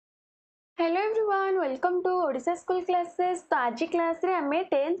Everyone welcome to Odisha school classes. तो आज class रे हमें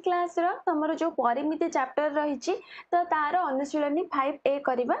 10th क्लास रो तमरो जो परिमिति चैप्टर रही तो तार अनुशीलनी 5A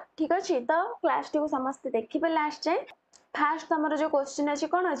करबा। ठीक अछि, तो क्लास को समस्त देखिबे लास्ट जाए। फास्ट तमरो जो क्वेश्चन अछि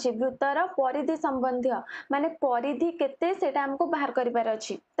कोन अछि, वृत्तर परिधि संबंधी माने परिधि केते सेटा हमको बाहर करिबार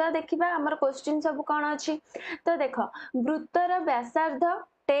अछि। तो देखिबा हमर क्वेश्चन सब कोन अछि। तो देखो वृत्तर व्यासार्ध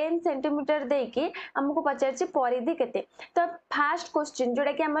 10 सेंटीमीटर देकी हमको पचारछि परिधि केते। तो फास्ट क्वेश्चन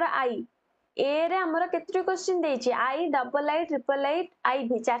जोटा कि हमर आई ए रे हमर केते क्वेश्चन देछि, I double I triple I आई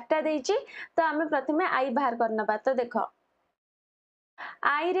भी चारटा देछि। तो हमें प्रथमे आई बाहर करनबा। तो देखो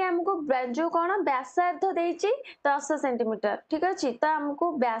आई रे हमको जो कोन व्यासार्ध देछि 10 सेंटीमीटर। ठीक अछि, तो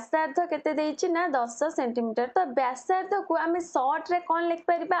हमको व्यासार्ध केते देछि ना 10 सेंटीमीटर। तो व्यासार्ध को हमें शॉर्ट रे कोन लिख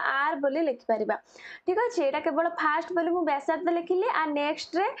परिबा, आर बोली लिख परिबा। ठीक अछि, एटा केवल फास्ट बोली मु व्यासार्ध लिखिली आ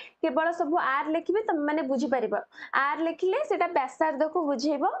नेक्स्ट रे केवल सब आर लिखिबे, तुम माने बुझी परिबा। आर लिखिले सेटा व्यासार्ध को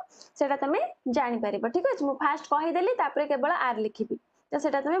बुझेबो, सेटा तमे जानि परिबो। ठीक अछि, मु फास्ट कहि देली तापर केवल आर लिखिबी, तो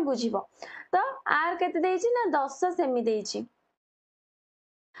सेटा तमे बुझिबो। तो आर केते देछि ना 10 सेमी देछि।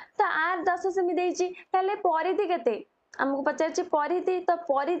 तो आर 10 सेमी देछि, ताले परिधि केते हमको पचारछि परिधि। तो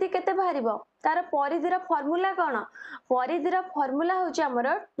परिधि केते बाहरिबो, तार परिधिर फार्मूला कोन, परिधिर फार्मूला होछि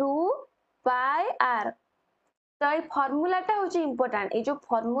हमर 2 पाई आर। तो ये फार्मूलाटा होछि इंपोर्टेंट। ये जो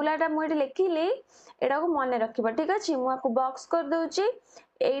फार्मूलाटा मु एठी लिखिली एटा को मने रखिबो। ठीक अछि, मु आपको बॉक्स कर दोछि।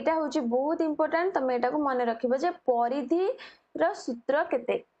 एटा होछि बहुत इंपोर्टेंट, तमे एटा को मने रखिबो जे परिधिर सूत्र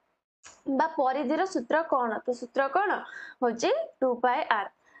केते बा परिधिर सूत्र कोन। तो सूत्र कोन होछि 2 पाई आर।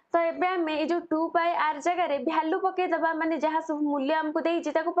 तो एबे हमें ए जो 2 पाई आर जगह रे वैल्यू पके दबा, माने जहा सब मूल्य हमको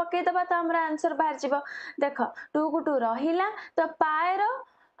देछि ताको पके दबा, तो हमरा आंसर बाहर जिवो। देखो 2 को 2 रहिला, तो पाई रो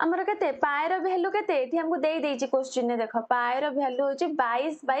हमर केते, पाई रो वैल्यू केते एठी हमको देई देछि क्वेश्चन ने। देखो पाई रो वैल्यू होछि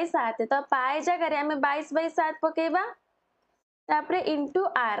 22/7। तो पाई जगह रे हमें 22/7 पकेबा, तापरे इनटू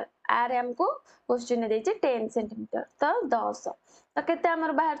आर। आर हमको क्वेश्चन ने देछि 10 सेंटीमीटर। तो 10 तो केते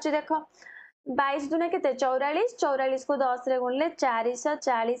हमर बाहर छि। देखो 22 दुने केते 44, 44 को 10 रे गुणले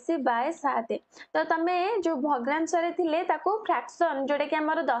 440/7। तो तमे जो भग्नांश रे थिले ताको फ्रैक्शन जोडे कि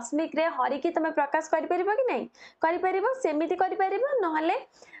हमर दशमिक रे हरि कि तमे प्रकाश करि परिबो कि नहीं, करि परिबो, सेमिति करि परिबो। नहले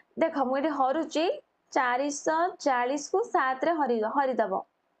देखो मु एठी हरुची 440 को 7 रे हरि दबो,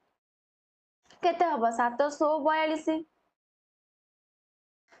 केते हबो 742।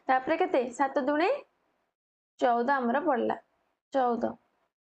 तापरे केते 7 दुने 14 हमर पड़ला 14।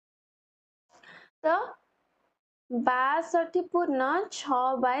 तो 62 पूर्ण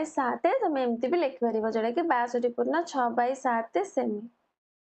 6/7 तमे एमती भी लिख परिबो, जोडा कि 62 पूर्ण 6/7 सेमी।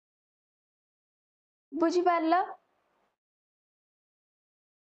 बुझी पारलो।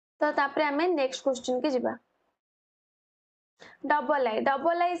 तो तापरे हमें नेक्स्ट क्वेश्चन के जिबा।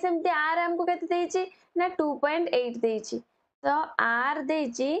 डबल आई सेमती आर हमको केते देछि ना 2.8 देछि। तो आर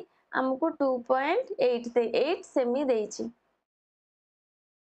देछि हमको 2.8 सेमी देछि।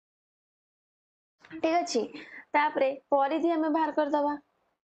 ठीक अछि, तापरे परिधि हमें बाहर कर दबा।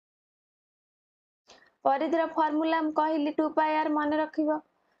 परिधिर फार्मूला हम कहली 2 पाई आर मन रखिबो।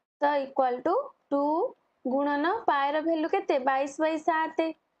 तो इक्वल टू 2 गुणन पाई रो वैल्यू केते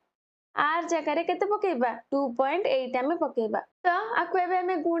 22/7, आर जगह रे केते पकेबा 2.8 हमें पकेबा। तो आकु एबे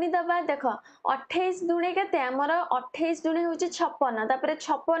हमें गुणी दबा। देखो 28 दुणे केते हमर 28 दुणे होची 56, तापरे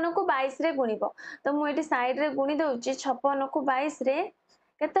 56 को 22 रे गुणिबो। तो मु एठी साइड रे गुणी दउची 56 को 22 रे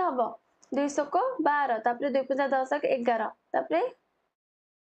केते हबो 200 को 12, तापरे 2 × 10 11, तापरे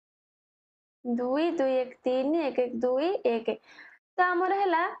 2 2 1 3 1 1 2 1। तो हमर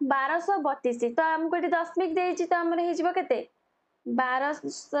हला 1232। तो हमको एठी दशमिक देछि, तो हमर हे जिवो केते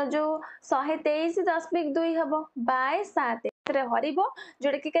 12 जो 123.2 हबो बाय 7 रे हरिबो,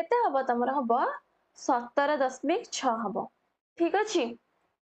 जोडे कि केते हबो तमर हबो 17.6 हबो। ठीक अछि,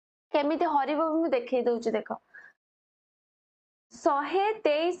 केमिति हरिबो मु देखै दउछि। देखो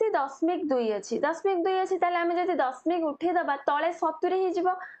 123.2 अछि, 0.2 अछि, ताले हमें जदि दशमिक उठे दबा तळे 70 हे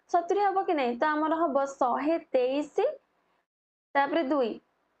जिवो। 70 हबो कि नहीं, तो हमर हबो 123 तापरे 2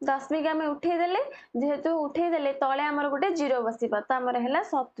 दशमिक हमें उठे देले, जेहेतु उठे देले तळे हमर गोटे 0 बसिबो। तो हमर हैला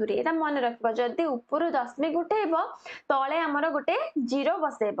 70। एटा मन रखबो, जदि ऊपर दशमिक उठेबो तळे हमर गोटे 0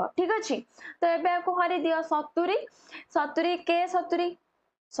 बसेबो। ठीक अछि, तो एबे आको हरि दियो 70 70 के 70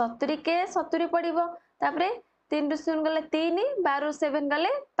 70 के 70 पड़िबो। तापरे 3 रु 0 गले 3, 12 रु 7 गले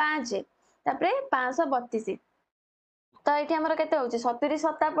 5, तापरे 532। तो एठी हमर केते होउची 70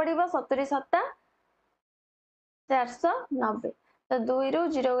 सत्ता पड़िबो, 70 सत्ता 490। तो 2 रु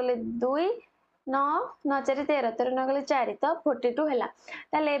 0 गले 2, 9 9 4 13, 13 9 गले 4, तो 42 हैला।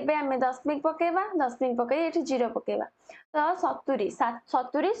 ताले एबे हमें दशमिक पकेबा, दशमिक पके एठी 0 पकेबा। तो 70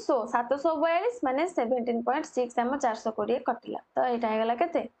 70 100 742 माने 17.6 हम 420 कटिला। तो एटा हे गला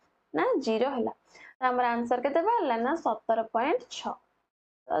केते ना 0 है आमर आंसर के बाहर ना 17.6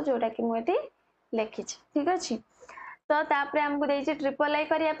 तो जोटा कि मुझे लिखी ठीक अच्छे तो तापर आमको देती ट्रिपल आई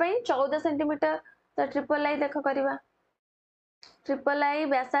करने 14 सेंटीमीटर तो ट्रिपल आई देख करवा ट्रिपल आई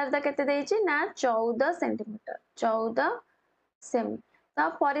व्यासार्ध के ना 14 सेंटीमीटर 14 सेमी तो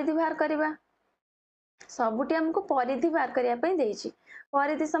परिधि बाहर करवा सबुटी आमको परिधि बाहर करने देती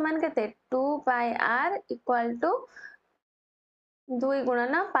परिधि समान के 2 पाई आर इक्वाल टू 2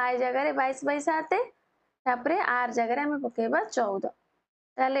 गुणन पाई जगह 22/7 तापर आर जगह आम पकेबा 14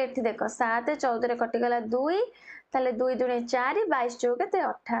 ताले एठी देखो 7 14 रे कटिगला 2 ताले 2 दुणे 4 22 चौके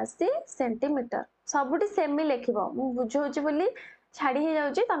 88 सेंटीमीटर सबुटी सेमी लिखिबो मु बुझौची बोली छाड़ी हे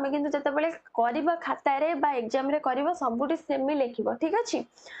जाउची तमे किंतु जते बेले करबा खाता रे बा एग्जाम रे करबा सबुटी सेमी लिखिबो ठीक अछि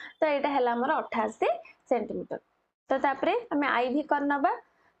तो एटा हला हमर 88 सेंटीमीटर तो तापरे हमें आई भी करनबा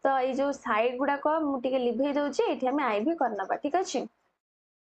तो ए जो साइड गुडा को मु टिके लिभे दउची एठी हमें आई भी करनबा ठीक अछि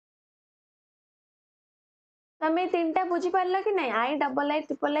तमें तीनटा बुझी पारला कि नहीं I double I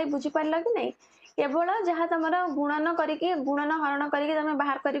triple I बुझी पारला कि नहीं केवल जहाँ तुम गुणन करके गुणन हरण करके तुम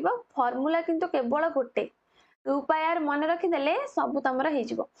बाहर कर फर्मूला किंतु केवल गोटे 2 पाई आर मन रखिदेले सब तुम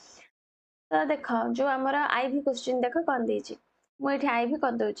हो तो देख जो आमर आई भी क्वेश्चन देख कौन देछि मुझे आई भी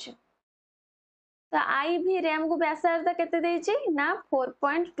कर दूची तो आई भी रे हमको व्यासार्ध केते देछि ना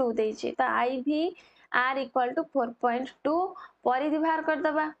 4.2 देछि तो आई भी आर इक्वल टू 4.2 परिधि बाहर कर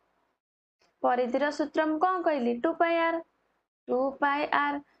दबा परिधिर सूत्र हम कौन कहली 2 पाई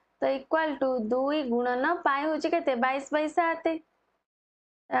आर तो इक्वल टू 2 गुणन पाई हूँ के 22/7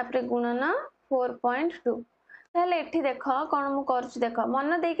 तापर गुणन 4.2 ताहले एठी देख कौन मु कर देख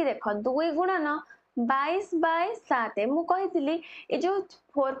मन देकी देख 2 गुणन 22/7 मु कही ये जो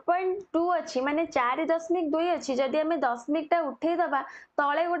 4.2 अच्छी माने 4.2 अच्छी जदि आम दशमिक उठे दबा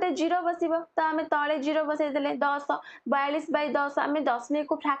तले गोटे जीरो बसिब तो आम तले जीरो बसई देले 10 42/10 आम दशमिक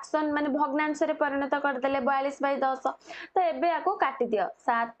को फ्रैक्शन माने भग्नांश रे परिणत करदेले 42/10 तो एबे आको काटी दियो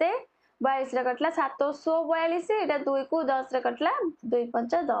 7 42 रे कटला 742 एटा 2 को 10 रे कटला 2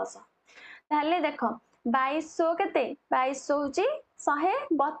 5 10 ताहले देख 2200 केते 2200 होची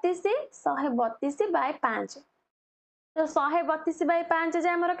 132/5 तो 132/5 जे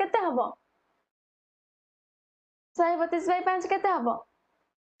हमर केते हबो 132/5 केते हबो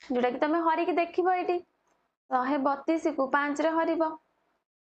जोटा कि तमे हरि कि देखिबो एटी 132 को 5 रे हरिबो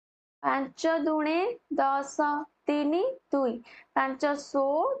 5 दुणे 10 3 2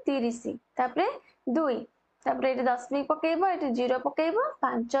 530 तापरे 2 तापरे एटी दशमिक पकेइबो एटी 0 पकेइबो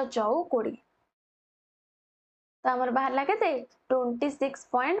 5 4 20 तो हमर बाहर लागे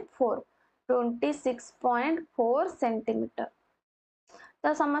 26.4 सेंटीमीटर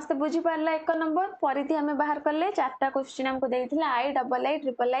तो समस्त बुझी पारला एक नंबर परिधि हमें बाहर करले चारटा क्वेश्चन हमको देइथिला I double I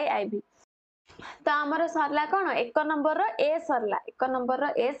triple I आई भी तो हमर सरला कोन एक नंबर रो ए सरला एक नंबर रो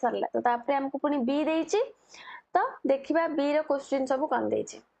ए सरला तो तापरे हमको पुनी बी देइची तो देखिबा बी रो क्वेश्चन सब कोन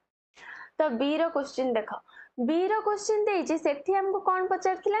देइची तो बी रो क्वेश्चन देखो बी रो क्वेश्चन देइची सेठी हमको कोन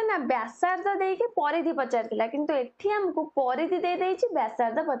पचारथिला ना व्यासार्ध देइके परिधि पचारथिला किंतु एठी हमको परिधि दे देइची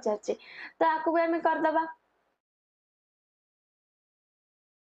व्यासार्ध पचारची तो आकु भी हमें कर दबा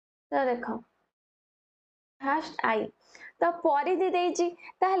तो देखो फर्स्ट आई तो परिधि देइची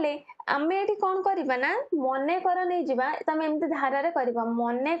ताहले आमे एठी कोन करबा ना मने कर नै जिबा तमे एमती धारा रे करबा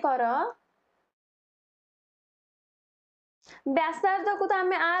मने कर व्यासार्ध को तो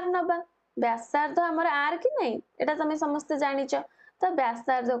आमे आर नबा व्यासार्ध हमर आर कि नहीं एटा तमे समस्त जानिच तो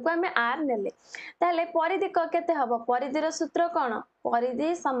व्यासार्ध को आमे आर नेले ताले परिधि केते हबो परिधिर सूत्र कोन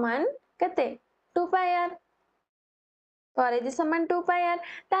परिधि समान केते 2 पाई आर परिधि समान 2 पाई आर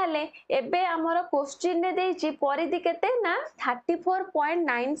ताले एबे हमर क्वेश्चन रे देइची परिधि केते ना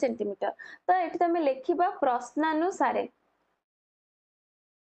 34.9 सेंटीमीटर तो एठी तमे लेखिबा प्रश्नानुसारे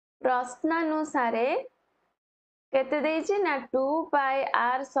केते देइची ना 2 पाई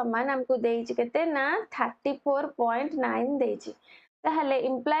आर समान हमको देइची केते ना 34.9 देइची ताहले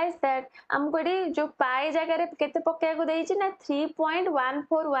इंप्लाइज दैट हमको एडी जो पाई जगह रे केते पकेया को देइची ना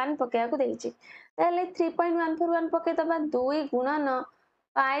 3.141 पकेया को देइची ताहले 3.141 पके तबा 2 गुणन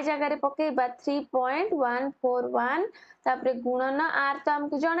पाई जगह रे पकेबा 3.141 तापरे गुणन आर तो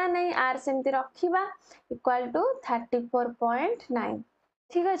हमको जाना नहीं आर सेमती रखिबा इक्वल टू 34.9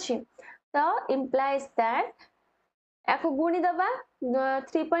 ठीक अछि तो इंप्लाइज दैट याको गुणी दबा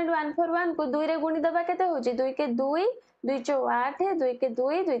 3.141 को 2 रे गुणी दबा केते होची 2 के 2 2 चो 8 2 के 2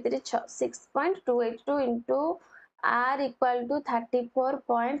 2 3 6 6.282 into r equal to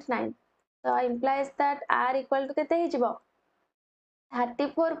 34.9 तो implies that r equal to केते हिजबो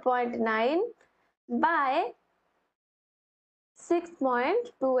 34.9 by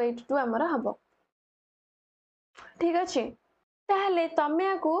 6.282 हमर हबो ठीक अछि ताहले तमे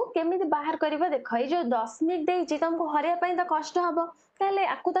आकु केमिति बाहर करिवो देखो ए जो दशमिक देइछि तुमको हरिया पई तो कष्ट हबो ताहले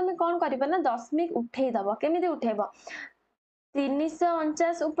आकु तमे कोन करिवो ना दशमिक उठेई दबो केमिति उठेबो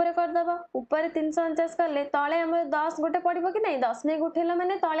 349 ऊपर कर दबो ऊपर 349 करले तळे हमर 10 गोटे पडिबो कि नै दशमिक उठेला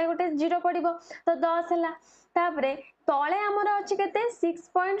माने तळे गोटे 0 पडिबो तो 10 हला तापरे तळे हमर अछि केते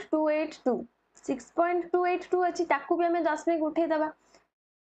 6.282 6.282 अछि ताकू भी हमें दशमिक उठेई दबा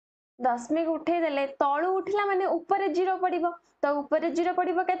दशमिक उठेई देले तळु उठिला माने ऊपर 0 पडिबो तो ऊपर 0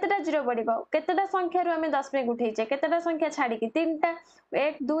 पडिबो केतेटा 0 पडिबो केतेटा संख्या रु हमें दशमिक उठेइचे केतेटा संख्या छाडी कि तीनटा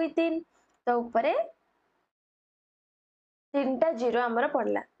 1 2 3 तो ऊपर तीनटा 0 हमर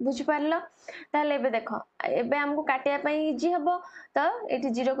पडला बुझी पारलो ताले एबे देखो एबे हमको काटिया पई इजी हबो तो एठी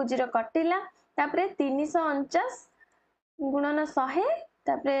 0 को 0 कटिला तापरे 349 गुणन 100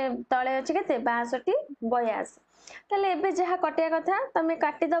 तापरे तळे अछि केते 62 82 ताले एबे जहा कटिया कथा तमे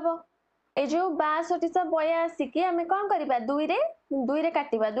काटि दबो ए जो 62 82 की हमें कोन करबा 2 रे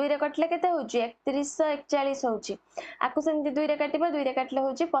काटिबा 2 रे कटले केते होची 3141 होची आकु सेमति 2 रे काटिबा 2 रे काटले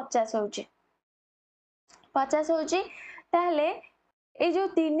होची 50 होची 50 होची ताहले ए जो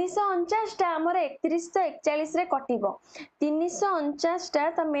 349 टा हमर 3141 रे कटिबो 349 टा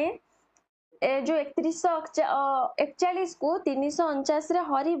तमे ए जो 3141 को 349 रे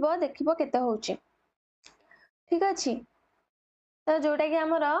हरिबो देखिबो केते होची ठीक अछि तो जोटा कि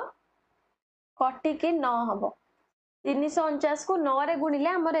हमर कटी के 9 हबो 349 को 9 रे गुणिले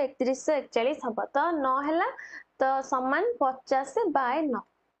हमर 3141 हबो तो 9 हला तो समान 50 बाय 9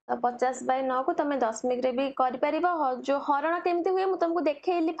 तो 50 बाय 9 को तमे दशमिक रे भी करि परिबो जो हरण केमति हुए मु तुमको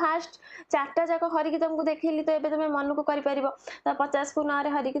देखेइली फास्ट चारटा जाको हरि की तुमको देखेइली तो एबे तमे मन को करि परिबो तो 50 को 9 रे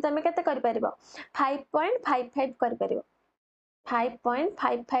हरि की तमे केते करि परिबो 5.55 करि परिबो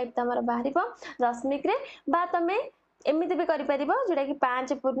 5.55 तमर बाहरिबो दशमिक रे बा तमे एमिति भी करि परिबो जोटा कि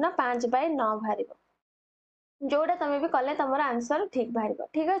 5 पूर्ण 5 बाय 9 बाहरिबो जोटा तमे भी कले तमर आंसर ठीक बाहरिबो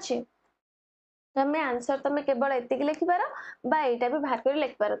ठीक अछि तमे आंसर तमे केवल एतिक लिखि पारो बा एटा भी बाहर कर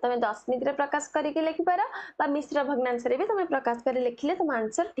लिखि पारो तमे दशमिक रे प्रकाश करि के लिखि पारो बा मिश्र भग्नांश रे भी तमे प्रकाश करि लिखिले तम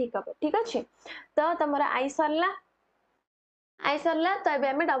आंसर ठीक हबो ठीक अछि तो तमर आई सरला तो एबे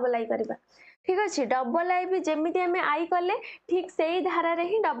हमें डबल आई करबा ठीक अछि डबल आई भी जेमिति हमें आई करले ठीक सेही धारा रे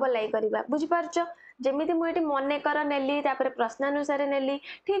ही डबल आई करबा बुझि पारछो जेमिति मु एटी मने कर नेली तापर प्रश्न अनुसार नेली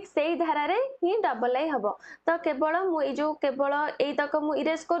ठीक सेही धारा रे ही डबल आई हबो तो केवल मु ए जो केवल एई तक मु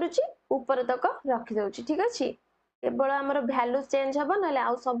इरेज करूची ऊपर तक रखि दउची ठीक अछि केवल हमर वैल्यू चेंज हबो नले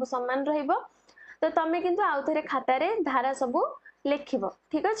आउ सब समान रहइबो तो तमे किंतु आउ थरे खाता रे धारा सब लेखिबो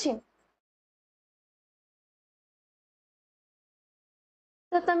ठीक अछि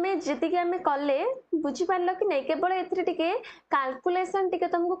तो तमे जति के हमें कले बुझी पारलो कि नहीं केवल एथरे टिके कैलकुलेशन टिके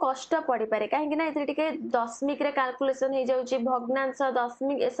तुमको कष्ट पड़ी पारे काहे कि ना एथरे टिके दशमिक रे कैलकुलेशन हे जाउची भग्नांश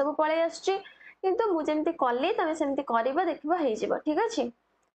दशमिक ए सब पळे आछी किंतु मु जेमति कली तमे सेमति करिवो देखिबो हे जिवो ठीक अछि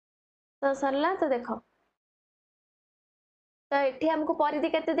तो सरला तो देखो तो एठी हमको परिधि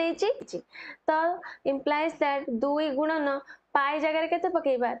केते देइची तो इंप्लाइज दैट 2 गुणन पाई जगह केते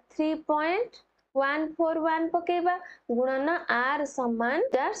पकेइबा 3.141 पकेइबा गुणन r समान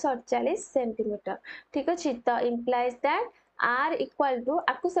 1047 सेंटीमीटर ठीक अछि तो implies that r equal to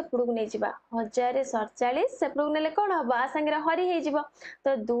आकु सेपडू को नै जिबा 1047 सेपडू नेले कोन हबा आ संगे हरि हे जिवो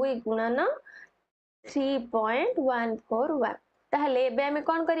तो 2 गुणन 3.141 ताहले एबे हमें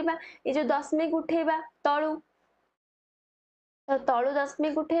कोन करिबा ए जो दशमिक उठेबा तळु तो तळु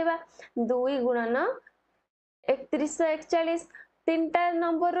दशमिक उठेबा 2 गुणन 3141 तीनटा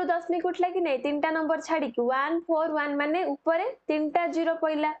नंबर रो दशमिक उठला कि नहीं तीनटा नंबर छाड़ी कि 141 माने ऊपर तीनटा 0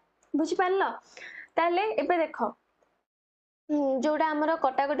 पइला बुझी पारलो ताले एबे देखो जोड़ा हमर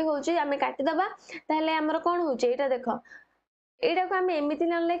कटाकटी होउची हमें काटी दबा ताले हमर कोन होउची एटा देखो एटा को हमें एमिति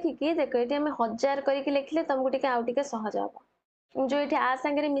न लेखि कि देखो एटी हमें 1000 करी के लिखले तुमको टिके आउ टिके सहज हबो जो एटी आ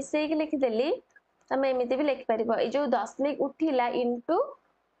संगे रे मिसेई के लिखि देली तमे एमिति भी लिखि परिबो ए जो दशमिक उठिला इनटू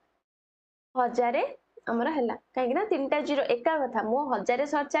 1000 हमर हला काहे कि ना तीनटा 0 एका कथा मो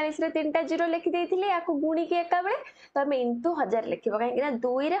 1047 रे तीनटा 0 लिखि देइथिले याको गुणी के एका बेले तमे इनटू 1000 लिखिबो काहे कि ना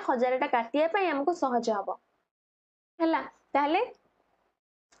 2 रे 1000 टा काटिया पई हमको सहज हबो हला ताले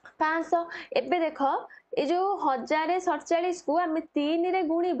 500 एबे देखो ए जो 1047 को हमें 3 रे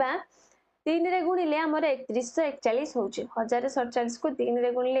गुणीबा 3 रे गुणिले हमर 3141 होउची 1047 को 3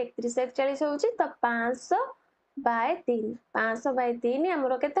 रे गुणिले 3141 होउची तो 500 बाय 3 500 बाय 3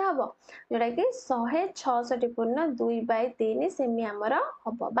 हमरो केते हबो जोडा कि 166 पूर्ण 2 बाय 3 सेमी हमरो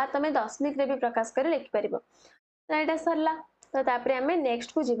हबो बा तमे दशमिक रे भी प्रकाश करे लिखि परिबो तो एटा सरला तो तापरे हमें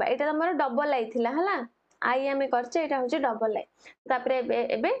नेक्स्ट को जिबा एटा हमरो डबल आई थिला हला आई हमें करचे एटा होची डबल आई तापरे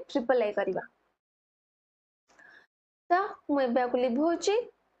एबे ट्रिपल आई करबा तो मु एबे को लिभ होची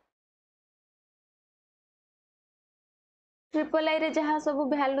ट्रिपल आई रे जहाँ सब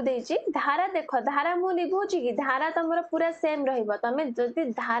भैल्यू देछि धारा देख धारा मु निभौछि कि धारा तमर पूरा सेम रहइबो तमे जदि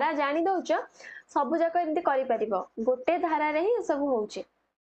धारा जानि दउछ सब जाक एमती करि परिबो गोटे धारा रे ही सब होउछि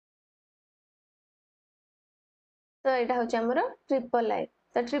तो एटा होछि हमर ट्रिपल आई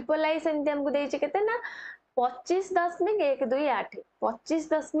तो ट्रिपल आई सेमती हमको देछि केते ना 25.128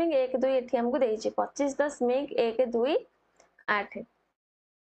 25.128 एठी हमको देछि 25.128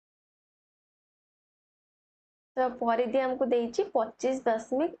 तो परिधि हमको देछि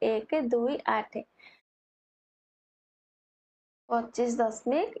 25.128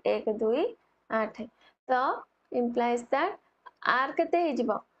 25.128 तो implies that r केते हे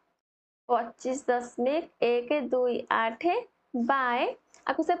जिवो 25.128 बाय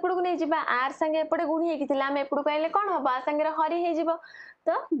आकु सेपड़ को नहीं जिबा आर संगे एपटे गुणी हे किथिला हम एपड़ कहले कोन हो बा संगे हरि हे जिवो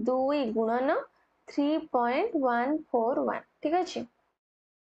तो 2 गुणन 3.141 ठीक अछि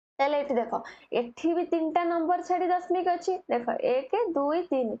ताले एठी देखो एठी भी तीनटा नंबर छाडी दशमिक अछि देखो 1 2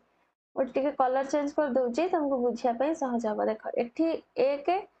 3 और टिके कलर चेंज कर दउची तुमको बुझिया पे सहज हो देखो एठी 1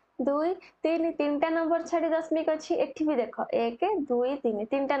 2 3 तीनटा नंबर छाडी दशमिक अछि एठी भी देखो 1 2 3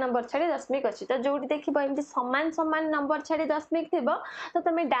 तीनटा नंबर छाडी दशमिक अछि तो जोडी देखिबो एमती समान समान नंबर छाडी दशमिक थिबो तो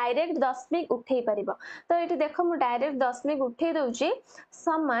तमे डायरेक्ट दशमिक उठेई परिबो तो एठी देखो मु डायरेक्ट दशमिक उठेई दउची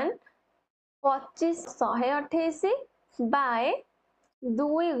समान 2528 बाय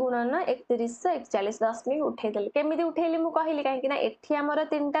 2 गुणन 3141 दशमिक उठेदेले केमिति उठेली मु कहली काहे कि ना एठी हमर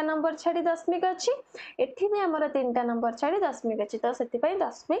तीनटा नंबर छाडी दशमिक अछि एठी भी हमर तीनटा नंबर छाडी दशमिक अछि तो सेति पई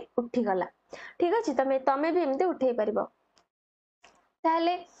दशमिक उठी गला ठीक अछि तमे भी एमिति उठेई परिबो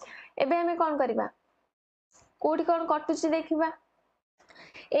ताले एबे हमें कोन करबा कोठी कोन कटुची देखिबा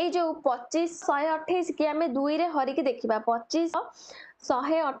ए जो 25 128 कि हमें 2 रे हरि के देखिबा 25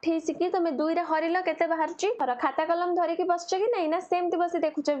 128 की तमे 2 रे हरिलो केते बाहरची और खाता कलम धरि के बसछ कि नहीं ना सेमति बसी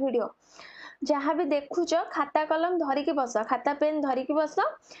देखुछ वीडियो जहाँ भी देखुछ खाता कलम धरि के बस खाता पेन धरि के बस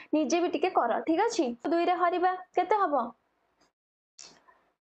निजे भी टिके कर ठीक अछि 2 रे हरिबा केते हबो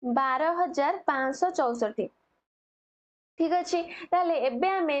 12564 ठीक अछि ताले एबे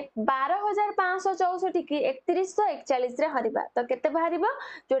हमें 12564 की 3141 रे हरिबा तो केते बाहरिबो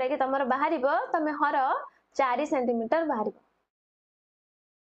जोडा कि तमर बाहरिबो तमे हर 4 सेंटीमीटर बाहरिबो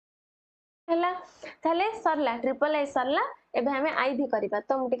हला ताले सरला ट्रिपल आई सरला एबे हमें आई भी करबा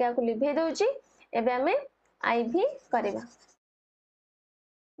तो मु टिका को लिभे दउची एबे हमें आई भी करबा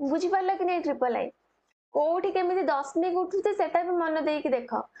बुझी परला कि नहीं ट्रिपल आई कोठी केमिति दशमिक उठुते सेटा भी मन देई कि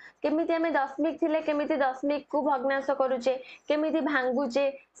देखो केमिति हमें दशमिक थिले केमिति दशमिक को भग्नांश करूचे केमिति भांगुचे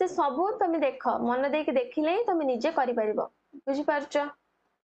से सब तुम देखो मन देई कि देखिले ही तुम निजे करि परिबो बुझी परछो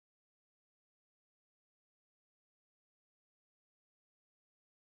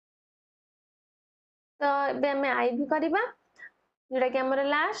तो एबे हमें आई भी करबा जोटा कि हमर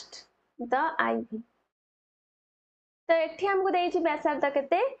लास्ट द आई भी तो एठी हमको देइछि व्यासार्ध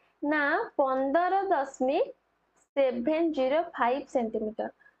केते ना 15.705 सेंटीमीटर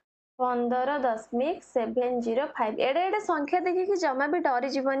 15.705 एडे एडे संख्या देखि कि जमा भी डरी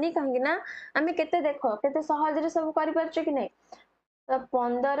जीवनी कहीं ना आमे केते देखो केते सहज रे सब करि परछो कि नहीं तो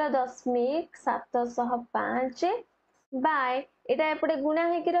 15.705 बाय एटा एपटे गुणा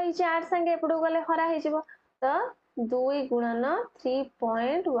हे कि रही 4 संगे एपटे गले हरा हे जिवो तो 2 गुणन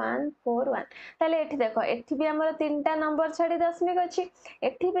 3.141 ताले एठी देखो एठी भी हमर तीनटा नंबर छाडी दशमिक अछि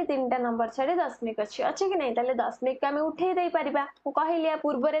एठी भी तीनटा नंबर छाडी दशमिक अछि कि नहीं ताले दशमिक के हमें उठेई देई परिबा मु कहिलिया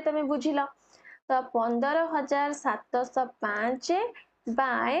पूर्व रे तमे बुझिलो तो 15,705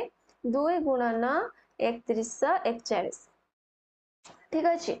 बाय 2 गुणन 3141 ठीक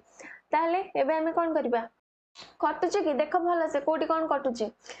अछि ताले एबे हमें कोन करबा कटुचे कि देख भल से कोटी कोन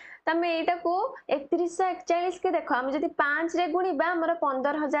कटुचे तमे एटा को 3141 के देखो हम जदी 5 रे गुणीबा हमर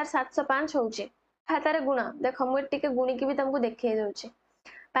 15,705 होउचे खाता रे गुण देखो मु टिके गुणी की भी तुमको देखै दउचे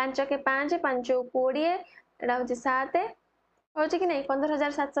 5 के 5 5 20 एटा होचे 7 होचे कि नहीं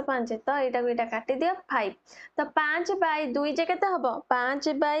 15,705 तो एटा को एटा काटी दियो 5 तो 5 बाय 2 जे केते हबो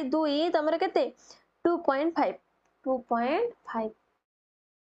 5 बाय 2 तमरे केते 2.5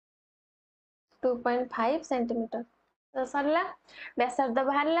 2.5 सेंटीमीटर तो सरला व्यासार्ध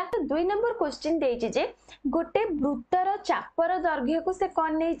बाहरला 2 नंबर क्वेश्चन देछि जे गोटे वृत्तर चापर दैर्घ्य को से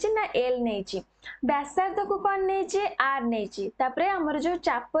कोन नेछि ना एल नेछि व्यासार्ध को कोन नेछि आर नेछि तापरे हमर जो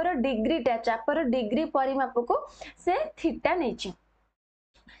चापर डिग्री परिमाप को से थीटा नेछि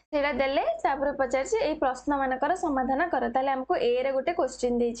सेटा देले तापर पचारछि ए प्रश्न मानकर समाधान कर ताले हमको ए रे गोटे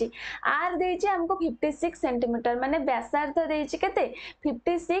क्वेश्चन देछि आर देछि हमको 56 सेंटीमीटर माने व्यासार्ध देछि केते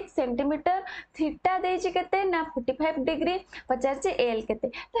 56 सेंटीमीटर थीटा देछि केते ना 45 डिग्री पचारछि एल केते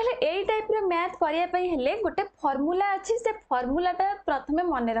ताले एई टाइप रे मैथ करिया पई हेले गोटे फार्मूला अछि से फार्मूलाटा प्रथमे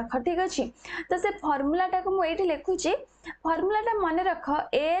मने रख ठीक अछि तो से फार्मूलाटा को मु एठी लिखुछि फार्मूलाटा मने रख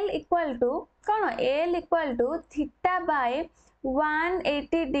L equal to cone L equal to theta by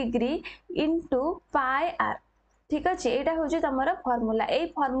 180 degree into pi are ठीक अच्छे यहाँ हूँ तुम फर्मूला ये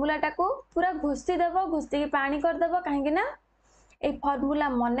फर्मूलाटा को पूरा घुषी देव घुषी की पानी करदेव कहीं ये फर्मूला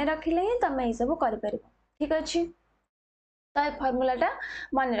मन रखिले ही तुम ये सब कर ठीक अच्छे तो ये फर्मूलाटा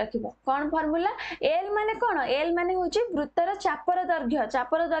मन रख कौन फर्मूला एल माने कौन एल माने हूँ वृत्तर चापर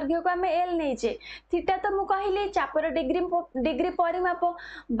दैर्घ्य को आम एल नहींचे थीटा तो मुझे कहली चापर डिग्री परिमाप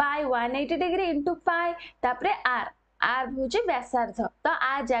बाय 180 डिग्री इंटू पाई तापरे आर आर हूँ व्यासार्ध तो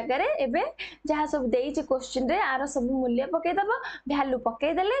आ जगार एवं जहाँ सब देती क्वेश्चन रे आर सब मूल्य पकईदेव भैल्यू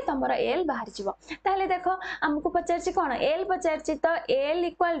पकईदेले तुम एल बाहर ताहले देख आमको पचार कौन एल पचार तो एल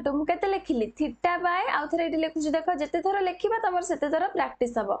इक्वाल टू मुझे लिखिली थीटा बाय आउ थे ये लिखुची देख जिते थर लिखा तुम से थर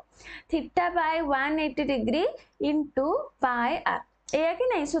प्रैक्टिस हम theta by 180 degree into pi are या कि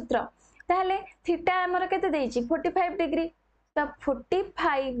नहीं सूत्र ताहले थीटा आमर केते देछि 45 डिग्री तो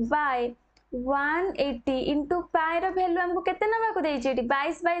 45 बाय 180 इंटू पायर भैल्यू हमको केते नबा को देछि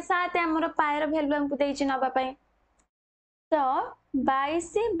 22 बाय 7 हमर पायर भैल्यू हमको देछि नबा पई तो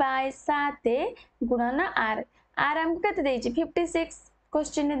 22 बाय 7 गुणन आर आर हमको केते देछि 56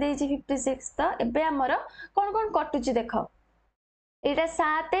 क्वेश्चन ने देछि 56 तो एबे हमर कोन कोन कटुची देखो एटा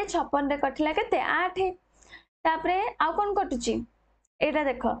 7 56 रे कटला केते 8 तापरे आ कोन कटुची एटा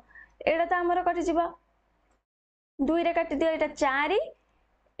देखो एटा तो हमर कटि जिवो 2 रे काटि दियो एटा 4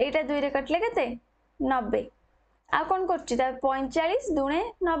 एटा 2 रे कटले केते 90 आ कोन करछि 45 दुणे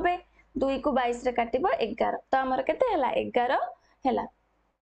 90 2 को 22 रे काटिबो 11 तो हमर केते हला 11 हला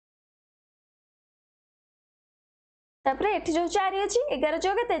तापरे एठी जो 4 अछि 11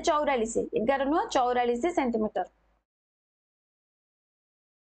 जो केते 44 11 नुह 44 सेंटीमीटर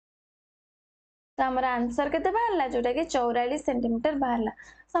तो हमारा आंसर केते बाहरला जोटा कि 44 सेंटीमीटर बाहरला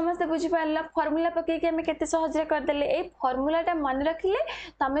समस्त बुझी पारला फार्मूला पकई के हमें केते सहज रे कर देले ए फार्मूलाटा मन रखिले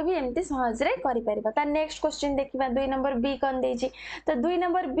तमे भी एमती सहज रे करि परिबा ता नेक्स्ट क्वेश्चन देखिबा 2 नंबर बी कोन देछि तो 2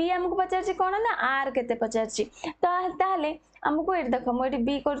 नंबर बी हमको पचारछि कोन ना आर केते पचारछि तो ताहले हमको एट देखो म एटी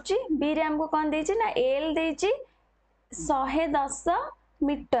बी करछि बी रे हमको कोन देछि ना एल देछि 110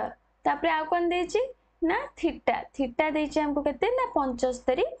 मीटर तापरे आ कोन देछि ना थीटा थीटा देछि हमको केते ना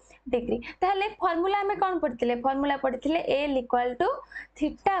 75 डिग्री ताहले फार्मूला हमें कौन पढ़ते फार्मूला पढ़ते L equal to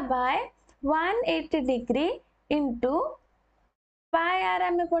theta by 180 degree into pi are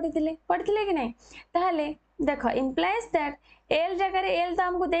हमें पढ़ते कि नहीं ताहले देख इम्प्लाइज दैट एल जगह एल तो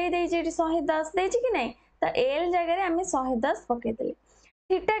हमको दे 110 देछि कि नहीं तो एल जगह हमें 110 पकईदे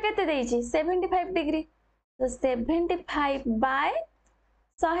थीटा केते देछि 75 डिग्री तो 75 बाय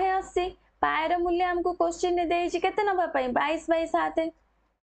 180 पायर मूल्य हमको क्वेश्चन ने देछि केते नबा पई 22 बाय 7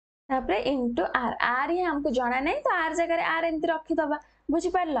 तापरे इंटू आर आर ही हमको जाना नहीं तो आर जगह आर एमती रखीदबा बुझी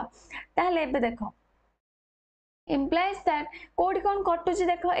पारल ताहले एबे देखो इम्प्लाइज दैट कोडी कोन कटुची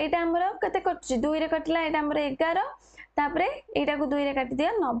देखो एटा हमर केते कटुची 2 रे कटला एटा हमर 11 तापरे एटा को 2 रे काटी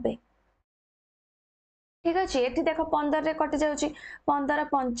दियो 90 ठीक अछि एठी देखो 15 रे कटि जाउची 15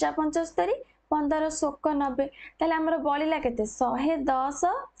 5 75 15 16 90 ताहले हमर बळिला केते 110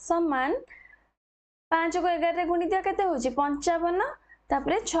 समान 5 को 11 रे गुणी दियो केते होची 55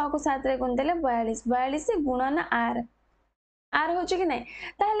 तापरे 6 को 7 रे गुण देले 42 42 गुणन आर आर होची कि नहीं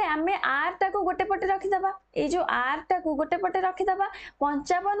ताहले हमें आर टा को गोटे पटे रखी दबा ए जो आर टा को गोटे पटे रखी दबा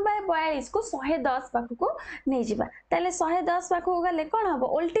 55 बाय 42 को 110 पाखु को नै जिबा ताहले 110 पाखु गले कोन हबो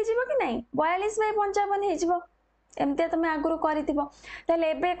उल्टी जिवो कि नहीं 42 बाय 55 हे जिवो एमते तुम आगुरु करिथिबो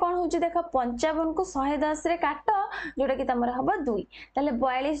ताहले एबे कोन होची देखो 55 को 110 रे काट जोटा कि तमरा हबो 2 ताहले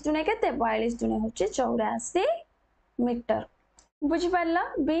 42 दुने केते 42 दुने होची 84 मीटर बुझी पारला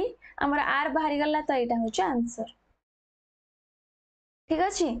बी हमरा आर बाहरी गला तो एटा होची आंसर ठीक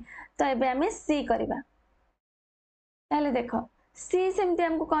अछि तो एबे हमें सी करबा ताले देखो सी सेमती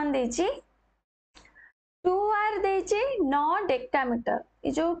हमको कोन देछि 2r देछि 9 डेकामीटर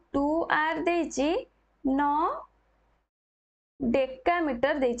ए जो 2r देछि 9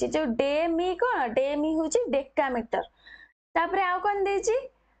 डेकामीटर देछि जो डेमी कोन डेमी होछि डेकामीटर तापरे आउ कोन देछि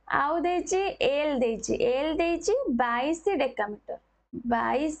आउ देछि एल देछि 22 डेकामीटर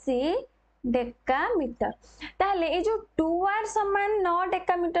 22 डेकामीटर ताहले ए जो 2r समान 9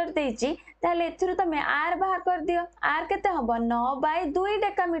 डेकामीटर देछि ताहले एथुरु तमे r बाहर कर दियो r केते हबो 9 बाय 2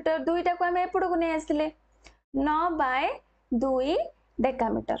 डेकामीटर 2 टा को हम एपड़ को नै आसिले 9 बाय 2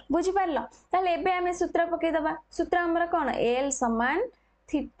 डेकामीटर बुझी पारलो ताले एबे हमें सूत्र पके दबा सूत्र हमर कोन एल समान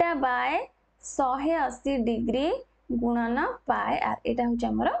थीटा बाय 180 डिग्री गुणन पाए आर एटा हो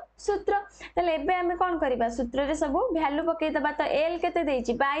हमर सूत्र ताले एबे हमें कोन करबा सूत्र रे सब वैल्यू पके दबा तो एल केते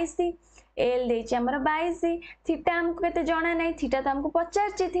देछि 22 एल देछि हमर 22 थीटा हमको केते जाना नै थीटा तो हमको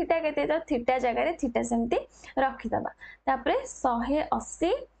पचारछि थीटा केते तो थीटा जगह रे थीटा सेमती रखि दबा तापरे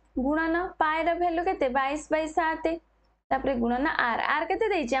 180 गुणन पाए र वैल्यू केते 22/7 तापरे गुणन आर आर केते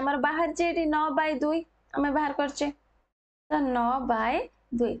देछि हमर बाहर जे 9/2 हमें बाहर करछे तो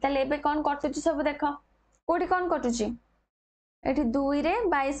 9/2 ताले एबे कोन कटुछि सब देखो कोडी कोन कटुछि एठी 2 रे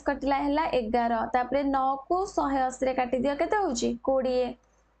 22 कटिला हैला 11 तापरे 9 को 180 रे काटि दियो केते होछि 20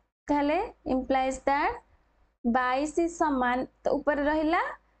 ताले इंप्लाइज दैट 22 समान तो ऊपर रहिला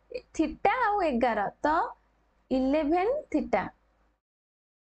थीटा और 11 तो 11 थीटा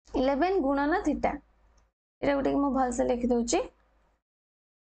 11 गुणन थीटा एटा गोटे मु भल से लिखि दउची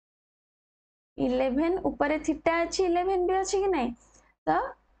 11 ऊपर थीटा अछि 11 भी अछि कि नै तो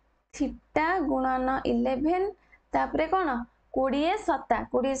थीटा गुणन 11 तापरे कोन 20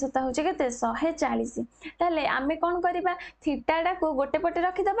 7 होचे केते 140 ताले आमे कोन करिबा थीटाडा को गोटे पटे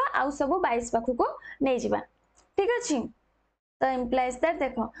रखि दबा आ सब 22 पाखु को नै जिबा ठीक अछि तो इंप्लाइज दैट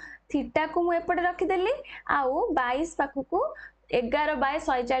देखो थीटा को मु एपटे रखि देली आ 22 पाखु को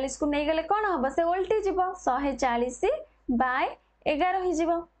 11/140 को नै गेले कोन हबो से उल्टी जिवो 140/11 हि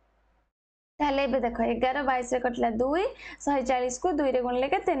जिवो ताले बे देखो 11 22 रे कटला 2 140 को 2 रे गुणले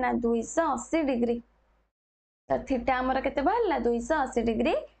केते ना 280 डिग्री तो थीटा हमर केते बाहरला 280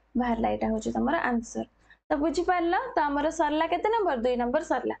 डिग्री बाहरला एटा होची तमर आंसर तो बुझी पारला तो हमर सरला केते नंबर 2 नंबर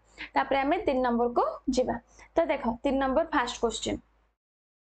सरला तापरे हमें 3 नंबर को जिबा तो देखो 3 नंबर फर्स्ट क्वेश्चन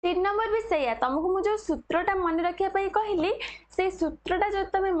 3 नंबर भी सैया तुमको मु जो सूत्रटा मन रखिया पई कहली से सूत्रटा जो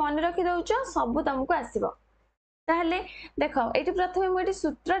तमे मन रखि दउचो सब तुमको आसीबो ताहले देखो एटी प्रथमे मु एटी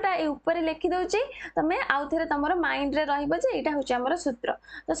सूत्रटा ए ऊपर लिखि दउची तमे आउ थरे तमरो माइंड रे रहिबो जे एटा होची हमर सूत्र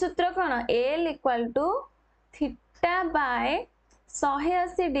तो सूत्र कोन L = theta by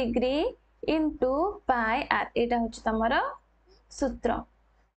 180 degree into pi are एटा होची तमरो सूत्र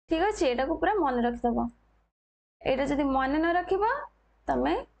ठीक अछि एटा को पूरा मन रखि दबो एटा जदी मन न रखिबो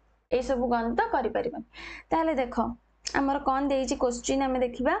तमे ए सब गणित करि परिबन ताले देखो हमर कोन देइची क्वेश्चन हमें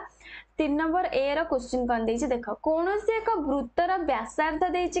देखिबा 3 नंबर ए रो क्वेश्चन कोन देइची देखो कोनोसी एक वृत्तर व्यासार्ध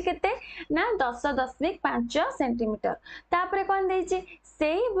देइची केते ना 10.5 सेंटीमीटर तापरे कोन देइची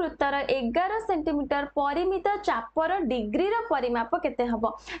सेही वृत्तर 11 सेंटीमीटर परिमित चापर डिग्री रो परिमाप केते हबो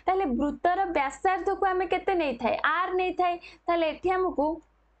ताले वृत्तर व्यासार्ध को हमें केते नै थाए आर नै थाए ताले एठी हमकु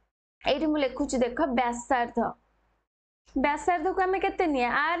एठी मु लिखुची देखो व्यासार्ध को हमें केते निए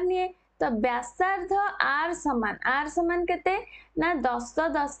आर निए तो व्यासार्ध आर समान केते ना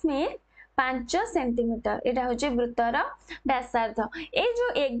 10.5 सेंटीमीटर एटा होचे वृत्तर व्यासार्ध ए जो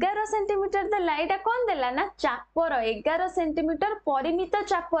 11 सेंटीमीटर देला एटा कोन देला ना चापर 11 सेंटीमीटर परिमित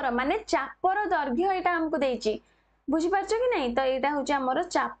चापर माने चापर दैर्घ्य एटा हमको देइची बुझी पारछो कि नहीं तो एटा होचे हमर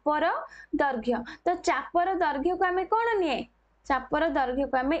चापर दैर्घ्य तो चापर दैर्घ्य को हमें कोन निए चापर दैर्घ्य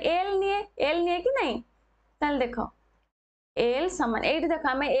को हमें एल निए कि नहीं ताल देखो एल समान एठी देखो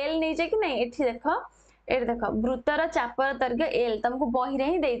हमें एल नै जे कि नहीं एठी देखो एठी देखो वृत्तर चापर दैर्घ्य एल तुमको बही रे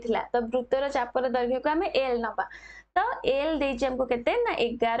ही देइथिला तो वृत्तर चापर दैर्घ्य को हमें एल नबा तो एल देइछि हमको केते ना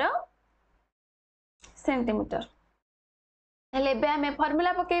 11 सेंटीमीटर हेले बे हमें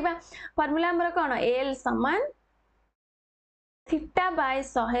फार्मूला पकेइबा फार्मूला हमर कोन एल समान थीटा बाय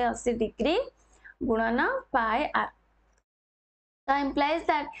 180 डिग्री गुणन पाई आर तो इंप्लाइज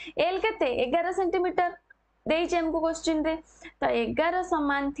दैट एल केते 11 सेंटीमीटर देइछि हमको क्वेश्चन रे तो 11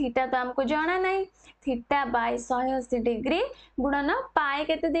 समान थीटा तो हमको जाना नहीं थीटा बाय 180 डिग्री गुणन पाई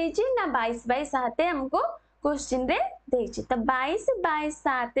केते देइछि ना 22/7 हमको क्वेश्चन रे देइछि तो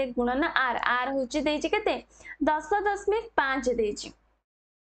 22/7 गुणन आर आर होछि देइछि केते 10.5 देइछि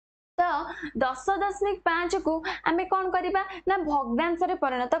तो 10.5 को आमे कोन करिबा ना भग्नांश रे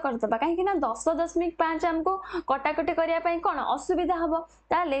परिणत करतबा काहे कि ना 10.5 हमको कटाकटी करिया पई कोन असुविधा हबो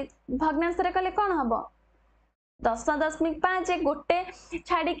ताले भग्नांश रे कले कोन हबो 10.5 गोटे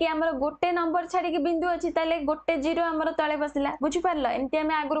छाड़ी की हमर गोटे नंबर छाड़ी की बिंदु अछि ताले गोटे जीरो हमर तळे बसिला बुझी पारलो एंती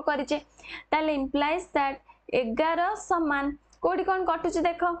हमें आगुरु करिचे ताले इंप्लाइज दैट 11 समान कोडी कोन कटुची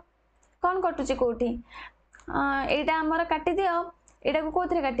देखो कोन कटुची कोठी एटा हमर काटी दियो एटा को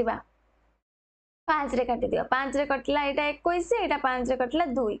कोथरे काटिबा 5 रे काटी दियो 5 रे कटला एटा 21 एटा 5 रे कटला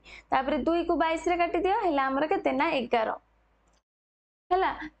 2 तापरे 2 को 22 रे काटी दियो हैला हमर केते ना 11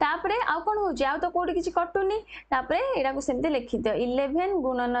 हैला तापरे आउ कोन हो जाउ तो कोडी किछि कटुनी तापरे एटा को सेमते लिखि दियो 11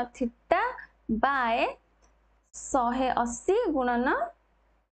 गुणन थीटा बाय 180 गुणन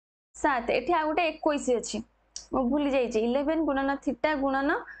 7 एठी आ गोटे 21 अछि मु भूली जाइए 11 गुणन थीटा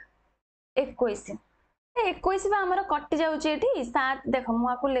गुणन 21 21 बा हमर कटि जाउची एठी 7 देखो मु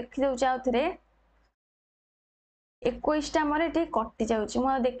आपको लिखि दउची आउ थरे 21 टा हमर एठी कटि जाउची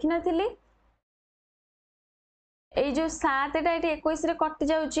मु देखि नथिली ए जो 7 टा एठी 21 रे कटि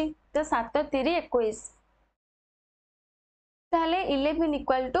जाउची तो 7 3 21 ताले 11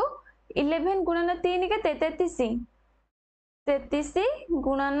 इक्वल टू 11 गुणन 3 केते 33 33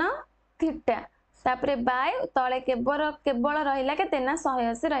 गुणन थीटा तापरे बाय तळे केवल रहिला केते ना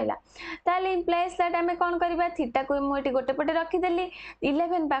 180 रहिला ताले इंप्लाइज दैट हमें कोन करबा थीटा को मु एटी गोटे पटे रखि देली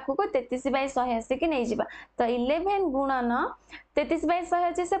 11 पाखु को 33 बाय 180 के नै जिबा तो 11 गुणन 33 बाय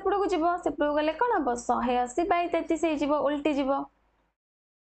 180 सेपड़ को जिवो सेपड़ गले कोन हबो 180 बाय 33 हे जिवो उल्टी जिवो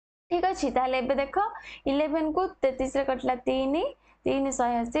ठीक अछि ताले एबे देखो 11 को 33 रे कटला 3 3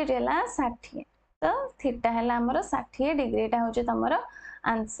 180 रेला 60 तो थीटा हला हमर 60 डिग्री टा होचे तमरो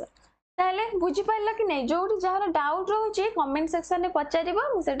आंसर ताले बुझी पाइल कि नहीं जोटी जहार डाउट रहउची कमेंट सेक्शन में पचारिबो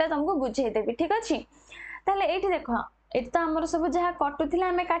मु सेटा तुमको बुझाई देबी ठीक अछि ताले एठी देखो एठी तो हमर सब जहा कटुथिला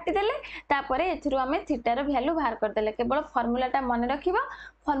हमें काटी देले तापरे एथिरु हमें थीटा रो वैल्यू बाहर कर देले केवल फार्मूला टा मन रखिबो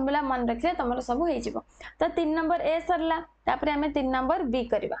फार्मूला मन रखले तमरो सब होई जिवो तो 3 नंबर ए सरला तापरे हमें 3 नंबर बी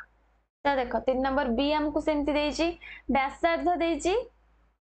करबा तो देखो 3 नंबर बी हमको सेमति देइची व्यासार्ध देइची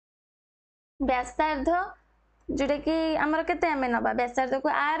व्यासार्ध जोटा कि आमर केते हमें नबा व्यासार्ध को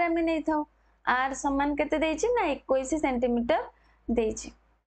आर हमें नै थाउ आर समान केते देइची ना 21 सेंटीमीटर देइची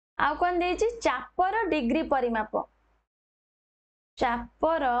आ कोन देइची चापर डिग्री परिमाप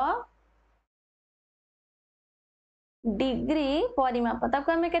चापर डिग्री परिमाप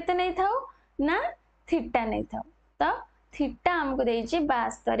ताको हमें केते नै थाउ ना थीटा नै थाउ तो थीटा हमको देइची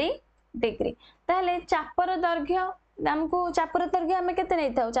 72 डिग्री ताले चापर दैर्घ्य हमको चापर दैर्घ्य हमें केते नै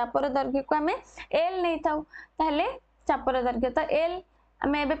थाउ चापर दैर्घ्य को हमें एल नै थाउ ताले चापर दैर्घ्य तो एल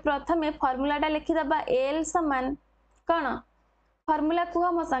हमें एबे प्रथमे फार्मूला टा लिखि दबा एल समान कोन फार्मूला कुह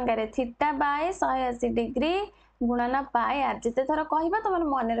मो संगे थीटा बाय 180 डिग्री गुणन पाई आर जते थर कहबा तमर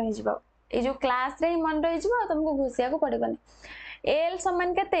मन रहि जिवो ए जो क्लास रे मन रहि जिवो तुमको घुसिया को पड़िबनी एल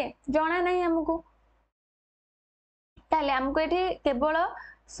समान केते जणा नै हमको ताले हमको एठी केवल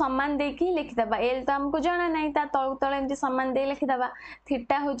समान देखि लिखि दबा एल तो हमको जाना नहीं ता तळ तळ एमती समान दे लिखि दबा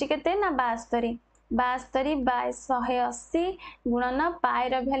थीटा होची केते ना 72 72 बाय 180 गुणन पाई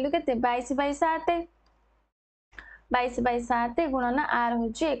रो वैल्यू केते 22 बाय 7 22 बाय 7 गुणन आर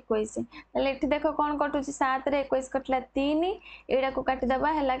होची 21 तले एठी देखो कोन कटुची 7 रे 21 कटला 3 एडा को काटी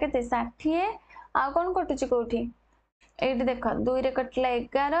दबा हला केते 60 आ कोन कटुची कोठी एठी देखो 2 रे कटला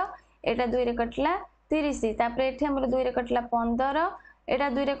 11 एटा 2 रे कटला 30 तापरे एठी हमर 2 रे कटला 15 एटा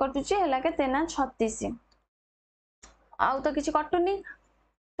 2 रे कटुची हला केते ना 36 आउ तो किछि कटुनी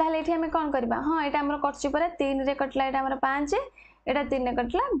ताले एठी हमें कोन करबा हां एटा हमर कटची पर 3 रे कटला एटा हमर 5 एटा 3 रे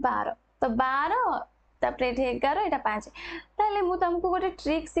कटला 12 तो 12 तापरे एठी 11 एटा 5 ताले मु तुमको गोटे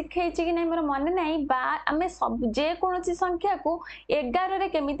ट्रिक सिखैछि कि नै मोर मन नै बा हमें सब जे कोनोसी संख्या को 11 रे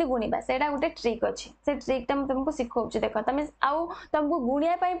केमिति गुणीबा सेटा गोटे ट्रिक अछि से ट्रिक टा मु तुमको सिखौछि देखो तमे आउ तुमको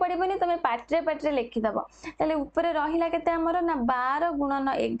गुणिया पई पड़िबनी तमे पाटरे लिखि दबो ताले ऊपर रहिला केते हमर ना 12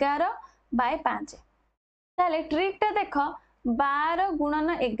 गुणन 11 बाय 5 ताले ट्रिक टा देखो 12 गुणन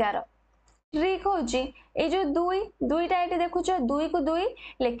 11 ट्रिक होची ए जो 2 दुईटा एटी देखुछो 2 को 2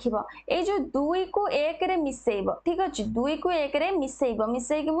 लिखिबो ए जो 2 को 1 रे मिसेइबो ठीक अछि 2 को 1 रे मिसेइबो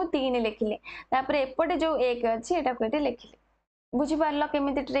मिसेइ कि मु 3 लिखिले तापरे एपटे जो 1 अछि एटा को एटी लिखिले बुझी पारलो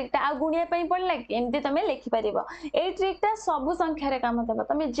केमिति ट्रिक टा आ गुणिया पई पड़ला कि एमति तमे लिखि परिबो ए ट्रिक टा सब संख्या रे काम देबो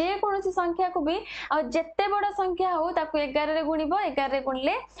तमे जे कोनोसी संख्या को भी आ जत्ते बड़ संख्या हो ताको 11 रे गुणिबो 11 रे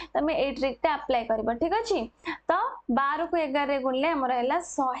गुणले तमे ए ट्रिक टा अप्लाई करबो ठीक अछि तो 12 को 11 रे गुणले हमर हैला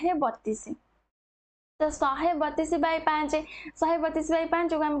 132 तो 132 बाय 5 132 बाय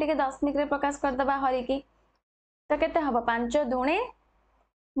 5 को हम टिके दशमिक रे प्रकाश कर दबा हरि की तो केते हबो 5 दुणे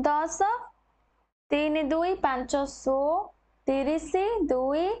 10 3 2 500 30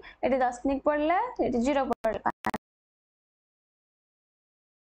 2 एटी दशमिक पड़ला एटी 0 पड़ला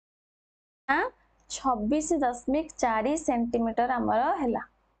 26.4 सेंटीमीटर हमर हैला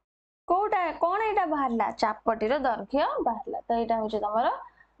कोटा कोन एटा बाहरला चापटीर दैर्घ्य बाहरला तो एटा होचे तमरो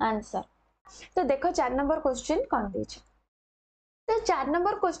आंसर तो देखो 4 नंबर क्वेश्चन कौन देछि तो 4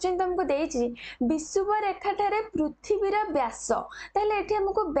 नंबर क्वेश्चन तुमको देछि विषुव रेखा ठारे पृथ्वीर व्यास ताले एठी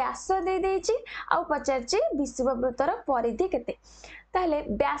हमको व्यास दे देछि आ पचारछि विषुव वृत्तर परिधि केते ताले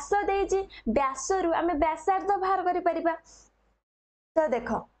व्यास देछि व्यास रु हमें व्यासार्ध बाहर करि परिबा तो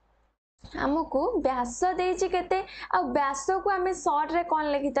देखो हमको व्यास देछि केते आ व्यास को हमें शॉर्ट रे कोन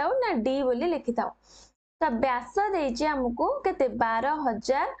लिखिताउ ना डी बोली लिखिताउ तो व्यास देछि हमको केते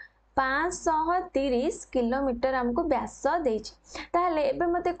 12000 530 किलोमीटर हमको व्यास देछि ताहले एबे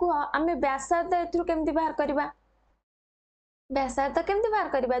मते कुह आमे व्यासार्ध एथुर केमती बाहर करबा व्यासार्ध केमती बाहर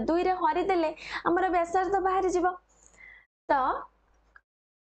करबा 2 रे हरि देले हमर व्यासार्ध बाहर जिवो तो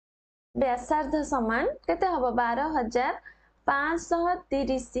व्यासार्ध समान केते हबो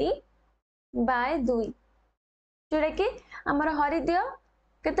 12530 बाय 2 जोटा कि हमर हरि दियो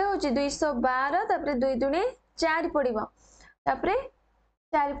केते होची 212 तापरे 2 दुनी 4 पड़िबो तापरे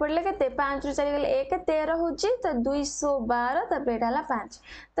 4 पड़ले केते 5 रु 4 गले 1 13 होची तो 212 तापरे एटा हला 5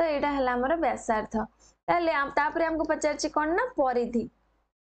 तो एटा हला हमर व्यासार्ध ताले तापरे हमको पचारची कोन ना परिधि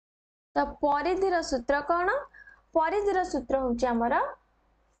तो परिधि रो सूत्र कोन परिधि रो सूत्र होची हमर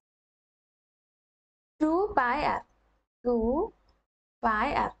 2 पाई r 2 पाई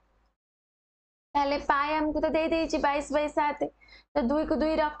r ताले पाई हमको तो दे देची 22/7 तो 2 को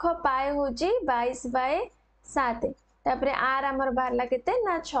 2 रख पाई होची 22/7 तापरे r हमर बाहरला केते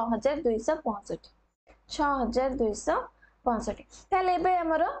ना 6265 6265 ताले एबे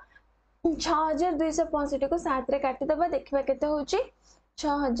हमर 6265 को 7 रे काटी दबा देखबा केते होची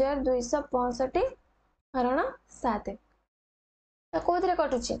 6265 हरण 7 तो कोथरे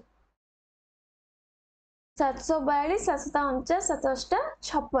कटुची 742 749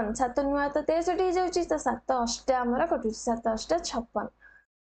 756 7 नुआ तो 63 हो जाउची तो 7 हमर कटुची 7 56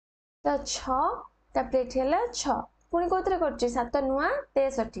 तो 6 तापरे ठेला 6 पुनी कोथरे कटुची 7 नुआ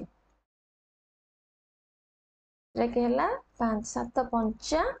 63 रे के हला 5 7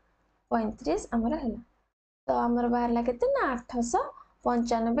 5 35 हमर हला तो हमर बाहरला केते ना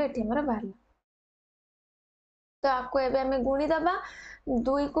 895 एठी हमर बाहरला तो आपको एबे हमें गुणी दबा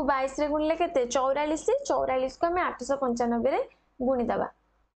 2 को 22 रे गुणले केते 44 44 को हमें 895 रे गुणी दबा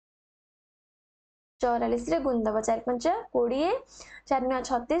 44 रे गुण दबा 4 5 20 4 9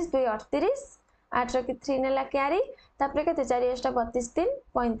 36 2 38 8 रे 3 नेला क्यारी तापरे केते 4 8 32 3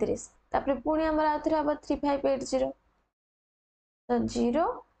 35 तापरे पुणी हमर आथरे हबा 3580 तो 0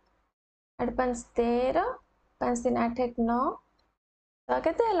 8 5 13 5 3 8 1 9 तो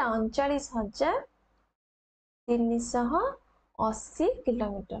केते हला 39380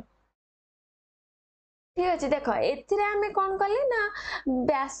 किलोमीटर ठीक अच्छे देख एथिरे आमे कौन कले ना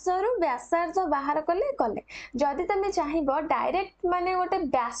व्यासरु व्यासार्ध बाहर कले कले जदि तमे चाहिबो डायरेक्ट माने गोटे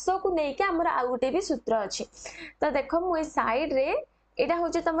व्यास को नहीं के हमर आ गोटे भी सूत्र अछि तो देखो मु ए साइड रे एटा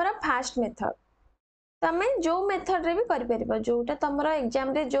होचे तमरा फास्ट मेथड तमे जो मेथड रे भी करि परिबो जोटा तमरा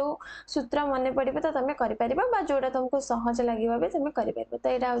एग्जाम रे जो सूत्र मने पड़िबो तो तमे करि परिबो बा जोटा तुमको सहज लागिबो बे तमे करि परिबो तो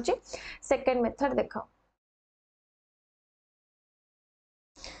एटा होचे सेकंड मेथड देखो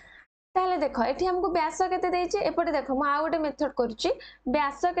ताले देखो एठी हमको व्यास केते देछि एपटे देखो म आ गोटे मेथड करूची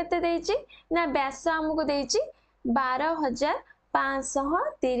व्यास केते देछि ना व्यास हमको देछि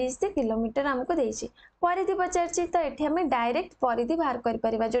 12530 किलोमीटर हमको देछि परिधि पचारछि तो एठी हम डायरेक्ट परिधि बाहर करि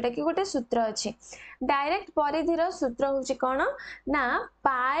परिबा जोटा कि गोटे सूत्र अछि डायरेक्ट परिधि रो सूत्र होछि कोन ना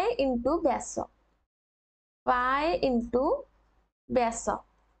पाई इनटू व्यास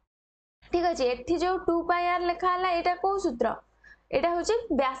ठीक अछि एठी जो 2 पाई r लिखा हला एटा को सूत्र एटा होची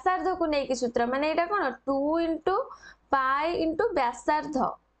व्यासार्ध को नै कि सूत्र माने एटा कोन 2 * पाई * व्यासार्ध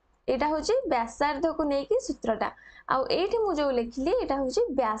एटा होची व्यासार्ध को नै कि सूत्रटा आ एठी मु जो लिखली एटा होची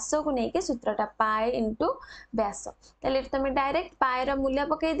व्यास को नै कि सूत्रटा पाई * व्यास तले तमे डायरेक्ट पाई रो मूल्य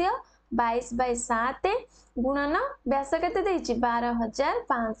पकै दियो 22/7 गुणन व्यास केते देछि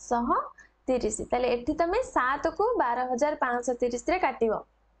 12530 तले एठी तमे 7 को 12530 रे काटिबो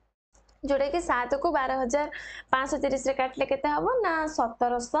जोड़े कि 7 को 12530 रे काटले केते हबो ना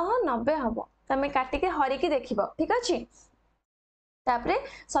 1790 हबो तमे काटी के हरि की देखिबो ठीक अछि तापरे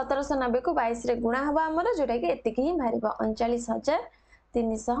 1790 को 22 रे गुणा हबो हमर जोटा कि एतिकी ही भारिबो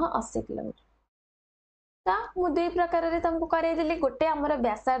 39380 किलोमीटर ता मु दुई प्रकार रे तुमको करे देली गोटे हमर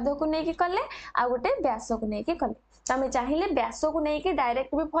व्यासार्ध को नै कि करले आ गोटे व्यास को नै कि करले तमे चाहिले व्यास को नै कि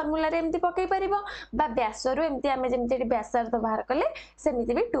डायरेक्ट भी फार्मूला रे एमती पकै परिबो बा व्यास रो एमती हमें जेमती व्यासार्ध बाहर करले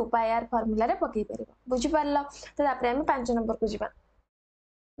सेमिति भी 2 पाई r फार्मूला रे पकै परिबो बुझि पारलो तो तापरे हम 5 नंबर को जिबा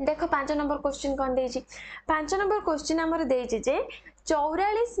देखो 5 नंबर क्वेश्चन कोन देछि 5 नंबर क्वेश्चन हमर देछि जे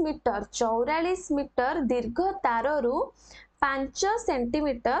 44 मीटर दीर्घ तार रु 5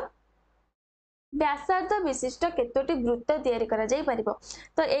 सेंटीमीटर व्यासार्ध विशिष्ट केतोटी वृत्त तैयारी करा जाई परिबो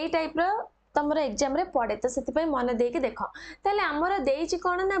तो एई टाइप रो तमरो एग्जाम रे पड़े तो सेति पई मन देके देखो ताले हमर देइछि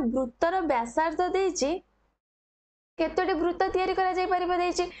कोन ना वृत्तर व्यासार्ध देइछि केतोटी वृत्त तैयारी करा जाई परिबो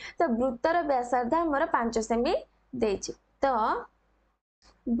देइछि तो वृत्तर व्यासार्ध हमर 5 सेमी देइछि तो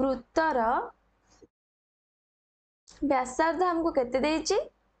वृत्तर व्यासार्ध हमको केते देइछि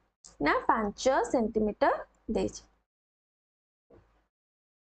ना 5 सेंटीमीटर देइछि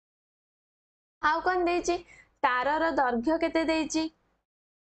आउ कोन देइछि तार रो दैर्घ्य केते देइछि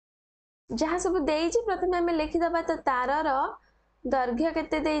जहाँ सब देइछि प्रथमे आमे लिखिदबा तो तारर दैर्घ्य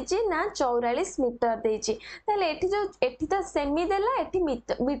केते देइछि ना 44 मीटर देइछि ताले एठी तो सेमी देला एठी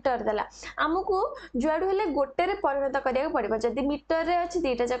मीटर देला हमकु जुआडू हेले गोटे रे परिणत करिया पड़िबो जदी मीटर रे अछि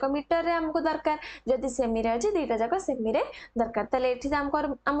दीटा जाक मीटर रे हमकु दरकार जदी सेमी रे अछि दीटा जाक सेमी रे दरकार ताले एठी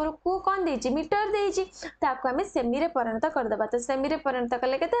हमर को कोन देइछि मीटर देइछि ताको हमें सेमी रे परिणत कर देबा तो सेमी रे परिणत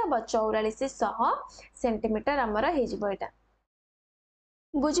कले केते हबो 4400 सेंटीमीटर हमर हे जिवो एटा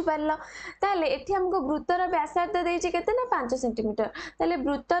बुझी पारलो ताले एठी हमको वृत्तर व्यासार्ध देइछि केते ना 5 सेंटीमीटर ताले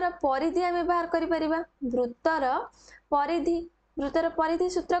वृत्तर परिधि हमें बाहर करि परिबा वृत्तर परिधि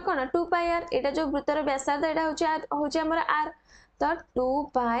सूत्र कोन 2 पाई r एटा जो वृत्तर व्यासार्ध एटा होछि हमर r तो 2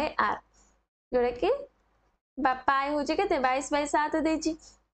 पाई r जोडे कि पाई होछि केते 22 बाय 7 देइछि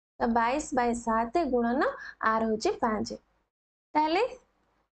तो 22 बाय 7 गुणन r होछि 5 ताले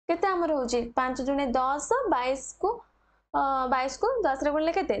केते हमर होछि 5 जुने 10 22 को 22 को 10 रे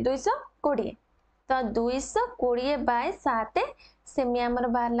गुणले केते 220 तो 220 बाय 7 सेमी हमर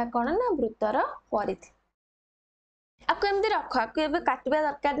बाहरला कोन ना वृत्तर परिधि आपको एमती रख आपको एबे काटिबा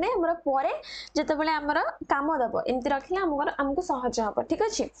दरकार नै हमर परे जते बेले हमर काम दबो एमती रखिला हमको सहज हबो ठीक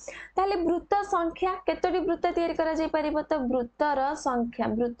अछि ताले वृत्त संख्या केतोटी वृत्त तयारी करा जाय परिबो तो वृत्त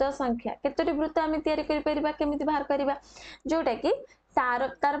संख्या केतोटी वृत्त हम तयारी करि परिबा केमिति बाहर करिबा जोटा कि तार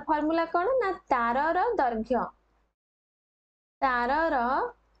फार्मूला कोन ना तारर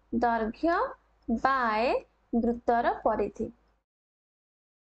दैर्घ्य बाय वृत्तर परिधि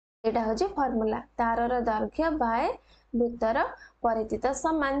एटा होची फार्मूला तारर दैर्घ्य बाय वृत्तर परिधि तो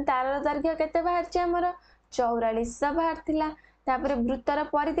समान तारर दैर्घ्य केते बाहरची हमर 4400 बाहरथिला तापर वृत्तर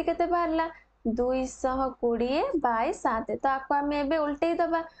परिधि केते बाहरला 220 बाय 7 तो आको हम एबे उल्टेई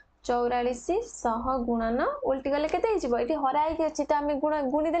दबा 4400 गुणन उल्टी गले केते हिजिबो एठी हराई के अछि त हम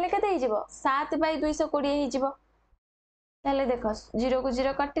गुणी देले केते हिजिबो 7 बाय 220 हिजिबो ताले देखो 0 को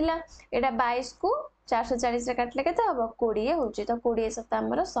 0 कटिला एटा 22 को 440 रे काटले केते हबो 20 होची तो 20 सता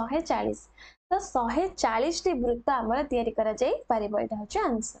हमर 140 तो 140 टी वृत्त हमर तयारी करा जाई परिबो एटा होची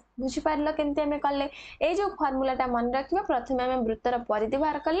आंसर बुझी पारलो केनते हमें करले ए जो फार्मूलाटा मन रखिबा प्रथमे हम वृत्तर परिधि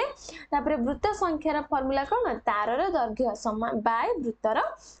बाहर करले तापर वृत्त संख्यार फार्मूला कोन तारर दैर्घ्य समान बाय वृत्तर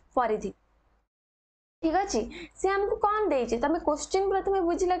परिधि ठीक अछि से हमको कोन देइछि तमे क्वेश्चन प्रथमे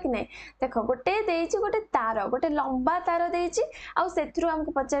बुझिला कि नै देखो गोटे देइछि गोटे तार गोटे लंबा तार देइछि आ सेथुरु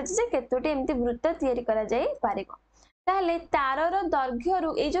हमको पचारछि जे केतोटी एम्ति वृत्त तयारी करा जाई पारिबो ताले तारर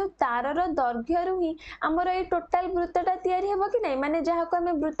दैर्घ्यरु ए जो तारर दैर्घ्यरु ही हमर ए टोटल वृत्तटा तयारी हेबो कि नै माने जहा को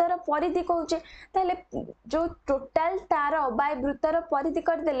हमें वृत्तर परिधि कहउचे ताले जो टोटल तार बाय वृत्तर परिधि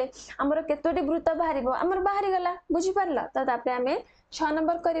कर देले हमर केतोटी वृत्त बाहरिबो हमर बाहरी गला बुझी पारला त तापरे हमें 6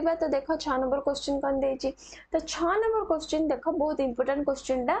 नंबर करिबा तो देखो 6 नंबर क्वेश्चन कोन देइछि तो 6 नंबर क्वेश्चन देखो बहुत इंपोर्टेंट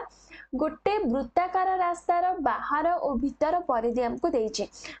क्वेश्चन डा गोटे वृत्ताकार रास्तार बाहर और भीतर परिधि हमको देइछि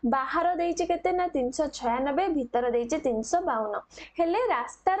बाहर देइछि केते ना 396 भीतर देइछि 352 हेले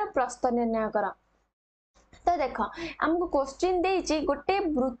रास्तार प्रस्थ निर्णय कर तो देखो हमको क्वेश्चन देइछि गोटे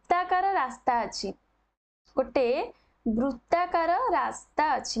वृत्ताकार रास्ता अछि गोटे वृत्ताकार रास्ता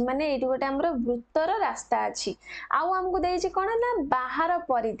अछि माने एठी गोटे हमर वृत्तर रास्ता अछि आउ हमको देइछि कोन ना बाहर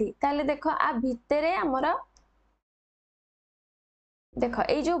परिधि ताले देखो आ भितरे हमर देखो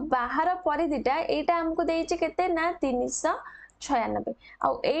ए जो बाहर परिधिटा एटा हमको देइछि केते ना 396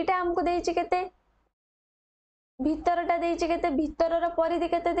 आउ एटा हमको देइछि केते भितरटा देइछि केते भितरर परिधि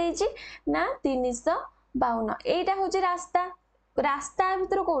केते देइछि ना 352 एटा होछि रास्ता रास्ता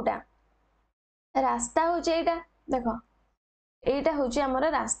भितर कोटा रास्ता होछि एटा देखो एटा होछि हमर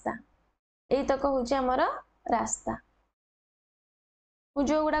रास्ता एई तक होछि हमर रास्ता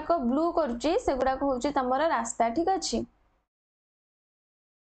जो गुडा को ब्लू करछि से गुडा को होछि तमर रास्ता ठीक अछि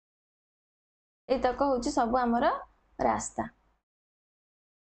ए तक होछि सब हमर रास्ता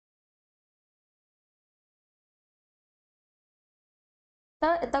तो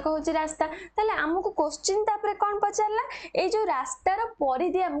एतक होछि रास्ता ताले हमको क्वेश्चन तापरे कोन पचारला ए जो रास्तार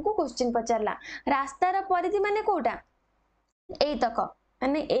परिधि हमको क्वेश्चन पचारला रास्तार परिधि माने कोटा एई तक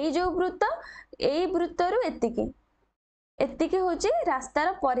माने एई जो वृत्त एई वृत्तरु एतिकी एतिकी होछि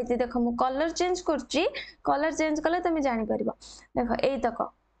रास्तार परिधि देखो मु कलर चेंज करछि कलर चेंज कले तमे जानि परिबो देखो एई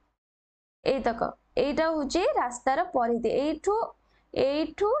तक एटा होछि रास्तार परिधि एठू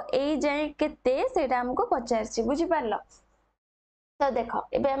एई जाय केते सेटा हमको पचारछि बुझि पारलो तो देखो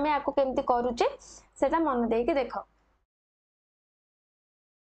एबे हमें आको केमती करूचे सेटा मन देके देखो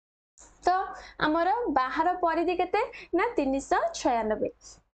तो हमर बाहर परिधि केते ना 396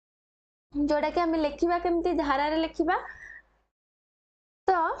 जोड़ा कि हमें लिखिबा केमती धारा रे लिखिबा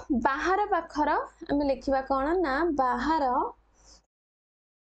तो बाहर पाखर हमें लिखिबा कोन ना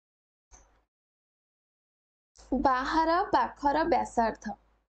बाहर पाखर व्यासार्थ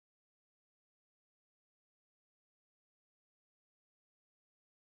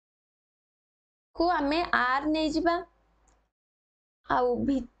को आमे आर नहीं जिबा आउ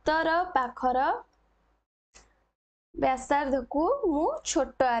भीतर पाखर व्यासार्ध को मु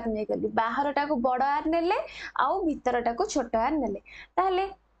छोट आर नहीं गली बाहरटा को बड़ आर नेले आउ भीतरटा को छोट आर नेले ताहले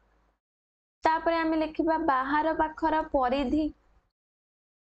तापरे आमे लिखिबा बाहर पाखर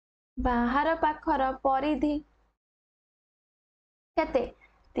परिधि केते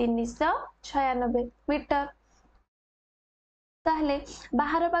 396 मीटर ताहले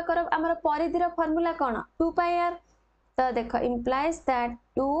बाहर पाखर हमर परिधिर फार्मूला कोन 2 पाई आर तो देखो implies that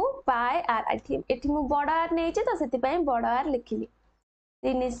 2 pi r एठी मु बड़ आर नै छी तो सेति पई बड़ आर लिखिली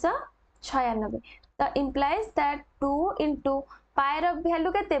 396 तो implies that 2 into pi row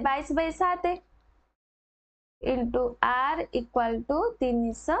value केते 22/7 into r equal to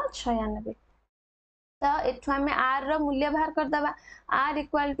 396 तो एठु हमें r रो मूल्य बाहर कर दबा r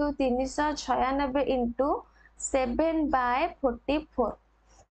equal to 396 into 7/44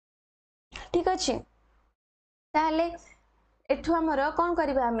 ठीक अछि ताहले एठु हमर कोन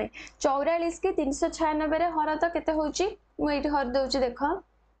करबा हमें 44 के 396 रे हर तो केते होची मु एठी हर दउची देखो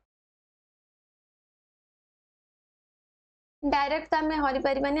डायरेक्ट हमें हरि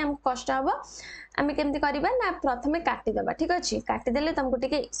परिबानी हम कष्ट हबो हमें केमति करबा ना प्रथमे काटी दबा ठीक अछि काटी देले तुमको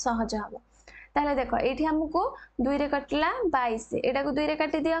टिके सहज हबो ताहले देखो एठी हमको 2 रे कटला 22 एटा को 2 रे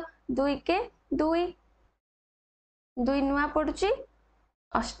काटी दियो 2 के 2 2 नुआ पडुची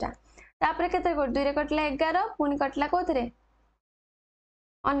 8 तापरे केते 2 रे कटला 11 पुनी कटला कोथरे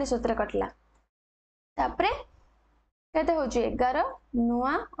 19 कटला तापरे केते होची 11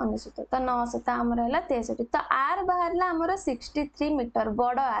 नुआ 19 तो 9 हमर हला 63 तो आर बाहरला हमर 63 मीटर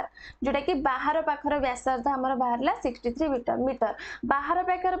बड़ आर जोटा कि बाहर पाखर व्यासार्ध हमर बाहरला 63 मीटर बाहर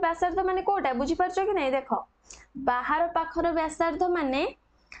पाखर व्यासार्ध माने कोटा बुझी परछो कि नै देखो बाहर पाखर व्यासार्ध माने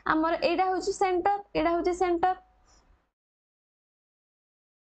हमर एडा होची सेंटर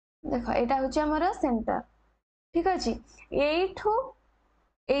देखो एटा होची हमर सेंटर ठीक अछि एठू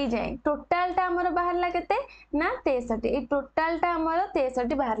ए जाए टोटल टा हमर बाहरला केते ना 63 ए टोटल टा हमर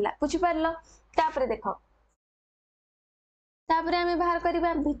 63 बाहरला बुझी परलो तापरे देखो तापरे हमें बाहर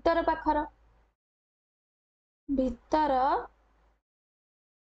करबा भीतर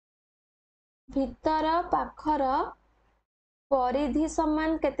पाखर परिधि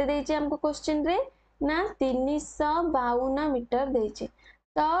समान केते देइचे हमको क्वेश्चन रे ना 352 मीटर देइचे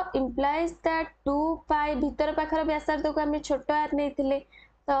तो implies that 2 pi भीतर पाखर व्यासार्ध को हमें छोट आर नेथिले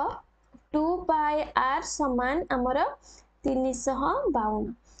तो 2 pi r समान हमर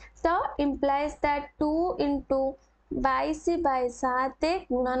 352 तो implies that 2 into 22/7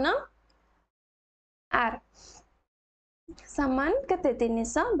 गुणन r समान केते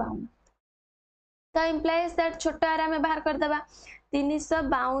 352 तो implies that छोट आर हमें बाहर कर दबा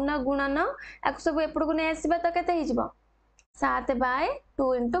 352 गुणन आक सब एपड़ को नै आसीबा तो केते हि जिवो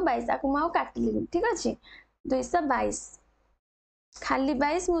 7/2 into 22 आकु माउ काटली ठीक अछि 222 खाली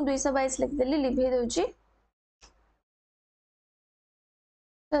 22 मु 222 लिख देली लिभे दोची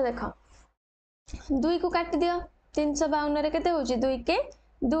तो देखो 2 को काट दियो 352 रे केते होची 2 के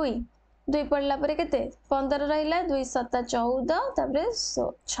 2 2 पड़ला परे केते 15 रहिला 2 7 14 तापरे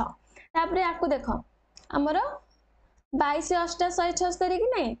 6 तापरे आकु देखो हमर 22 8 176 कि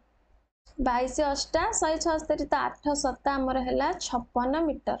नै 22 8 176 तो 8 7 हमर हैला 56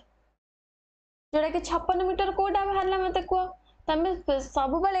 मीटर जोड़ा कि 56 मीटर कोडा बाहरला मते को तमे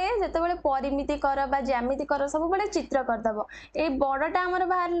सब बेले जते बेले परिमिति कर बा ज्यामिति कर सब बेले चित्र कर दबो ए बड़टा हमर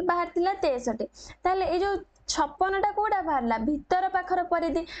बाहर थिला 63 ताले ए जो 56 टा कोडा बाहरला भीतर पाखर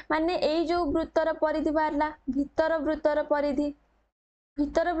परिधि माने ए जो वृत्तर परिधि बाहरला भीतर वृत्तर परिधि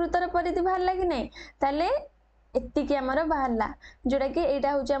बाहरला कि नै ताले एतिकी हमर बाहरला जोड़ा कि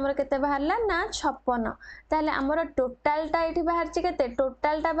एटा होची हमर केते बाहरला ना 56 ताले हमर टोटल टा एठी बाहरची केते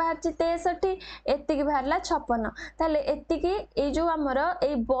टोटल टा बाहरची 63 एतिकी बाहरला 56 ताले एतिकी ए जो हमर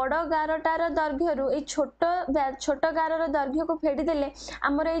ए बड़ गारटार दैर्घ्य रु ए छोट गारर दैर्घ्य को फेडी देले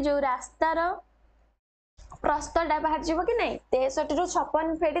हमर ए जो रास्तार प्रस्थटा बाहर जीवो कि नै 63 रु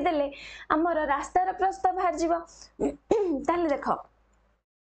 56 फेडी देले हमर रास्तार प्रस्थ बाहर जीवो ताले देखो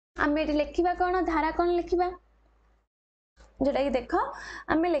हम एठी लिखिबा कोन धारा कोन लिखिबा जोटा कि देखो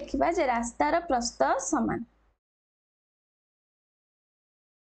आमे लिखिबा जे रास्तार प्रस्थ समान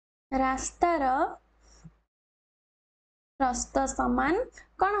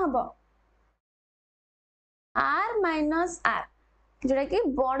कौन हबो r माइनस r जोटा कि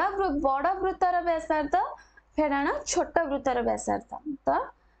बड़ वृत्तर व्यासार्ध फेराण छोट वृत्तर व्यासार्ध तो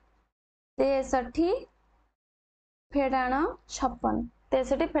 63 फेराण 56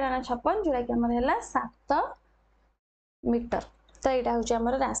 63 फेराण 56 जोटा कि हमर हैला 7 मीटर तो एटा होची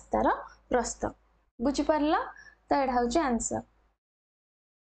हमर रास्तार प्रस्थ बुझी परला तो एटा होची आंसर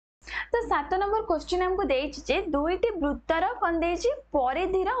तो 7 नंबर क्वेश्चन हमको देछि जे दुईटी वृत्तर कोन देछि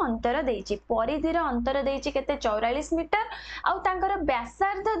परिधिर अंतर देछि परिधिर अंतर देछि केते 44 मीटर आउ तांकर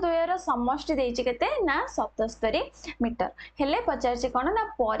व्यासार्ध द्वयर समष्टि देछि केते ना 77 मीटर हेले पचारछि कोन ना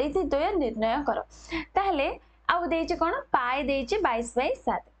परिधि द्वय निर्णय करो ताहले आउ देछि कोन पाए देछि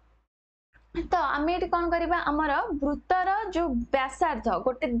 22/7 तो आम ये कौन करवा आमर वृत्तर जो व्यासार्ध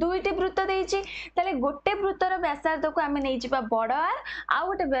गोटे दुईटी वृत्त देछि ताले गोटे वृत्तर व्यासार्ध को आम नहीं बड़ आर आउ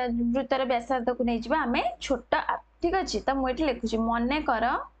गोटे वृत्तर व्यासार्ध को नहीं आम छोट आर ठीक अच्छे तो मुझे लिखुची मनेकर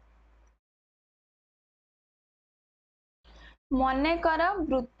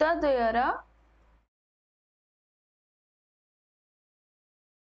वृत्त द्वयर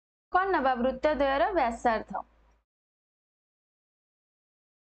कौन नवा वृत्त द्वयर व्यासार्ध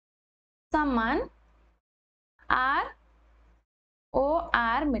समान आर ओ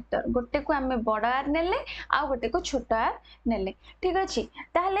आर मीटर गोटे को आम बड़ आर नेले आ गोटे को छोट आर नेले ठीक अच्छे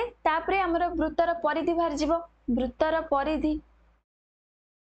ताहले तापरे हमर वृत्तर परिधि बाहर जीवो वृत्तर परिधि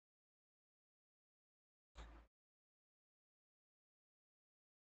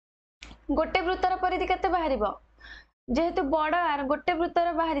गोटे वृत्तर परिधि केते बाहरिबो जेहेतु बड़ आर गोटे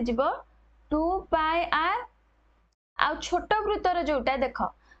वृत्तर बाहर जीवो 2 पाई आर आ छोट वृत्तर जोटा देख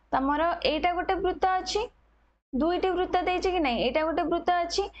तमर एटा गोटे वृत्त अछि दुईटी वृत्त देछि कि नहीं एटा गोटे वृत्त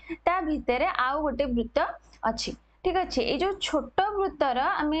अछि ता भितरे आउ गोटे वृत्त अछि ठीक अछि ए जो छोट वृत्तर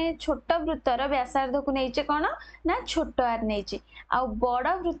आमे छोट वृत्तर व्यासार्ध को नैचे कोन ना छोट आर नैचे आ बड़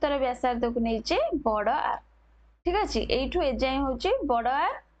वृत्तर व्यासार्ध को नैचे बड़ आर ठीक अछि एठु ए जाय होची बड़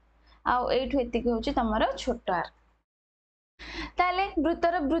आर आ एठु एतिक होची तमरो छोट आर ताले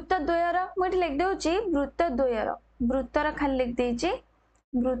वृत्तर वृत्त द्वयर मुझे लिख देउची वृत्त द्वयर वृत्तर खाली लिख देछि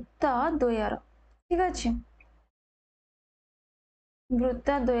वृत्त द्वयर ठीक अछि वृत्त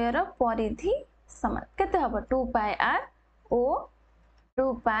द्वयर परिधि समान केते हबो 2 पाई आर ओ 2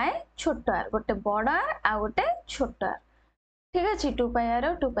 पाई छोट आर गोटे बड़ आर आ गोटे छोट आर ठीक अछि 2 पाई आर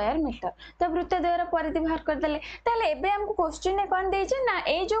 2 पाई आर मीटर तो वृत्त द्वयर परिधि बाहर कर देले ताले एबे हमको क्वेश्चन ने कोन देछि ना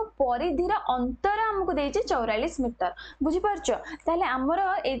ए जो परिधिर अंतर हमको देछि 44 मीटर बुझि परछो ताले हमरो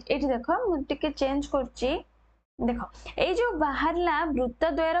एठी देखो मु टिके चेंज करछि देखो ए जो बाहरला वृत्त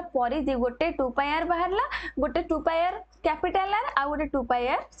द्वयर परिधि गोटे 2 पाई आर बाहरला गोटे 2 पाई आर कैपिटल आर आ गोटे 2 पाई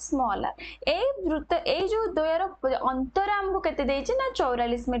आर स्मॉल आर ए वृत्त ए जो द्वयर अंतर हमको केते देछि ना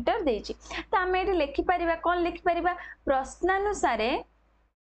 44 मीटर देछि तो हम एठी लिखि परिबा कोन लिखि परिबा प्रश्नानुसार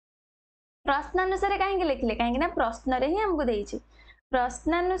काहे लिखले काहे ना प्रश्न रे ही हमको देछि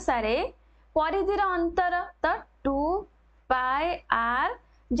प्रश्नानुसार परिधिर अंतर तो 2 पाई आर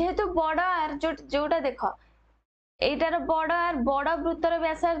जेहेतु बड़ आर जोटा देखो एटार बड़ आर बड़ वृत्तर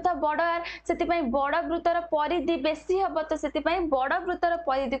व्यासार्ध बड़ आर से बड़ वृत्तर परिधि बेसी हम तो से बड़ वृत्तर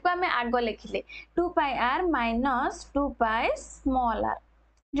परिधि को आम आग लिखिले 2 पाई are minus 2 pi small are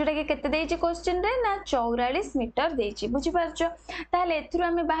जोटा कि केते देछि क्वेश्चन रे ना 44 मीटर देछि बुझि पारछो ताले एथुरु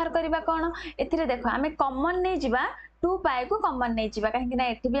आमे बाहर करबा कोन एथिरे देखो आमे कॉमन नै जिबा 2 पाई को कॉमन नै जिबा काहे कि ना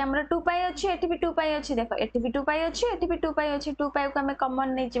एठी भी हमर 2 पाई अछि एठी भी 2 पाई अछि देखो एठी भी 2 पाई अछि एठी भी 2 पाई अछि 2 पाई को आमे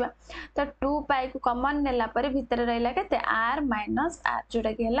कॉमन नै जिबा तो 2 पाई को कॉमन नेला परे भीतर रहला केते r माइनस r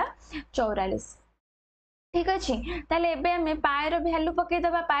जोटा कि हला 44 ठीक अछि ताले एबे हमें पायर वैल्यू पके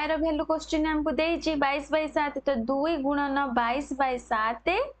दबा पायर वैल्यू क्वेश्चन हमको देछि 22/7 तो 2 गुणन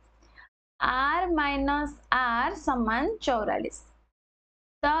 22/7 r minus r समान 44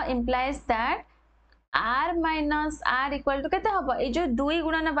 तो implies that r minus r equal to केते हबो ए जो 2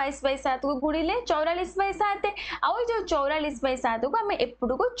 गुणन 22/7 को गुणिले 44/7 आ ओ जो 44/7 को हम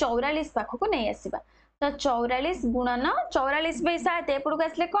एपडू को 44 पाखो को नै आसीबा तो 44 गुणन 44/7 एपडू को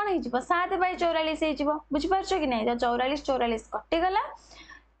आसले कोन हे जिवो 7/44 हे जिवो बुझि पारछो कि नै तो 44 44 कटि गला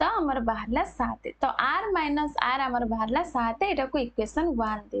तो हमर बाहरला 7 तो r minus r हमर बाहरला 7 एटा को इक्वेशन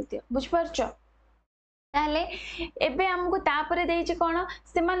 1 दे दियो बुझ परछो ताले एबे हमको तापरे देछि कोन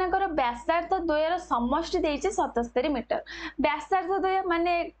सेमानकर व्यासार्ध द्वयर समष्टि देछि 77 मीटर व्यासार्ध द्वय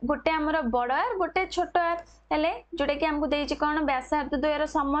माने गोटे हमर बड़ आर गोटे छोट आर ताले जोटे कि हमको देछि कोन व्यासार्ध द्वयर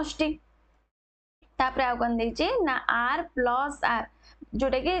समष्टि तापरे आ कोन देछि ना r plus r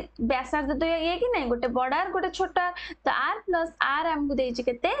जोटा कि व्यासार्ध द्वय ये कि नहीं गोटे बड़ आर गोटे छोट आर तो r plus r हमको देछि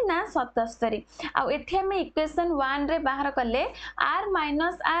केते ना 77 आ एठी हम इक्वेशन 1 रे बाहर करले r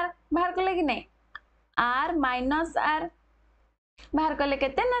minus r बाहर करले कि नहीं r minus r बाहर करले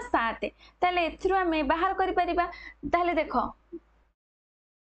केते ना 7 ताले एथरु हम बाहर करि परिबा ताले देखो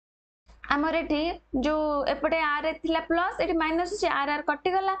हमर एठी जो एपटे r थिला प्लस एठी माइनस छै r r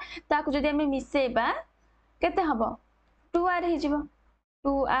कटि गला ताकू जदि हम मिसेबा केते हबो 2r हे जिवो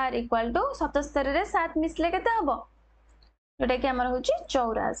 2r equal to 77 रे 7 मिसले केते हबो जोटा कि हमर होची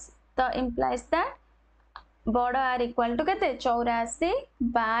 84 तो implies that बड़ आर इक्वाल टू केते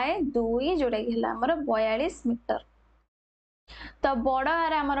 84/2 जोटा कि हला हमर 42 मीटर। तो बड़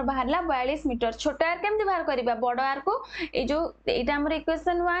आर हमर बाहरला 42 मीटर। छोट आर केमति बाहर करिबा बड़ आर को ए जो एटा हमर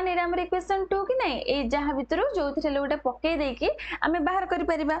इक्वेशन 1 एटा हमर इक्वेशन 2 कि नै ए जहा भितरु जोथिले गोटे पक्के देकी हमें बाहर करि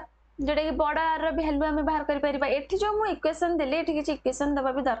परिबा जोटा कि बड़ आर रो वैल्यू हमें बाहर करि परिबा। एठी जो मु इक्वेशन देले एठी किछि इक्वेशन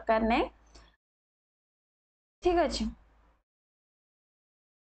दबा भी दरकार नै। ठीक अछि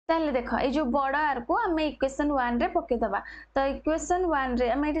ताले देख ए जो बड़ आर को हमें इक्वेशन 1 रे पके दबा। तो इक्वेशन 1 रे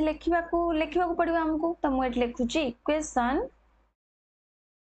हमें एठी लिखिबा को पड़िबा हमको। तो मु एठी लिखुची इक्वेशन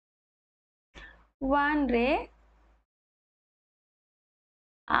 1 रे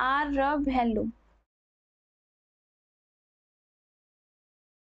आर रो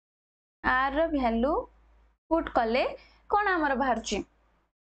वैल्यू पुट कले कौन आमर बाहर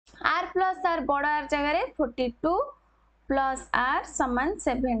आर प्लस आर बड़ आर जगह 42 प्लस आर समान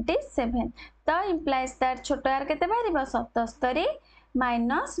 77। तो इम्प्लाइज दैट छोट आर केते बाहर 77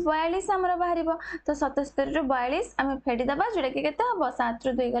 माइनस 42 आमर बाहर। तो 77 रु 42 आम फेडी दबा जोटा कि केते हम 7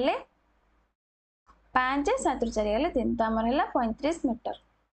 रु 2 गले 5 7 रु 4 गले 3 तो आमर हैला 35 मीटर।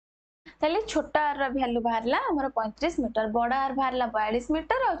 ताले छोट आर रो वैल्यू बाहरला हमर 35 मीटर बड़ आर बाहरला 42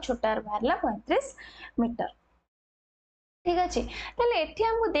 मीटर और छोट आर बाहरला 35 मीटर। ठीक अच्छे ताले एठी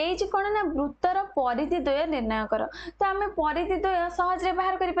हमको देइछि कोन ना वृत्तर परिधि द्वय निर्णय कर। तो आमे परिधि द्वय सहज रे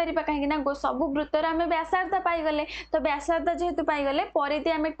बाहर करि परिबा काहे ना सब वृत्तर आमे व्यासार्ध पाई गले। तो व्यासार्ध जेहेतु पाई गले परिधि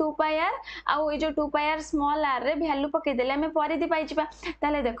आमे 2 पाई आर आ ओ जो 2 पाई आर स्मॉल आर रे वैल्यू पके देले आमे परिधि पाई जिबा।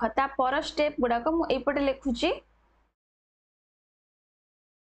 ताले देखो ता पर स्टेप गुडा को मु एपटे लिखुची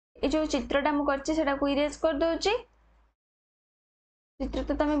ए जो चित्रटा मु करछि सेटा को इरेज कर दोछि। चित्र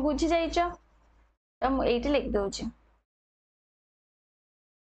तो तमे बुझी जाइछो तो मु एठी लिख दोछि।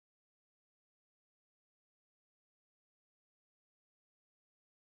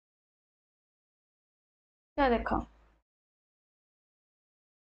 तो देखो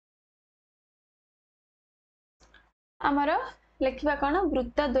आमर लिखिबा कोन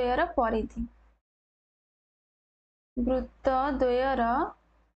वृत्त द्वयर परिधि वृत्त द्वयर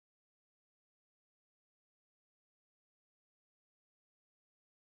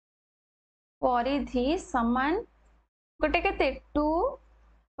परिधि समान गोटे केते 2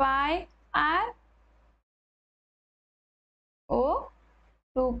 पाई R O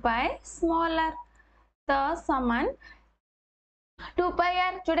 2 pi small are. तो समान 2 पाई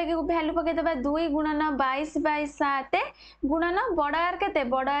आर जोटा कि वैल्यू पके दबा 2 गुणन 22/7 गुणन बड़ आर केते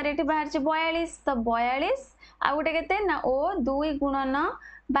बड़ आर एठी बाहर 42 तो 42 आ गोटे केते ना ओ 2 गुणन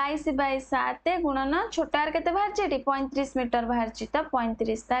 22/7 गुणन छोट आर केते बाहर एठी 35 मीटर बाहर तो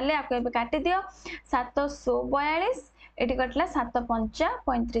 35 ताले आको एबे काटी दियो 742 एठी कटला 7 5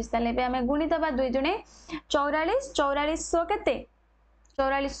 35 ताले एबे हमें गुणी दबा 2 दुणे 44 4400 केते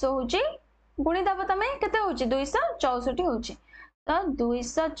 4400 होची गुणी दबा तमे केते होची 264 होची। तो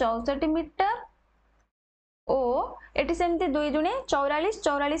 264 मीटर ओ एटी सेमती 2 दुणे 44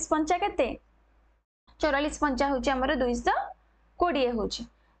 44 पंचा केते 44 पंचा होची हमर 220 होची।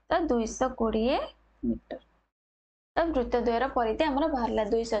 तो 220 मीटर। तो वृत्त द्वयर परिधि हमर बाहरला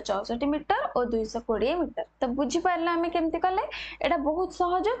 264 मीटर और 220 मीटर। तो बुझी पारला हमें केमती कले एटा बहुत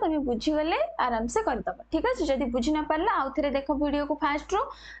सहज तमे बुझी गले आराम से कर दबा। ठीक अछि जदी बुझी ना पारला आउ थरे देखो वीडियो को फास्ट रो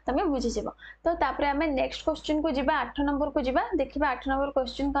तमे बुझी जेबो। तो तापरे हमें नेक्स्ट क्वेश्चन को जिबा 8 नंबर को जिबा देखिबा 8 नंबर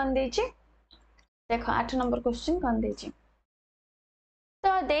क्वेश्चन कोन देछि। देखो 8 नंबर क्वेश्चन कोन देछि।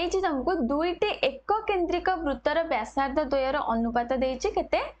 तो देछि तुमको दुईटी एक केंद्रिक वृत्तर व्यासार्ध द्वयर अनुपात देछि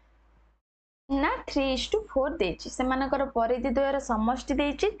केते ना 3:4 देछि। सेमानकर परिधि द्वयर समष्टि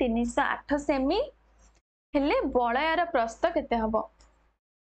देछि 308 सेमी हेले बलयर प्रस्थ केते हबो।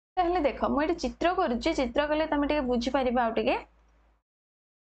 ताहले देखो मु एटी चित्र करूछि चित्र कले तमे टिके बुझी परिबा आ टिके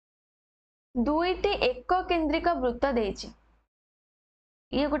दुईटी एक केंद्रिक वृत्त देछि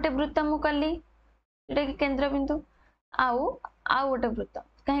ये गोटे वृत्त मु कली जेटा कि केंद्र बिंदु आउ आउ गोटे वृत्त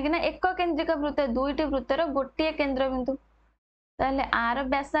कहीं ना एक केंद्रिक वृत्त दुईटी वृत्तर गोटे केंद्र बिंदु ताहले आर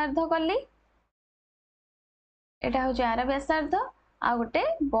व्यासार्ध कली एटा हो आर व्यासार्ध आ गोटे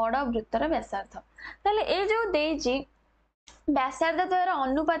बड़ वृत्तर व्यासार्ध। ताहले ए जो देछि व्यासार्ध द्वयर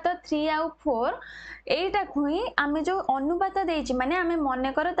अनुपात 3 आउ 4 एटा खुई आमे जो अनुपात देछि माने आमे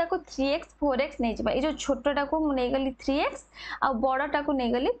मने कर ताको 3x 4x नै जिबा ए जो छोटटा को मु नै गली 3x आ बड़टा को नै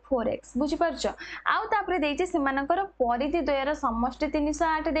गली 4x बुझी परछो। आउ तापरे देछि सेमानकर परिधि द्वयर समष्टि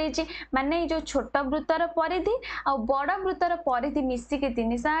 308 देछि माने ए जो छोट वृत्तर परिधि आ बड़ वृत्तर परिधि मिसी के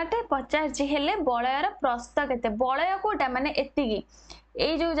 308 50 हेले बलयर प्रस्थ केते बलय कोटा माने एतिगी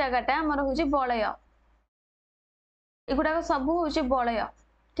ए जो जगहटा हमर होछि बलय एगुडा सब हूँ बलय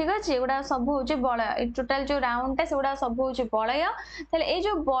ठीक अच्छे एगुड़ा सब हूँ बलय टोटाल जो राउंडटा से सब हूँ बलय ताले ए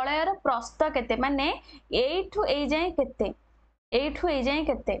जो बलयर प्रस्थ केते माने एठू ए जाए केते एठू ए जाए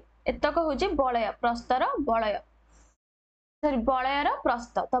केते एतक हूँ बलय प्रस्तर बलय सॉरी बलयर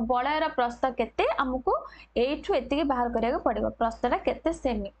प्रस्थ तो बलयर प्रस्थ केते हमको एठू एतिके बाहर करिया पड़िबो प्रस्थटा केते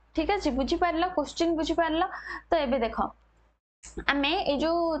सेमी ठीक अच्छे बुझी पारला क्वेश्चन बुझी पारला तो एबे देखो आमे ए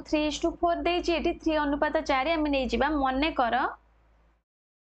जो 3:4 देछि एठी 3:4 आमे नै जिबा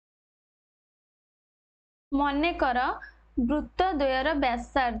मने कर वृत्त द्वयर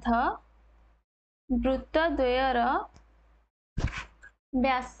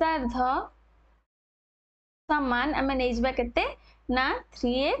व्यासार्ध समान आमे नै जिबा केते ना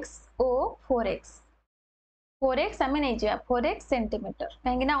 3x और 4x आमे नै जिबा 4x सेंटीमीटर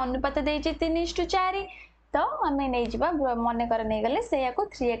काहेकि ना अनुपात देछि 3:4 तो आमे नै जिबा मने कर नै गले से याको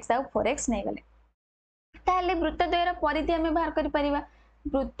 3x और 4x नै गले ताले वृत्त द्वयर परिधि आमे बाहर करि परिबा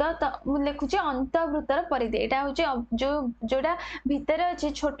वृत्त तो मु लिखुची अंतवृत्तर परिधि एटा होची जो जोडा भितर अछि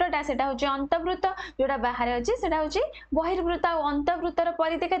छोटटा सेटा होची अंतवृत्त जोडा बाहर अछि सेटा होची बहिर्वृत्त और अंतवृत्तर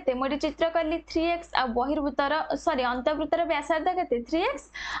परिधि केते मोडी चित्र करली 3x और बहिर्वृत्तर सॉरी अंतवृत्तर व्यासार्ध केते 3x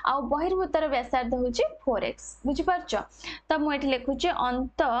और बहिर्वृत्तर व्यासार्ध होची 4x बुझी परछो तो मु एठी लिखुची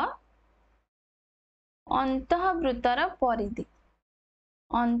अंतःवृत्तर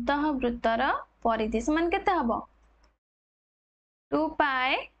परिधि समान केते हबो 2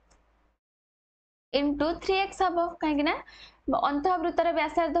 पाई into 3x हबो काहेकि ना अंतःवृत्तर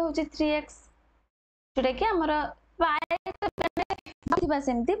व्यासार्ध होची 3x जोटा कि हमर पाई दिबा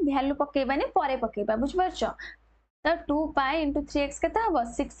सेमती वैल्यू पकेबानी परे पकेबा बुझ परछो तो 2 पाई into 3x केते हबो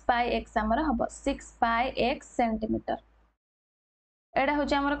 6 पाई x हमर हबो 6 पाई x सेंटीमीटर एडा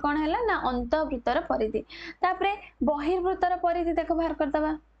होची हमर कोन हैला ना अंतःवृत्तर परिधि तापरे बहिर्वृत्तर परिधि देखो बाहर कर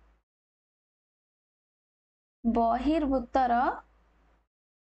दबा बहिर्वृत्तर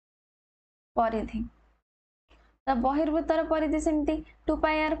परिधि तो बहिर्वृत्तर परिधि सेमती 2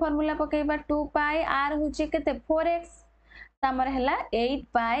 पाई r फार्मूला पकेबा 2 पाई r होची केते 4x तमर हैला 8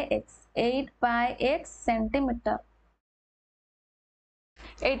 पाई x सेंटीमीटर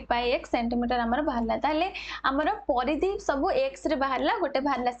 8 पाई x सेंटीमीटर हमर बाहरला ताले हमर परिधि सब x रे बाहरला गोटे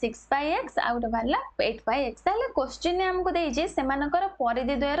बाहरला 6 पाई x आ गोटे बाहरला 8 पाई x ताले क्वेश्चन ने हमको देई जे सेमानकर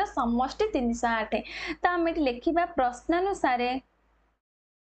परिधि द्वयर समष्टि 308 त हम एठी लिखिबा प्रश्नानुसारे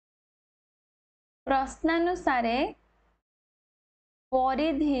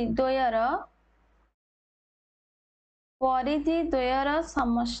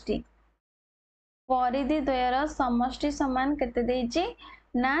परिधि द्वयर समष्टि समान केते देइची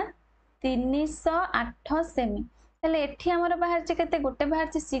ना 308 सेमी तले एठी हमर बाहर चे केते गोटे बाहर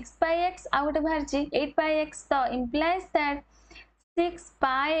चे 6 पाई x आ गोटे बाहर चे 8 पाई x तो implies that 6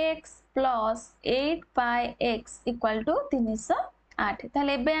 pi x plus 8 pi x equal to 308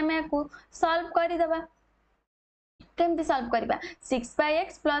 ताले एबे हमें को सॉल्व करि दबा केमती सॉल्व करिबा 6 पाई x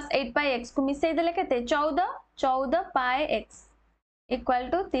plus 8 पाई x को मिसै देले केते 14 पाई x equal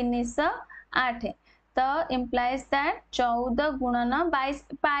to 308 तो implies that 14 गुणन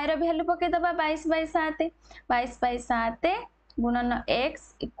 22 पाई रो वैल्यू पके दबा 22 बाय 7 गुणन x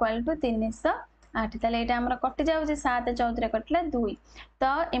equal to 308 ताले एटा हमरा कटि जाउ जे 7 14 रे कटला 2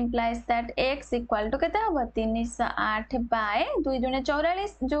 तो implies that x equal to केते हबो 308 बाय 2 दुने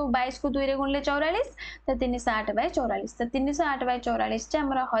 44 जो 22 को 2 रे गुणले 44 तो 308 बाय 44 तो 308 बाय 44 जे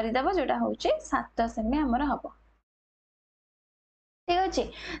हमरा हरि दबो जोटा होची 7 सेमी हमरा हबो ठीक अछि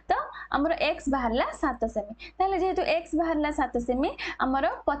तो हमर x बाहरला 7 सेमी ताले जेहेतु x बाहरला 7 सेमी हमर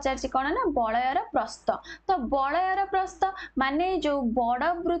पचारची कोन ना बलयर प्रस्थ तो बलयर प्रस्थ माने जो बड़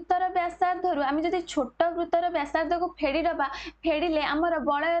वृत्तर व्यासार्ध रु आमी जदि छोट वृत्तर व्यासार्ध को फेडी दबा फेडीले हमर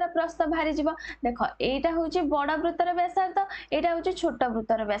बलयर प्रस्थ भारी जिवो देखो एटा होची बड़ वृत्तर व्यासार्ध एटा होची छोट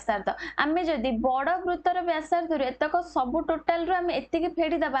वृत्तर व्यासार्ध आमी जदि बड़ वृत्तर व्यासार्ध रु एतक सब टोटल रु आमी एतिकी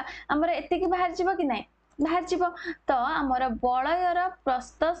फेडी दबा हमर एतिकी बाहर जिवो कि नै बाहर जीव तो आमर बलयर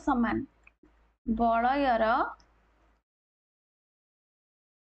प्रस्थ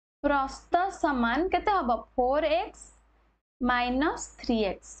समान केते हबो 4x minus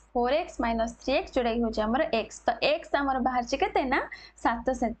 3x 4x minus 3x जोड़ा हो जे हमर x तो x हमर बाहर छि केते ना 7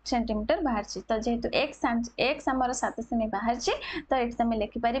 सेंटीमीटर बाहर छि तो जेहेतु x हमर 7 सेमी बाहर छि तो एठी तमे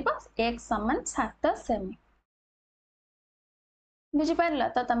लिखि परिबो x समान 7 सेमी बुझी पारला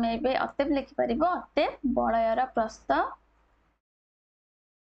तो तमे एबे अतेब लिखि परिबो अतेब बलयर प्रस्थ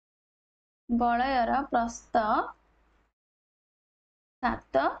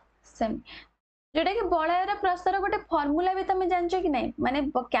 7 सेमी जोटा कि बलयर प्रस्तर गोटे फॉर्मूला भी तमे जानचो कि नै माने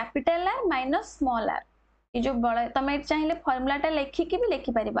capital R minus small r ये जो बलय तमे चाहिले फॉर्मूलाटा लेखि कि भी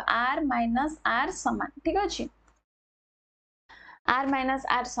लेखि परिबो r माइनस r समान ठीक अछि r माइनस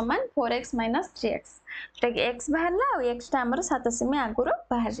r समान 4x माइनस 3x जोटा कि x बाहरला और x टा हमर 7 सेमी आगुरो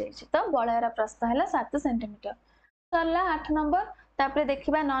बाहर जाइछि तो बळयर प्रस्थ हैला 7 सेंटीमीटर सरला 8 नंबर तापरे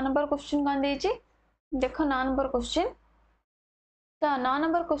देखिबा 9 नंबर क्वेश्चन कोन देछि देखो 9 नंबर क्वेश्चन तो 9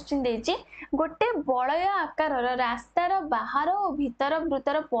 नंबर क्वेश्चन देछि गोटे बळय आकारर रास्तार बाहर और भीतर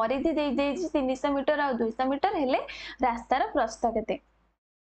वृत्तर परिधि देइ देछि 300 मीटर और 200 मीटर हेले रास्तार प्रस्थ केते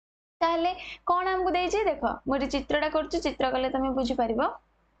ताले कोन हमकु देछि देखो मोटी चित्रटा करछु चित्र कले तमे बुझी परिबो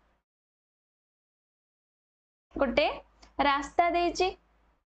गोटे रास्ता देछि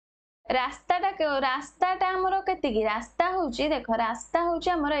रास्ताटा हमर केते की रास्ता होछि देखो रास्ता होछि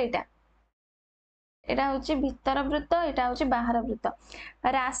हमर एटा एटा होछि भीतर वृत्त एटा होछि बाहर वृत्त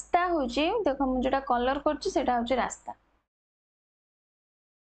रास्ता होछि देखो मु जेटा कलर करछि सेटा होछि रास्ता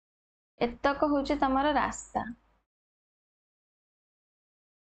एतक होछि तमरो रास्ता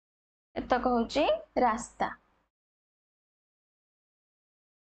एतक होछि रास्ता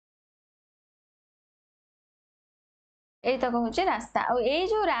एतक होछि रास्ता और ए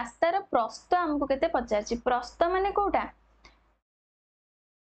जो रास्तार प्रस्थ हमको केते पचारछि प्रस्थ माने कोटा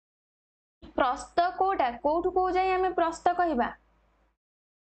प्रस्थ कोटा कोठु को जाई हमें प्रस्थ कहिबा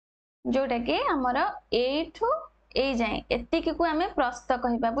जोटा कि हमर एठु ए जाए एतिकी को हमें प्रस्थ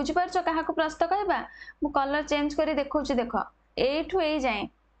कहिबा बुझि परछो काहा को प्रस्थ कहिबा मु कलर चेंज करी देखौछि देखो एठु ए जाए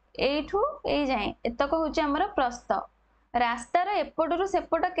एतक होछि हमर प्रस्थ रास्तार एपटरु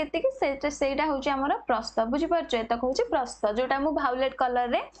सेपट केतिकी सेटा होछि हमर प्रस्थ बुझि परछो एतक होछि प्रस्थ जोटा मु वायलेट कलर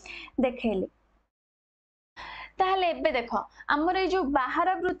रे देखेली ताहले एबे देखो हमर ए जो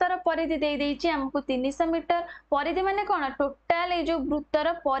बाहर वृत्तर परिधि दे देछि हमकु 300 मीटर परिधि माने कोन टोटल ए जो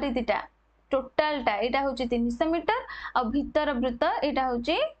वृत्तर परिधिटा टोटलटा एटा होछि 300 मीटर और भीतर वृत्त एटा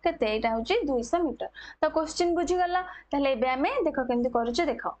होछि केते एटा होछि 200 मीटर तो क्वेश्चन बुझी गला ताहले एबे हमें देखो केमति करूछ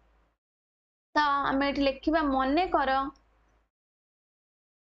देखो तो हमें एठी लिखिबा मने कर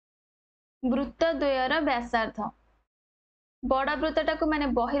वृत्त द्वयर व्यासार्ध बड़ वृत्तटा को माने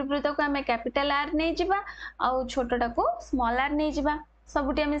बहिर्वृत्त को हमें कैपिटल आर नहीं जिबा और छोटटा को स्मॉल आर नहीं जिबा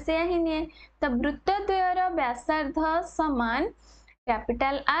सबुटी हमें से ही नहीं तो वृत्त द्वयर व्यासार्ध समान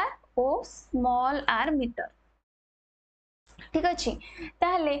कैपिटल आर और स्मॉल आर मीटर ठीक अच्छे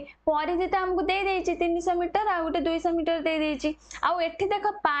ताहले परिधि तो हमको दे देछि 300 मीटर आ गोटे 200 मीटर दे देछि आ एठी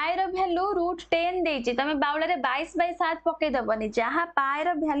देखो पाए रो वैल्यू √10 देछि तमे बाउला रे 22/7 पके दबनी जहा पाए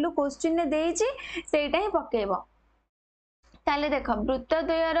रो वैल्यू क्वेश्चन ने देछि सेटा ही पकेबो ताले देखो वृत्त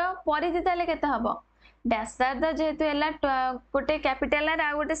द्वयर परिधि ताले केते हबो व्यासार्ध जेहेतु एला गोटे कैपिटल आर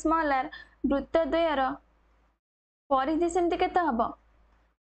आ गोटे स्मॉल आर वृत्त द्वयर परिधि सेमति केते हबो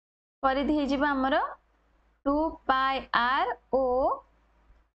परिधि हे जिबा हमर 2 पाई r ओ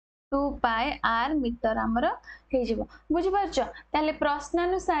 2 पाई r मीटर हमर हे जिवो बुझि परछो ताले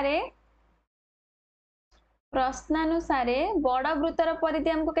प्रश्नानुसारे बड़ वृत्तर परिधि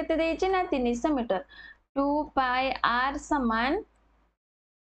हमको केते देछि ना 300 मीटर 2 पाई r समान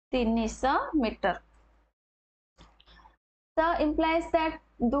 300 मीटर तो implies that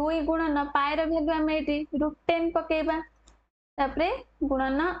 2 गुणन पाई रो वैल्यू हम एटी √10 पकेबा तापरे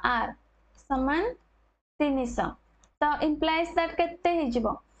गुणन r समान 300 तो implies that केते हे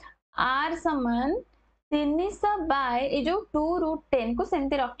जिवो r समान 300 बाय ए जो 2√10 को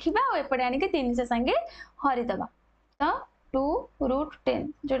सेमती रखिबा और एपटे आनी के 300 संगे हरि दबा तो 2√10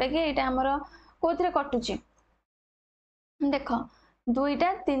 जोटा कि एटा हमरो कोथरे कटुची देखो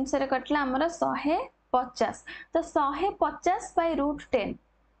दुईटा 300 रे कटला हमरो 150 तो 150 बाय √10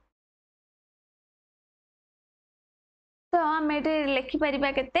 तो हम एटे लिखि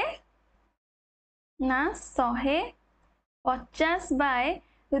परिबा केते ना 150 बाय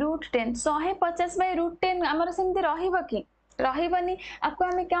 √10 150 बाय √10 हमर सेमती रहिबो कि रहिबनी आको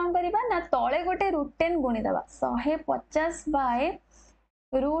हमें काउंट करिबा ना तळे गोटे √10 गुणी दबा 150 बाय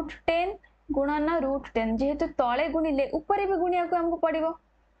 √10 गुणन √10 जेहेतु तळे गुणिले ऊपर भी गुणिया को हमको पड़िबो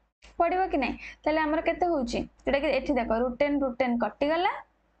कि नहीं ताले हमर केते होउची जेटा कि एठी देखो √10 कटि गला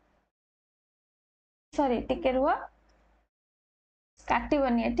सॉरी टिके रुआ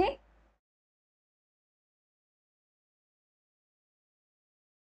काटिबनी एठी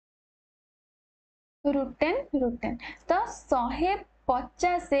 √10 तो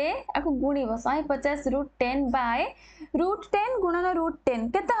 150 आको गुणिबो 150 √10 बाय √10 गुणन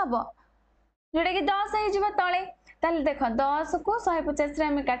 √10 केते हबो जेटा कि 10 हे जिवो तळे ताले देखो 10 को 150 रे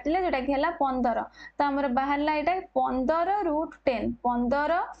हम काटिले जेटा कि हला 15 तो हमर बाहरला एटा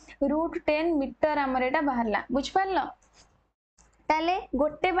 15 मीटर हमर एटा बाहरला बुझ पारलो ताले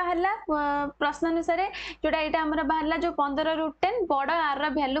गोटे बाहरला प्रश्न अनुसार जोटा एटा हमर बाहरला जो 15 √10 बड़ r रो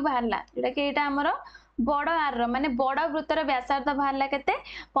वैल्यू बाहरला जेटा कि एटा हमर बड़ आर रो माने बड़ वृत्तर व्यासार्ध बाहरला केते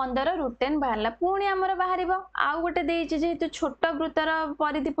 15 √10 बाहरला पुणी हमर बाहरिबो आउ गोटे देइछि जेहेतु छोट वृत्तर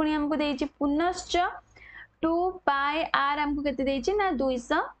परिधि पुणी हमको देइछि पुनश्च 2 पाई आर हमको केते देइछि ना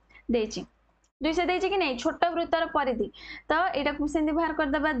 200 देइछि 200 देइछि कि नहीं छोट वृत्तर परिधि तो एटा को सेंदी बाहर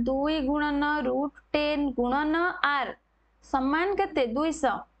कर देबा 2 गुणन √10 गुणन आर समान केते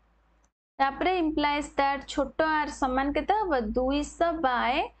 200 तापरे implies that छोट आर समान केते हबो 200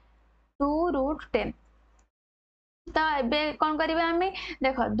 बाय 2 √10 तो एबे कोन करबा हमें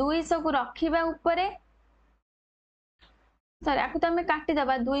देखो 200 को रखिबा ऊपरे सॉरी आकु तो हमें काटी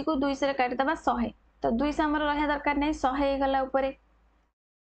दबा 2 को 200 रे काटी दबा 100 तो 200 हमर रहया दरकार नहीं 100 हे गला ऊपरे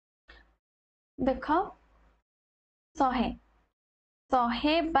देखो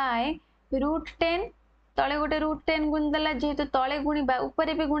 100 बाय √10 तले गोटे √10 गुण देला जेहेतु तले गुणिबा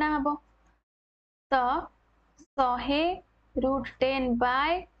ऊपरे भी गुणा हबो तो 100 √10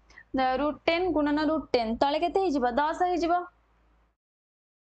 बाय √10 गुणन √10 तले केते हे जिवो 10 हे जिवो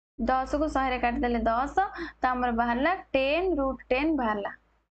 10 को 100 रे काट देले 10 तो हमर बाहरला 10 √10 बाहरला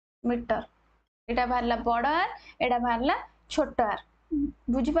मीटर एटा बाहरला बड़ आर एटा बाहरला छोट आर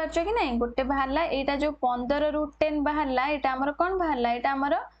बुझी पारछो कि नहीं गोटे बाहरला एटा जो 15 √10 बाहरला एटा हमर कोन बाहरला एटा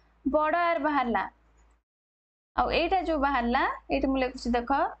हमर बड़ आर बाहरला आ एटा जो बाहरला एटा मु लिखुछि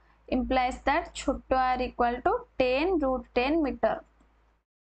देखो implies that छोट आर इक्वल टू 10 √10 मीटर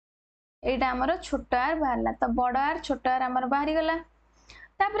एटा हमर छोट आर बाहरला तो बड़ आर छोट आर हमर बाहरी गला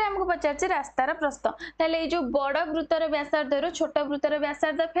तापरे हमको पचारछि रास्तार प्रस्थ ताले ए जो बड़ वृत्तर व्यासार्ध रो छोट वृत्तर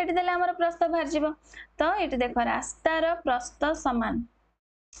व्यासार्ध फेटी देले हमर प्रस्थ बाहर जिवो तो एटी देखो रास्तार प्रस्थ समान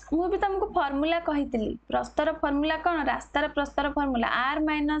मु भी तुमको फार्मूला कहितली प्रस्थर फार्मूला कोन रास्तार प्रस्थर फार्मूला r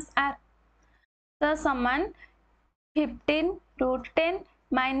 - r तो समान 15 √10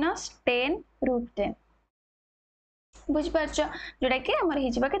 माइनस 10 √10 बुझ पारछो जोडा कि हमर हि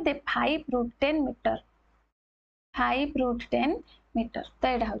जिबा के 5 √10 मीटर 5 √10 मीटर तो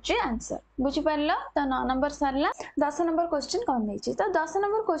एटा होची आंसर बुझी पारलो तो 9 नंबर सरला 10 नंबर क्वेश्चन कोन देछि तो 10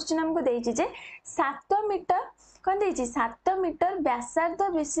 नंबर क्वेश्चन हमको देछि जे 7 मीटर कोन देछि 7 मीटर व्यासार्ध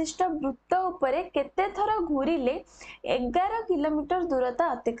विशिष्ट वृत्त उपरे केते थर घुरिले 11 किलोमीटर दूरता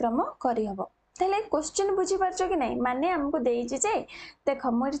अतिक्रम करि हबो ताले क्वेश्चन बुझी पारछो कि नहीं माने हमको देछि जे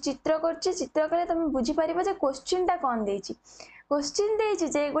देखो मो चित्र करछि चित्र करे तुम बुझी पारिबो जे क्वेश्चन ता कोन देछि क्वेश्चन देछि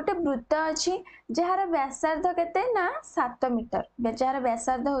जे गोटे वृत्त अछि जहार व्यासार्ध केते ना 7 मीटर जहार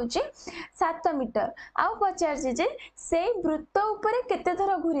व्यासार्ध होछि 7 मीटर आउ पचारछि जे से वृत्त ऊपर केते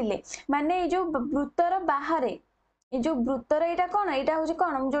थर घुरिले माने ए जो वृत्तर बाहरे ए जो वृत्तर एटा कोन एटा होछि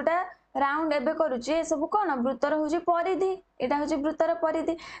कोन जोटा राउंड एबे करूछि ए सब कोन वृत्तर होछि परिधि एटा होछि वृत्तर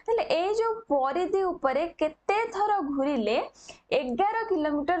परिधि तले ए जो परिधि ऊपर केते थर घुरिले 11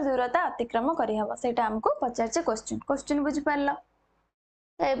 किलोमीटर दूरता अतिक्रम करि हबो सेटा हमको पचारछि क्वेश्चन बुझी पारलो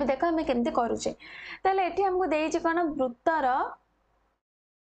तो एबे देखो हमें केमती करूचे तले एठी हमको देइछि कोन वृत्तर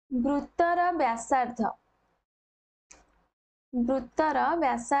व्यासार्ध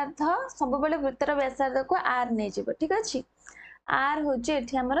सब बेले वृत्तर व्यासार्ध को r नै जिवो ठीक अछि r होचे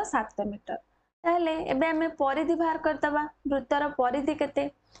एठी हमर 7 मीटर ताले एबे हमें परिधि बाहर करतबा वृत्तर परिधि केते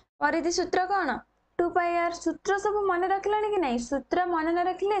परिधि सूत्र कोन 2 पाई r सूत्र सब मन रखलानी कि नहीं सूत्र मन न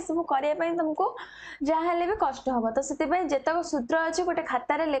रखले सब करिया पई तुमको जाहाले भी कष्ट हबो तो सेति पई जेतक सूत्र अछि गोटे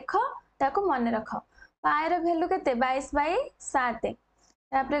खाता रे लेख ताको मन रख पाई रो वैल्यू केते 22/7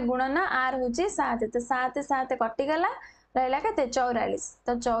 तापरे गुणन r होची 7 तो 7 7 कटि गला रहला केते 44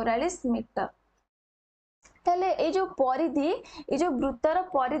 तो 44 मीटर ताले ए जो परिधि ए जो वृत्तर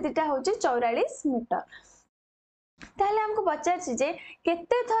परिधिटा होची 44 मीटर ताले हमको पचारछि जे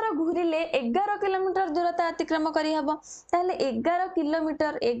केते थर घुरिले 11 किलोमीटर दूरता अतिक्रम करि हबो ताले 11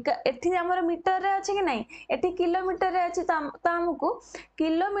 किलोमीटर एठी हमर मीटर रे अछि कि नहीं एठी किलोमीटर रे अछि तो हमको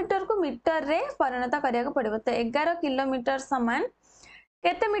किलोमीटर को मीटर रे परिणत करिया को पड़िबो तो 11 किलोमीटर समान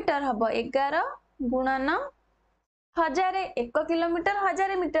केते मीटर हबो 11 गुणन 1000 1 किलोमीटर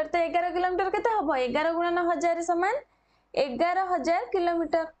 1000 मीटर तो 11 किलोमीटर केते हबो 11 गुणन 1000 समान 11000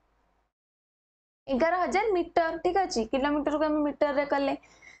 किलोमीटर 11000 मीटर ठीक अछि किलोमीटर को हम मीटर रे करले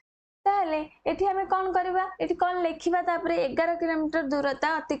ताले एठी हमें कोन करबा एठी कोन लेखिबा तापरे 11 किलोमीटर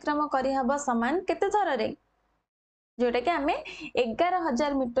दूरता अतिक्रम करि हबो समान केते थर रे जोटा कि हमें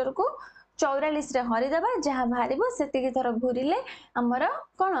 11000 मीटर को 44 रे हरि दबा जहां भारिबो सेति की थर घुरिले हमर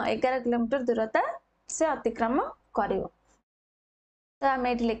कोन 11 किलोमीटर दूरता से अतिक्रम करिवो तो हमें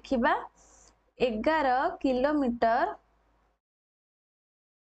एठी लेखिबा 11 किलोमीटर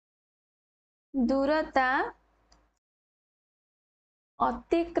दूरता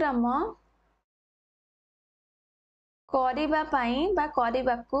अतिक्रम करिबा पई बा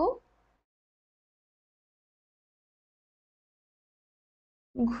करिबाकू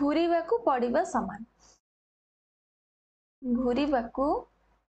घुरिबाकू पड़िबा समान घूरिबाकू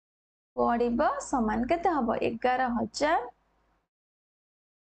पड़िबो समान केते हबो 11,000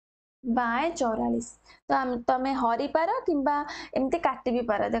 बाय 44। तो तमें हरि पार किंबा एमती काटि भी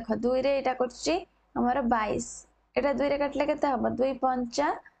पार। देख 2 रे एटा करछि हमर 22 एटा 2 रे काटले केते हबो 2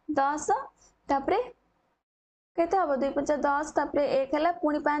 पंचा 10 तापरे केते हबो 2 पंचा 10 तापरे 1 हला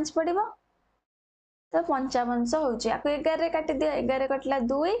पुनी 5 पड़िबो तो 55 होउछि। आको 11 रे काटि दियो 11 रे कटला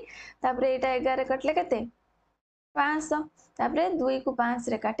 2 तापरे एटा 11 रे कटले केते 500 तापरे 2 को 5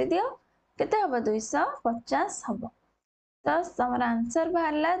 रे काटि दियो केते हबो 250 हबो। तो तमर आंसर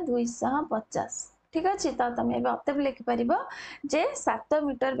बाहरला 250। ठीक अछि। तो तमे एबे अतब लिखि परिबो जे 7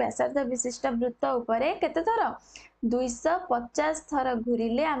 मीटर व्यासार्ध विशिष्ट वृत्त उपरे केते थर 250 थर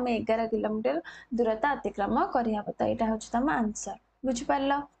घुरिले आमे 11 किलोमीटर दूरता अतिक्रम करि हबो। तो एटा होछि तम आंसर। बुझि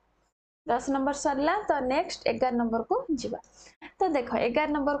पारलो। 10 नंबर सरला। तो नेक्स्ट 11 नंबर को जिबा। तो देखो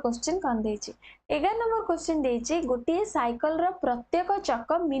 11 नंबर क्वेश्चन कौन देछि। 11 नंबर क्वेश्चन देछि गोटे साइकिल रो प्रत्येक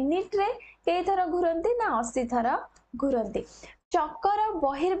चक मिनिट रे केई थर घुरंती ना 80 थर घुरंती। चकर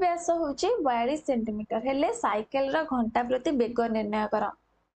बहिर्व्यास होछि 42 सेंटीमीटर हेले साइकिल रो घंटा प्रति वेग निर्णय कर।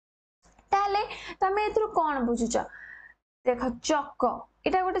 ताले तमे एथरु कोन बुझुछ। देख चक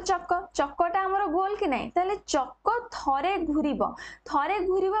एटा गोटे चक चकटा हमर गोल कि नाही ताले चक थरे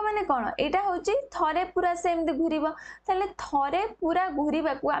घुरिबो माने कोन एटा होची थरे पूरा सेमती घुरिबो ताले थरे पूरा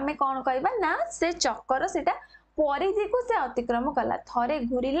घुरिबा को आमे कोन कहबा ना से चक्कर सेटा परिधि को से अतिक्रम कला। थरे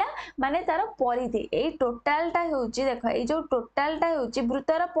घुरिला माने तार परिधि ए टोटालटा होची देख ए जो टोटालटा होची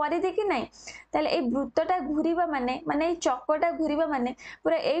वृत्तर परिधि कि नाही ताले ए वृत्तटा घुरिबा माने ए चक्कटा घुरिबा माने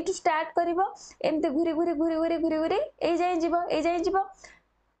पूरा ए टू स्टार्ट करिवो एमते घुरी घुरी घुरी घुरी घुरी घुरी ए जाय जिवो ए जाय जिवो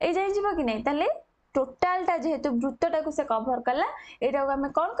ए जाय जिवो कि नाही ताले टोटालटा जेहेतु वृत्तटा को से कवर कला एटा को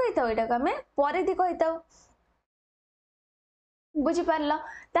हमें कोन कहिताओ एटा को हमें परिधि कहिताओ। बुझि पारलो।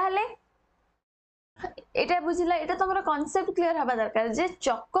 ताले एटा बुझिला एटा तमरा कांसेप्ट क्लियर हबा दरकार जे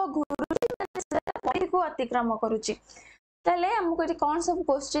चक्क घुरुची माने परिधि को अतिक्रम करूची। ताले हमको एटी कोन सब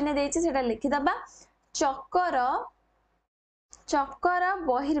क्वेश्चन देछि सेटा लिखि दबा। चक्कर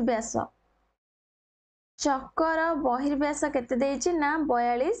बहिर्व्यास केते देछि ना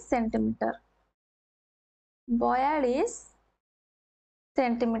 42 सेंटीमीटर 42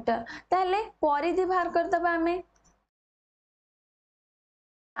 सेंटीमीटर। ताले परिधि बाहर कर दबा हमें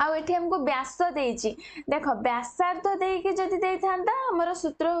आउ एठी हमको व्यास देछि। देखो व्यासार्ध देके जदि देई थांता हमर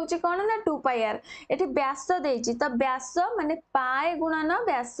सूत्र होछि कोन ना 2 पाई r एठी व्यास देछि तो व्यास माने पाए गुणन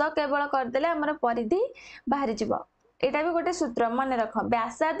व्यास केवल कर देले हमर परिधि बाहरी जिवो। एटा भी गोटे सूत्र मन रख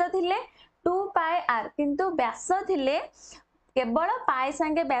व्यासार्ध थिले 2 पाई r किंतु व्यास थिले केवल पाए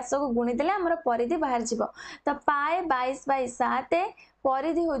संगे व्यास को गुणी देले हमर परिधि बाहर जिवो। तो पाए 22/7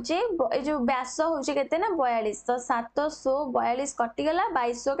 परिधि होची ए जो व्यास होची केते ना 42 तो 742 कटि गला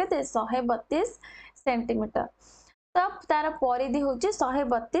 2200 केते 132 सेंटीमीटर। तब तार परिधि होची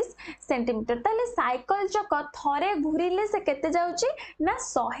 132 सेंटीमीटर। ताले साइकिल चक थरे घुरिले से केते जाउची ना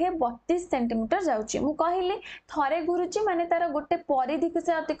 132 सेंटीमीटर जाउची। मु कहिली थरे घुरुची माने तार गोटे परिधि को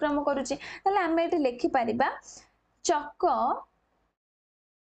से अतिक्रम करूची। ताले हमें एठी लिखि परिबा चक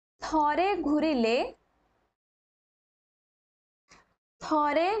थरे घुरिले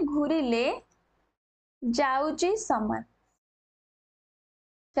जाउची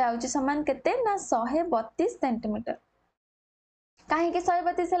समान केते ना 132 सेंटीमीटर। काहे के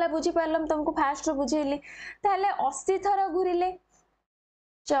 132 हला बुझी पारलम तुमको फास्ट रो बुझेली। ताले 80 थर घुरिले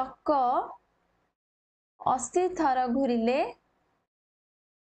चक 80 थर घुरिले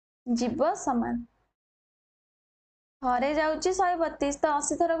जीव समान थरे जाउची 132 तो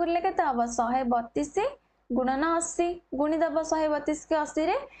 80 थर घुरिले केते हबो 132 गुणन 80 गुणी दब 132 के 80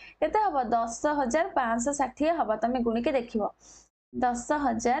 रे केते हबो 10,560 हबो। तमे गुणी के देखिबो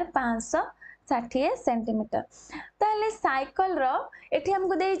 10,560 सेंटीमीटर। ताले साइकिल रो एठी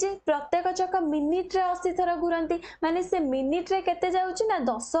हमको देइजे प्रत्येक चक मिनिट रे 80 थर घुरंती माने से मिनिट रे केते जाउची ना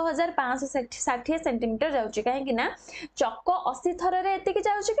 10,560 सेंटीमीटर जाउची। काहे कि ना चक 80 थर रे एते के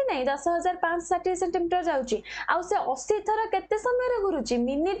जाउची कि नहीं 10,560 सेंटीमीटर जाउची आउ से 80 थर केते समय रे घुरुची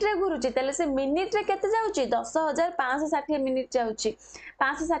मिनिट रे घुरुची। ताले से मिनिट रे केते जाउची 10,560 मिनिट जाउची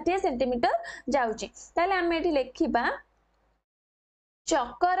 560 सेंटीमीटर जाउची। ताले हम एठी लेखिबा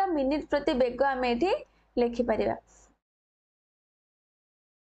चक्कर मिनिट प्रति वेग आम एठी लिखि परिबा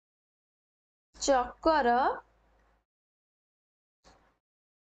चक्कर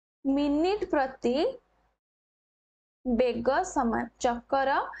मिनिट प्रति वेग समान चक्कर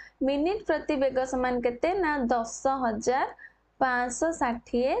मिनिट प्रति वेग समान केते ना 10,560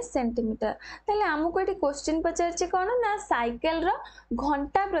 560 सेंटीमीटर। ताहले आमको ये क्वेश्चन पचार कौन ना साइकेल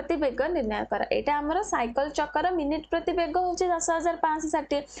घंटा प्रति बेग निर्णय कर। यहाँ आमर साइकेल चक्कर मिनिट प्रति बेग हूँ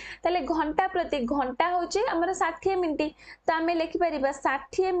 10,560। ताहले घंटा प्रति घंटा हूँ आमर 60 मिनिट। तो आम लिखिपर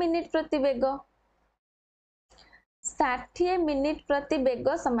 60 मिनिट प्रति बेग 60 मिनिट प्रति बेग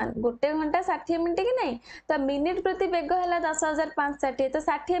समान गोटे घंटा 60 मिनिट कि नहीं। तो मिनिट प्रति बेग है 10,560। तो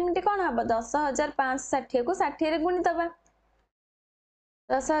 60 मिनिट कौन हम 10,560 को 60 गुणी दबा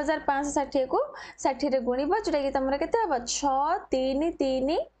 10,560 को 60 गुणब जोटा कि तुम के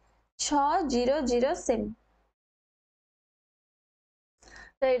 6333600 सेमी।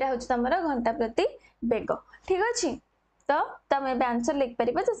 तो यहाँ हूँ तुम घंटा प्रति बेग। ठीक अच्छे। तो तुम ए आंसर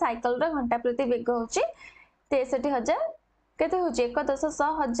लिखिपर तो साइकेल घंटा प्रति बेग हूँ 63,000 केते हूँ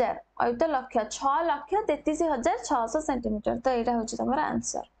 1,10,000 अयुत लक्ष 6,33,600 सेंटीमीटर। तो यहाँ हूँ तुम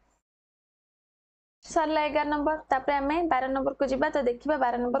आंसर सरला 11 नंबर। तापर आम 12 नंबर को जीवा। तो देखिए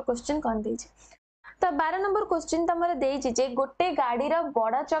 12 नंबर क्वेश्चन कौन देछि। तो 12 नंबर क्वेश्चन तुम देछि गोटे गाड़ीर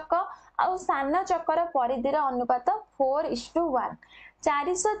बड़ चक आउ सान चकर परिधिर अनुपात 4:1।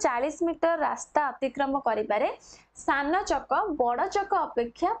 440 मीटर रास्ता अतिक्रम करिबारे सान चक बड़ चक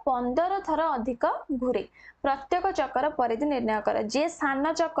अपेक्षा 15 थर अधिक घूरे। प्रत्येक चकर परिधि निर्णय कर। जे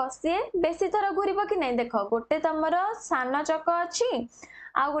सान चक सी बेसी थर घूरिब कि नहीं। देख गोटे तुमर सान चक अच्छी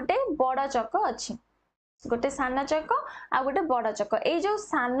आ गोटे बड़ चक अच्छी। गोटे सान चक आ गोटे बड़ चक। ये जो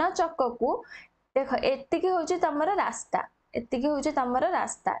सान चक को देख एतिकी होची तमरा रास्ता एतिकी होची तमरा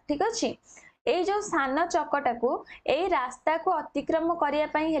रास्ता। ठीक अच्छे। ये जो सान चकटा को ए रास्ता को अतिक्रम करिया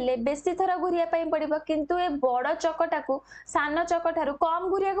पई हेले बेसी थर घुरिया पई पड़िबो। किंतु ए बड़ चकटा को सान चक ठारू कम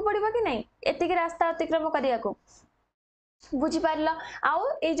घुरिया को पड़िबो कि नहीं एतिकी रास्ता अतिक्रम करिया को। बुझी पारल। आउ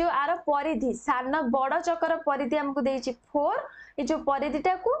ए जो आर परिधि सान बड़ चकर परिधि हमको देछि 4। ए जो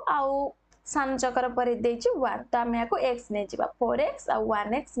परिधिटा को आउ सान चकर परिधि देछि 1। तो आम या एक्स नहीं जावा 4x आ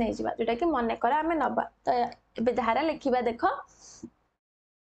 1x नहीं जावा जोटा कि मन कर आम नबा। तो ए धारा लिखिबा। देख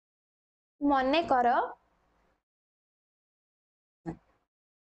मन कर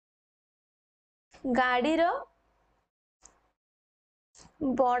गाड़ीर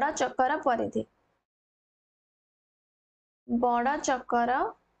बड़ चकर परिधि बड़ चकर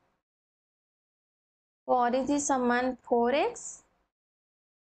परिधि समान 4x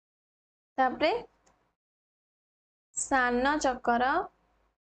तापरे सान चकर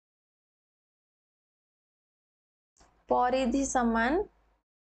परिधि समान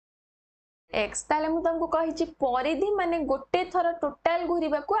एक्स। ताले मु तुमको कहिछि परिधि माने गोटे थर टोटाल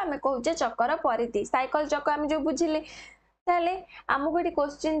घुरिबा को आमे कहूचे चकर परिधि। साइकिल चक आमे जो बुझिले ताले हमको ये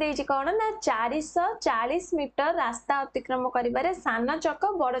क्वेश्चन देछि कोन ना 440 मीटर रास्ता अतिक्रम करिबारे सान चक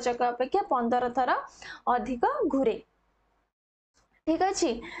बड़ चक अपेक्षा 15 थर अधिक घुरे। ठीक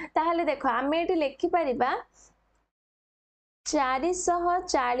अछि। ताहले देखो आमे एटी लिखि परिबा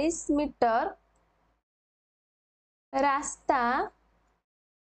 440 मीटर रास्ता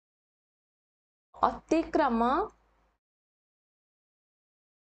अतिक्रम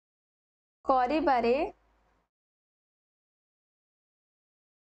करिबारे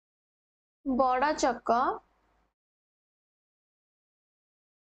बड़ चक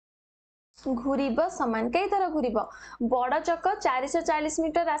घुरीब समान कई थर घुरीब बड़ चक 440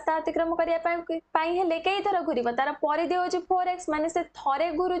 मीटर रास्ता अतिक्रम करिया पाई हेले कई थर घुरीब तार परिधि होची 4x माने से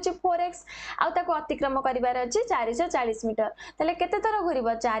थरे घुरुची 4x आउ ताको अतिक्रम करिबार अछि 440 मीटर। तले केते थर घुरीब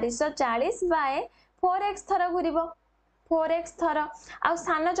 440 बाय 4x थर घुरीब 4x थर आउ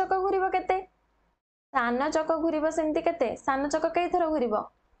सान चक घुरीब केते सान चक घुरीब सेमति केते सान चक कई थर घुरीब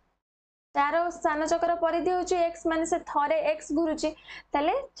तार सान चकर परिधि होची x माने से थरे x घुरुची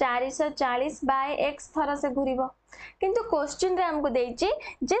ताले 440 बाय x थर से घुरीब। किंतु क्वेश्चन रे हमको देछि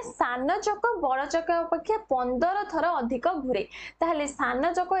जे सान चक बड़ चक अपेक्षा 15 थर अधिक घुरे। ताहले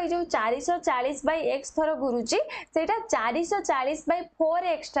सान चक ए जो 440 बाय x थर घुरुची सेटा 440 बाय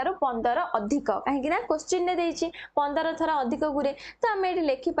 4x थारु 15 अधिक काहे कि ना क्वेश्चन ने देछि 15 थर अधिक घुरे। तो हम एठी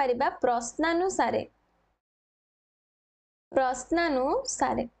लिखि परिबा प्रश्नानुसारे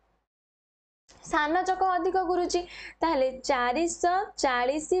सान चक अधिक घुरुची ताहले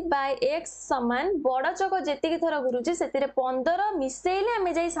 440 बाय x समान बड़ चक जेतिकी थर घुरुची सेतिरे 15 मिसेइले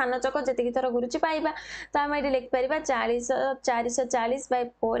आमे जाई सान चक जेतिकी थर घुरुची पाइबा। तो आमे एठी लिखि परिबा 440 बाय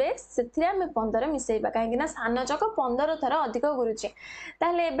 4x सेतिरे आमे 15 मिसेइबा काहे कि ना सान चक 15 थर अधिक घुरुची।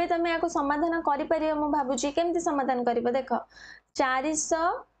 ताहले एबे तमे याको समाधान करि परिबो मु भाबुची केमति समाधान करिबो। देखो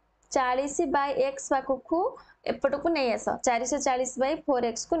 440 बाय x पाखु एपटकू नै आस 440 बाय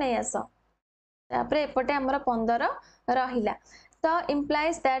 4x को नै आस तापरे एपटे हमर 15 रहिला। तो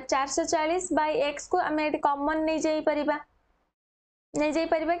इम्प्लाइज दैट 440 बाय x को आमे एटी कॉमन नै जाई परिबा नहीं जाई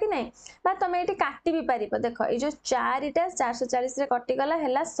परिबा कि नहीं बा तुम ये काटि भी पार देख ये जो 4टा 440 रे कटिगला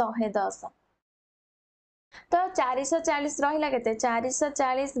है 110 तो 440 रहा के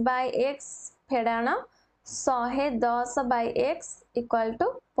 440 bye x फेड़ाण 110 bye x equal to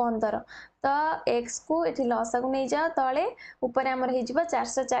 15 तो एक्स को ये लसा को नहीं जाओ तले ऊपर आमर हो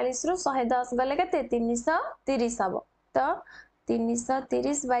 440 रु 110 गले के 330 हम तो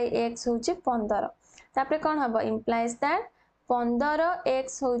 330 बाय एक्स हूँ 15 तापर कौन हम इम्प्लाइज दैट 15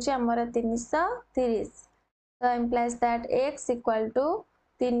 एक्स हूँ आमर 330 तो implies that x equal to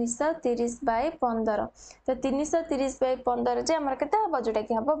 330 bye 15 तो 330 बाय 15 जे हमर केते हबो जोटा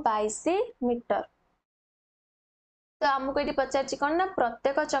कि हबो 22 मीटर तो आमको ये पचार कौन ना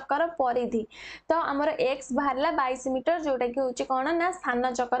प्रत्येक चक्कर परिधि तो आमर x बाहरला 22 मीटर जोटा कि होची कौन ना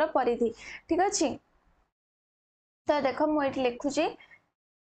स्थान चक्कर परिधि ठीक अछि तो देखो मुझे लिखुची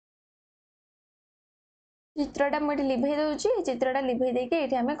चित्रटा मुझे लिभे दूसरी चित्रटा लिभे देके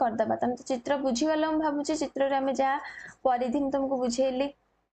ये आम करदे तुम तो चित्र बुझीगल भावुची चित्र आम जहाँ परिधि तुमको बुझेली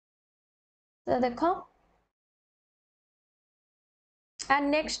तो देख आ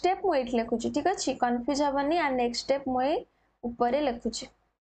नेक्स्ट स्टेप मुझे लिखुची ठीक अच्छे कन्फ्यूज हेनी आ नेक्स्ट स्टेप मुझे ऊपर लिखुची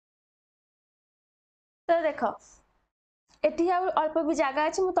तो देख एटी अल्प भी जगह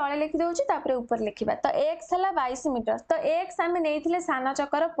अच्छे मुझे तले लिखी दूसरी तापर ऊपर लिखा तो एक्स है 22 मीटर तो एक्स आम नहीं सान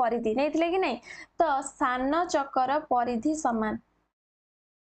चक्कर परिधि नहीं कि नहीं तो सान चक्कर परिधि समान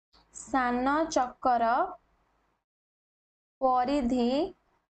सान चक्कर परिधि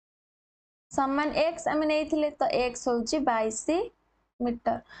समान एक्स आम नहीं तो एक्स हूँ 22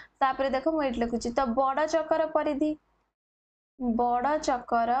 मीटर तापर देख मुझे लिखुची तो बड़ चक्कर परिधि बड़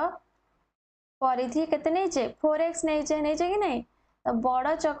चक्कर परिधि केते नहीं 4x नहीं कि नहीं तो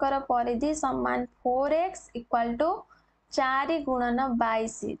बड़ चक्कर परिधि समान 4x इक्वल टू 4 गुणन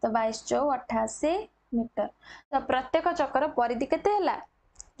 22 तो 22 चौ 88 मीटर तो प्रत्येक चक्कर परिधि केते हैला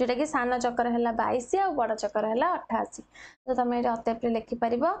जोटा कि सान चक्कर है 22 और बड़ चक्कर है 88 तो तुम ये अत्यप लिखि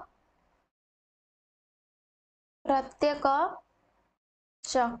पार प्रत्येक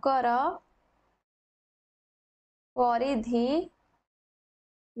चक्कर परिधि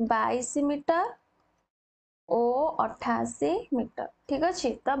 22 मीटर ओ 88 मीटर ठीक अच्छे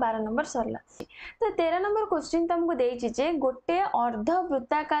तो 12 नंबर सरला तो 13 नंबर क्वेश्चन तुमको देजे गोटे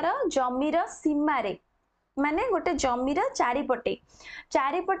अर्धवृत्ताकार जमीर सीमारे माने गोटे जमीर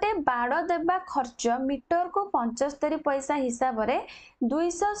चारिपटे बाड़ देवा खर्च मीटर को 75 पैसा हिसाब से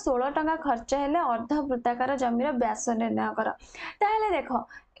 216 टंका खर्च हेले अर्धवृत्ताकार जमीर व्यास निर्णय कर ताहले देख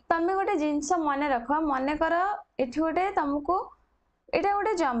तमें गोटे जिनस मन रख मन कर ये गोटे तुमको यहाँ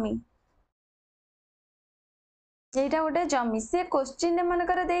गोटे जमी एटा गोटे जमी से क्वेश्चन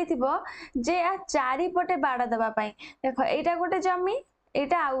मनकर जे आ चारिपटे बाड़ देवाई देख यहाँ गोटे जमी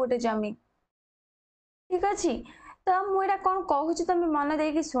यहाँ आउ गोटे जमी ठीक अच्छे तो मुझे कौन कहूँ तुम मन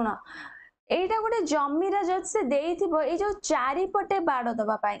दे शुण यहाँ गोटे जमीर जब से ये जो चारिपटे बाड़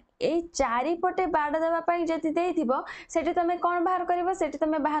देवाई चारिपटे बाड़ देवाई जब तुम कौन बाहर कर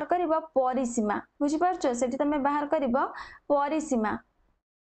तुम बाहर कर परिसीमा बुझीपार से तुम बाहर कर परिसीमा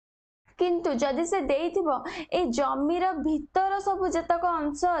किंतु जदि से ए जमीर भीतर सब जतक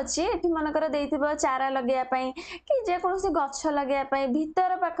अंश अच्छी ये मनकर चारा लगे कि जेकोसी गछ लगे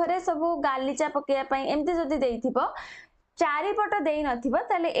भीतर पाखरे सब गालीचा पकड़ाई एमती जदि चारिपट दे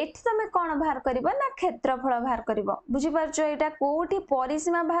नाले एठी तुम कौन बाहर कर ना क्षेत्रफल बाहर कर बुझीपार यहाँ कौटी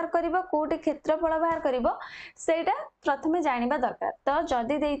परिसीमा बाहर कर कौटी क्षेत्रफल बाहर कर प्रथम जाना दरकार तो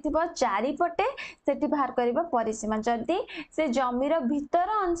जदि चारिपटे से बाहर कर परिसीमा जदि से जमीर भीतर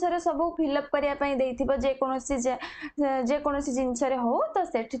अंशर सब फिलअप करने जेकोसी जिनस हो तो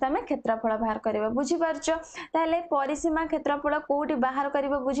सेठी तुम क्षेत्रफल बाहर कर बुझीपार परिसीमा क्षेत्रफल कौटी बाहर कर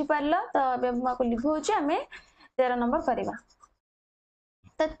बुझीपार तो लिखुचे आम 13 नंबर करवा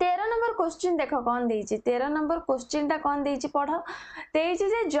तो 13 नंबर क्वेश्चन देख कौन देछि 13 नंबर क्वेश्चन टा कौन देछि पढ़ देछि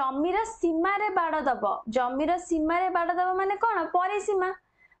जे जमीर सीमा रे बाड़ दब जमीर सीमा रे बाड़ दब माने कौन परिसीमा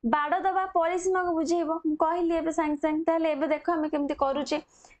बाड़ दबा परिसीमा को बुझेइबो कहली एबे सांग सांग ताले एबे देखो हम केमती करूचे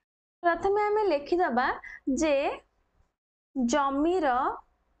प्रथमे हमें लिखि दबा जे जमीर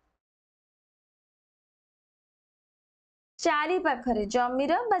चारि पाखरे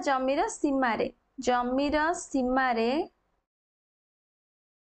जमीर बा जमीर सीमा रे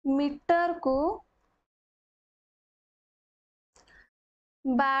मीटर को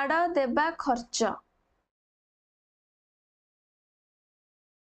बाड़ देबा खर्च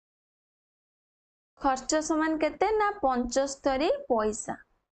समान केते ना 75 पैसा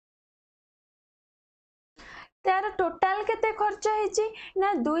तार टोटाल केते खर्च होईची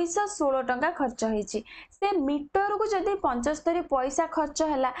ना 216 टंका खर्च होईची से मीटर को जदी 75 पैसा खर्च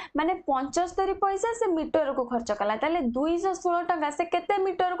हैला माने 75 पैसा से मीटर को खर्च कला ताले 216 टंका से केते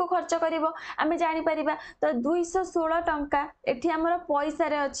मीटर को खर्च करिवो आमे जानि परिबा तो 216 टंका एठी हमर पैसा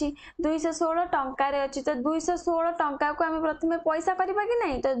रे अछि 216 टंका रे अछि तो 216 टंका को आमे प्रथमे पैसा करिबा कि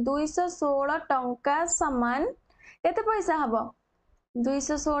नहीं तो 216 टंका समान केते पैसा हबो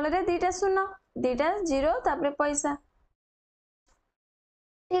 216 रे दीटा शून्य दीटा जीरो तापरे पैसा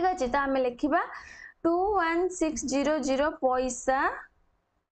ठीक अछि तो आमे लिखिबा 21600 पैसा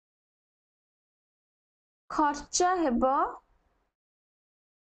खर्च हेबो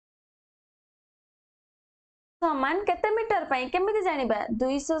समान केते मीटर पई केमिति जानिबा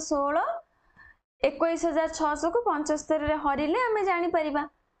 216 21600 को 75 रे हरिले आमे जानि परिबा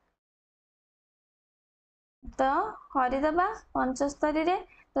तो हरिदबा 75 रे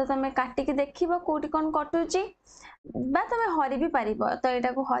तो तमे काटिकी देखिबो कोठी कोन कटुची बा तमे हरि भी पारिबो तो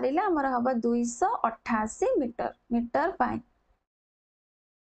एटा को हरिले हमर हबो 288 मीटर मीटर पाई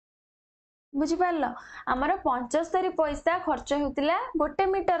बुझी पारलो हमर 75 पैसा खर्च होतिला गोटे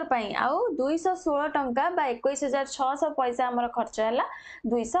मीटर पाई आउ 216 टंका बा 21600 पैसा हमर खर्च हैला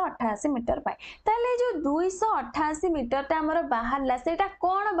 288 मीटर पाई ताले जो 288 मीटर ता हमर बाहरला सेटा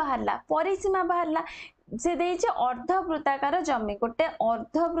कोन बाहरला परिसीमा बाहरला से देइचे अर्धवृत्ताकार जमी गोटे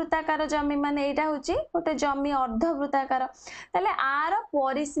अर्धवृत्ताकार जमी माने एटा होची गोटे जमी अर्धवृत्ताकार ताले आर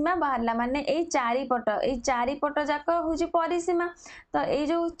परिसीमा बाहरला माने एई चारि पट जाक होची परिसीमा तो एई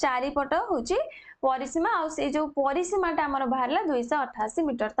जो चारि पट होची परिसीमा आ से जो परिसीमाटा हमर बाहरला 288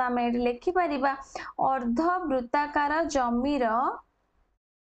 मीटर तो आमे एठी लिखि परिबा अर्धवृत्ताकार जमीर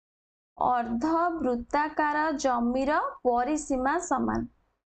परिसीमा समान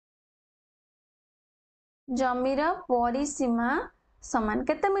जमीर परिसीमा समान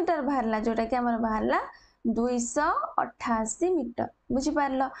केते मीटर बाहरला जोटा कि हमर बाहरला 288 मीटर बुझी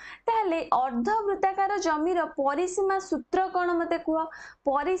पारलो ताले अर्धवृत्ताकार जमीर परिसीमा सूत्र कोन मते कुह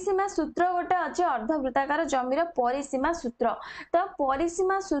परिसीमा सूत्र गोटे अछि अर्धवृत्ताकार जमीर परिसीमा सूत्र तो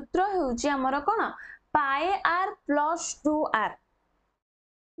परिसीमा सूत्र हेउची हमर कोन पाई आर प्लस 2r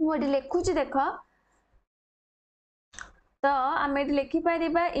मोडी लेखुची देखो तो आम ये लिखिपर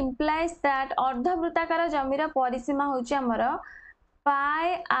इम्प्लाइज दैट अर्धवृत्ताकार जमीर परिसीमा होची हमर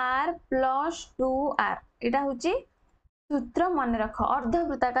पाई आर प्लस 2r एटा होची सूत्र मन रख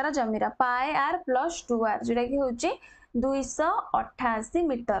अर्धवृत्ताकार जमीर पाई आर प्लस 2r जोटा कि होची 288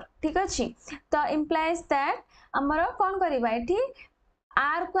 मीटर ठीक अछि तो इम्प्लाइज दैट हमर कोन करबा एठी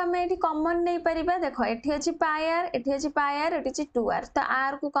आर को हमें एठी कॉमन नहीं परिबा देखो एठी अछि पाई आर एठी अछि पाई आर एठी अछि 2r तो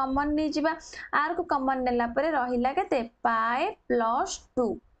आर को कॉमन नहीं जिबा आर को कॉमन नेला परे रहिला केते पाई प्लस 2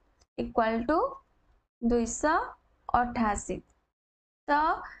 इक्वल टू 288 तो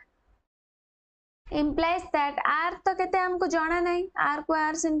implies that r तो केते हमको जाना नहीं r को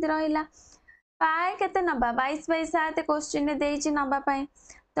r सेमति रहिला पाई केते नबा 22 बाय 7 क्वेश्चन ने देइछि नबा पाई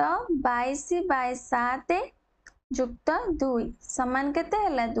तो 22 बाय 7 जुक्त 2 समान केते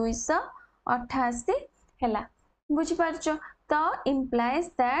हला 288 हला बुझी पारछो तो implies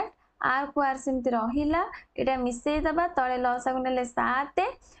that r को r सेमति रहिला एटा मिसई दबा तळे लसा को नेले 7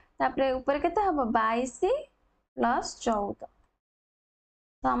 तापरे ऊपर केते हबो 22 प्लस 14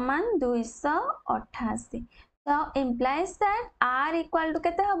 समान 288 तो implies that r equal to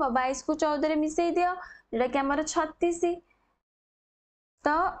केते हबो 22 को 14 रे मिसई दियो जेटा कि हमर 36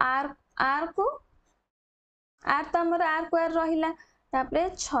 तो r को r तो हमर r को r रहिला तापरे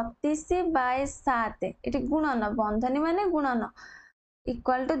 36 बाय 7 एटी गुणन बंधनी माने गुणन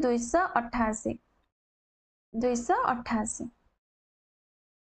इक्वल टू 288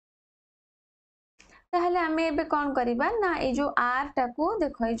 ताहले हमें एबे कौन करिबा ना ए जो r टाकू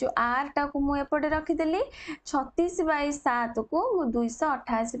देखो ए जो r टाकू मु एपटे रखी देली 36 बाय 7 को मु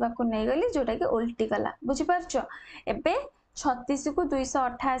 288 पाको नै गली जोटा कि उल्टी गला बुझी परछो एबे 36 को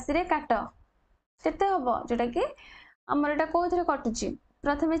 288 रे काट केते हबो जोटा कि हमर एटा कोथरे कटुची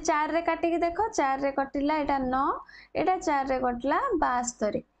प्रथमे 4 रे काटी के देखो 4 रे कटिला एटा 9 एटा 4 रे कटला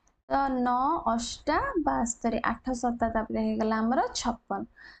 72 तो 9 8 72 8 7 तापरे हे गला हमर 56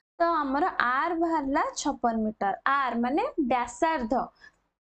 तो हमर r बाहरला 56 मीटर r माने व्यासार्ध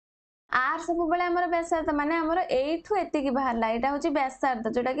r सब बेले हमर व्यासार्ध माने हमर एठू एति की बाहरला एटा होची व्यासार्ध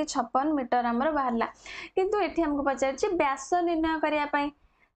जोटा कि 56 मीटर हमर बाहरला किंतु एठी हमको पचारची व्यास निर्णय करिया पई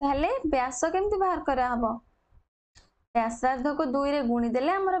ताहले व्यास केमति बाहर करा हबो व्यासार्ध को 2 रे गुणी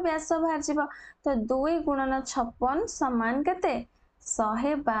देले हमर व्यास बाहर जिवो तो 2 गुणन 56 समान केते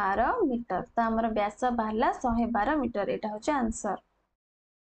 112 मीटर तो हमर व्यास बाहरला 112 मीटर एटा होची आंसर।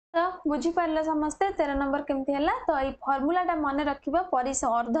 तो बुझी पारले समस्ते 13 नंबर केमती हला तो ये फार्मूलाटा मन रखिबा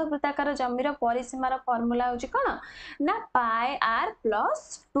अर्धवृत्ताकार जमीर परिसीमार फार्मूला होची कोन ना पाई आर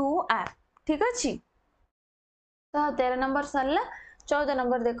प्लस 2r ठीक अछि। तो 13 नंबर सरला 14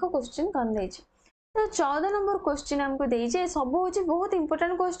 नंबर देखो क्वेश्चन कौन देछि। तो 14 नंबर क्वेश्चन हमको देछि सब होची बहुत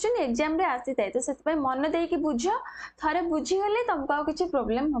इंपोर्टेंट क्वेश्चन एग्जाम रे आसी थाए तो सेति मन दे कि बुझ थरे बुझी गले तुमको आ किछि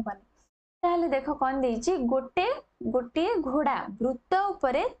प्रॉब्लम होबनी। ताहले देखो कौन देछि गोटे गोटे घोड़ा वृत्त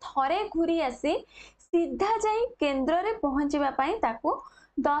उपरे थरे घुरी आसी सीधा जाई केंद्र रे पहुंचीबा पई ताको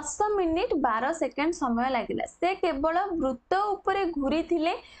 10 मिनिट 12 सेकंड समय लागिला से केवल वृत्त उपरे घुरी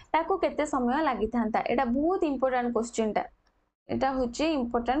थिले ताको केते समय लागि थांता एटा बहुत इंपोर्टेंट क्वेश्चन टा एटा होची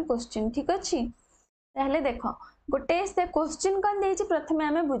इंपोर्टेंट क्वेश्चन ठीक अछि। ताहले देखो गोटे से क्वेश्चन कौन देछि प्रथमे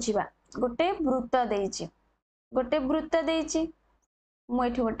हमें बुझिबा गोटे वृत्त देछि मु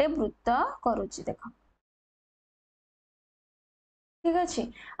एठी गोटे वृत्त करूची देखो ठीक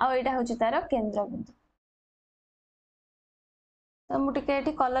अछि आ एटा होची तार केंद्र बिंदु तो मु टिके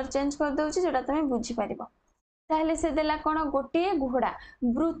एठी कलर चेंज कर दउची जेटा तमे बुझी पारिबो। ताहले से देला कोन गोटे घोड़ा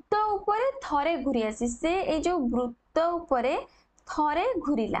वृत्त उपरे थरे घुरी आसी से ए जो वृत्त उपरे थरे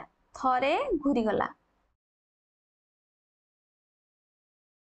घुरी गला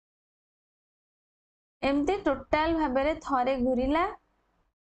एमती टोटाल भाबरे थरे घुरीला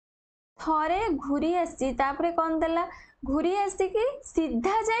थरे घुरी आसी तापरे कोन देला घुरी आसी कि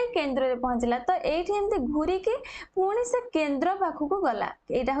सीधा जाई केंद्र रे पहुंचला तो एठी एमती घुरी कि पुणी से केंद्र पाखु को गला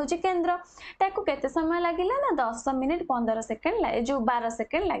एटा होची केंद्र ताको केते समय लागिला ना 10 मिनिट 15 सेकंड जो 12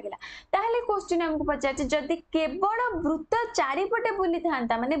 सेकंड लागिला। ताहले क्वेश्चन हमको पचाछि जदि केवल वृत्त चारि पटे बुली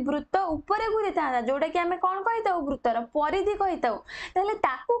थांता माने वृत्त ऊपर घुरी थांता जोडा कि हमें कोन कहिताउ वृत्तर परिधि कहिताउ ताहले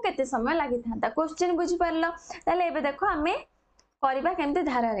ताको केते समय लागि थांता क्वेश्चन बुझी परलो। ताहले एबे देखो हमें करिबा केमते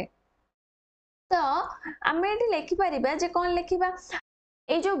धारा रे तो आम ये लिखि पारिबा जे कौन लिखिबा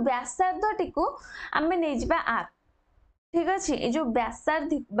ए जो व्यासार्धटी को आमे नै जिबा आर ठीक अछि ए जो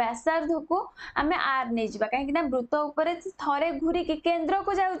व्यासार्ध को आमे आर नै जिबा काहे कि ना वृत्त ऊपर थरे घुरी के केंद्र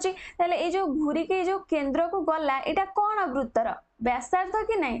को जाउची ताले ए जो घुरी के जो केंद्र को गला एटा कोन वृत्तर व्यासार्ध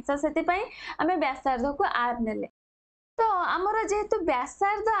कि नै तो सेति पई आमे व्यासार्ध को आर नेले तो हमर जेहेतु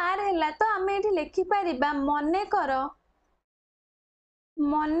व्यासार्ध आर हैला तो आमे एठी लिखि पारिबा मने कर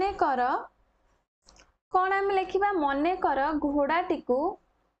कौन आम लिखा मने कर घोड़ाटी को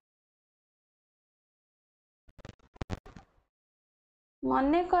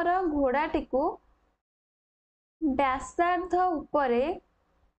मने कर घोड़ाटी को व्यासार्ध उपरे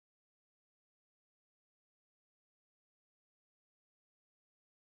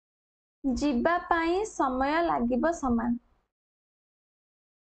जीवा पाई समय लागिबो समान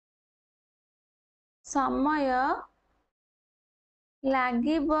समय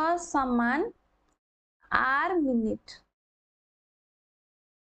लागिबो समान आर मिनिट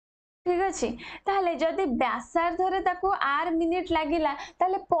ठीक अच्छे ताहले जदि व्यासार्ध रे ताको आर मिनिट लागिला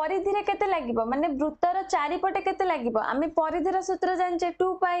ताहले परिधि रे केते लागिबो माने वृत्तर चारिपटे केते लागिबो आमे परिधिर सूत्र जानचे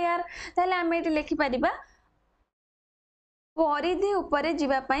 2 पाई आर ताहले आमे एटी लिखि परिबा परिधि उपरे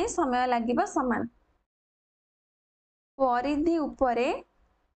जीवा पाई समय लागिबो समान परिधि उपरे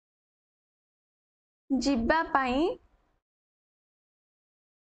जीवा पाई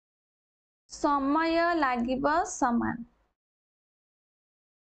समय लागिबो समान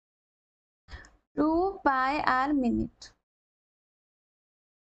 2 पाई आर मिनिट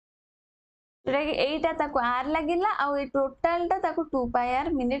एटा ताको आर लागिला आ ए टोटल टा ताको 2 पाई आर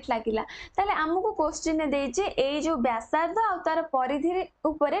मिनिट लागिला ताले हमकु क्वेश्चन देइचे ए जो व्यासार्ध आ तार परिधि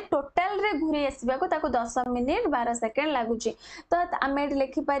ऊपर टोटल रे घुरी आसीबा को ताको 10 मिनिट 12 सेकंड लागुची तो आमे एट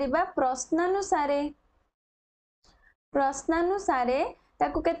लिखि परिबा प्रश्नानुसारे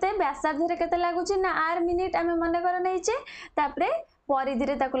ताको केते व्यासार्ध रे केते लागुची ना आर मिनिट आमे मने कर नैचे तापरे परिधि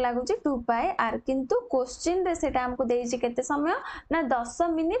रे ताको लागुची 2 पाई आर किंतु क्वेश्चन रे सेटा हमको देइची केते समय ना 10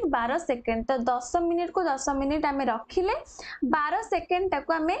 मिनिट 12 सेकंड तो 10 मिनिट को 10 मिनिट आमे रखिले 12 सेकंड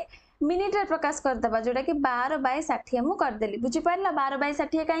ताको आमे मिनिट रे प्रकाश कर दबा जोटा कि 12/60 मु कर देली बुझी पारला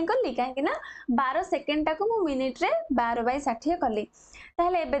 12/60 काई करली काहे कि ना 12 सेकंड ताको मु मिनिट रे 12/60 करली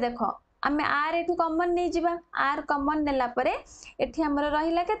ताहले एबे देखो आमे आर एठू कॉमन नै जिबा आर कॉमन नेला परे एठी हमर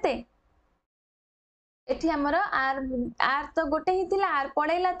रहिला केते एठी हमर आर तो गोटे ही थिला आर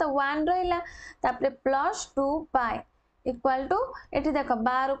पड़ेला तो 1 रहिला तापरे प्लस 2 पाई इक्वल टू एठी देखो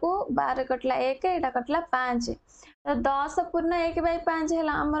 12 को 12 कटला 1 एटा कटला 5 तो 10 पूर्ण 1/5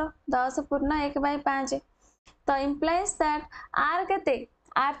 हैला हमर 10 पूर्ण 1/5 तो इंप्लाइज दैट आर केते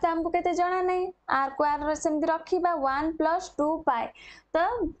आर तो हमको केते जाना नहीं आर को आर सेमति रखिबा 1 + 2 पाई तो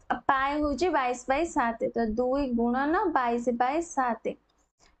पाई होची 22/7 तो 2 गुणन 22/7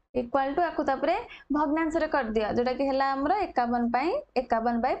 इक्वाल टू आपको तापरे भग्नांश रे कर दिया जोटा कि हला हमरो 51 पई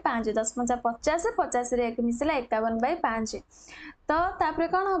 51/5 10 5 50 50 रे 1 मिसला 51/5 तो तापरे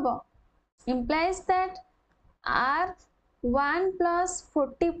कोन हबो implies that r1 plus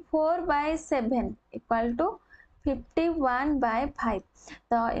 44/7 equal to 51/5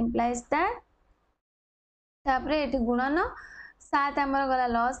 तो implies that तापरे एठी गुणन 7 हमर गला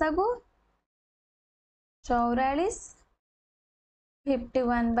लॉस आगु 44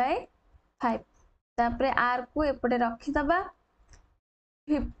 51/5 तापरे r को एपटे रखी दबा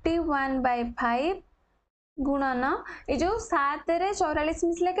 51/5 गुणन ए जो 7 रे 44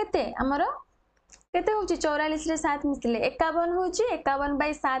 मिसले केते हमरो केते होची 44 रे 7 मिसले 51 होची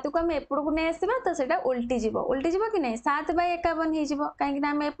 51/7 को हम एपड़ को नै आसीबा तो सेटा उल्टी जीवो कि नै 7/51 हे जीवो काहे कि ना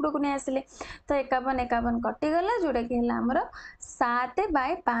हम एपड़ को नै आसीले तो 51 51 कटि गला जोडा कि हला हमरो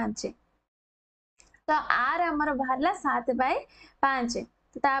 7/5 तो r हमरो बाहरला 7/5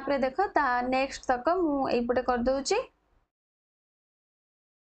 तो तापरे देखो ता नेक्स्ट तक मु एपटे कर दोउची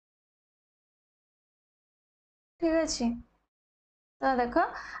ठीक अछि तो देखो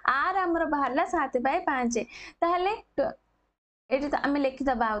r हमरो बाहरला 7/5 ताहले एठी तो आमे लिखि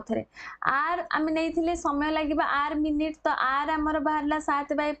दबा आउथरे r आमे नेइथिले समय लागिबा r मिनिट तो r हमरो बाहरला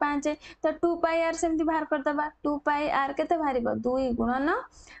 7/5 तो 2 पाई r सेमति बाहर कर दबा 2 पाई r केते बाहरिबो 2 गुणन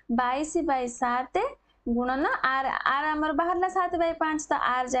 22/7 गुणन r r हमर बाहरला 7/5 तो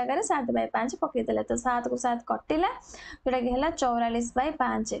r जगह रे 7/5 पकई देला तो 7 को 7 कटिला जेटा कि हला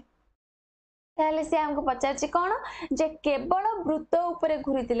 44/5 ताले से हमको पचारछि कोन जे केवल वृत्त ऊपर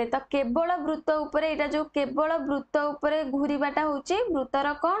घुरीतिले तो केवल वृत्त ऊपर एटा जो केवल वृत्त ऊपर घुरीबाटा होची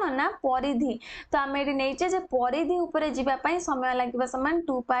वृत्तर कोन ना परिधि तो हम एटी नेइचे जे परिधि ऊपर जीवा पई समय लागिबा समान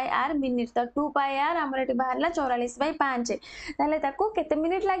 2 पाई r मिनिट तो 2 पाई r हमर एटी बाहरला 44/5 ताले ताको केते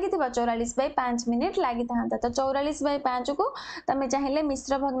मिनिट लागितिबा 44/5 मिनिट लागि थांता तो 44/5 को तमे चाहिले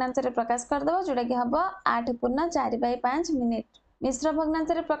मिश्र भग्नांश रे प्रकाश कर दबो जोटा कि हबो 8/4/5 मिनिट मिश्र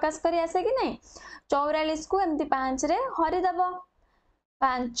भग्नांश रे प्रकाश करी आसे कि नहीं 44 को एमती 5 रे हरि दबो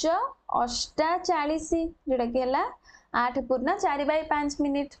 5 8 40 जेटा कि हला 8/4/5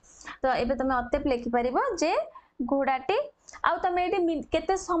 मिनिट तो एबे तमे अतेप लिखि परिबो जे घोड़ाटी आउ तमे एटी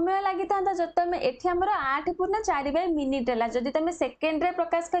केते समय लागि थांता जत तमे एठी हमरो 8/4 मिनिट हला जदी तमे सेकेंड रे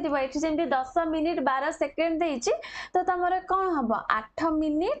प्रकाश करिवो एठी जेमति 10 मिनिट 12 सेकेंड देइची तो तमरो कोन हबो 8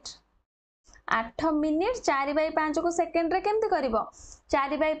 मिनिट 4/5 को सेकेंड रे केमति करिवो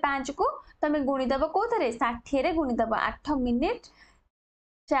 4/5 को तमे गुणी दबो कोथरे 60 रे गुणी दबो 8 मिनिट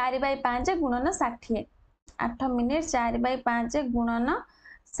 4/5 गुणन 60 8 मिनिट 4/5 गुणन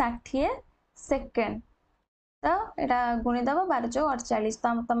 60 सेकेंड तो एटा गुणी दबो 12 × 48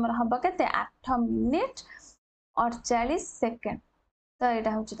 तो तमर हबो केते 8 मिनिट 48 सेकेंड तो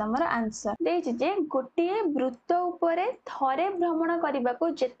एटा होची तमर आंसर देछि जे गोटिए वृत्त उपरे थरे भ्रमण करिबा को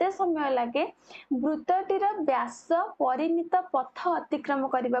जेते समय लागे वृत्तटीर व्यास परिमित पथ अतिक्रम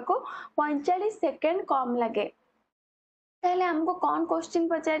करिबा को 45 सेकेंड कम लागे ताले हमको कौन क्वेश्चन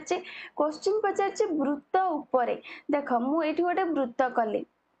पचारछि वृत्त उपरे देखो मु एठी गोटे वृत्त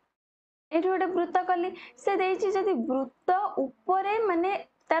कली से देछि जदी वृत्त उपरे माने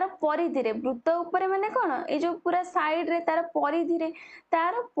तार परिधि रे वृत्त उपरे माने कोन ए जो पूरा साइड रे तार परिधि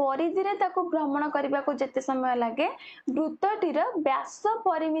रे ताको भ्रमण करिबा को जेते समय लागे वृत्तटीर व्यास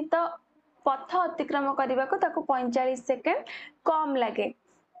परिमित पथ अतिक्रम करिबा को ताको 45 सेकेंड कम लागे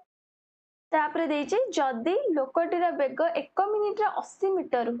तापरे देछि जदी लोकटीर वेग 1 मिनिट रे 80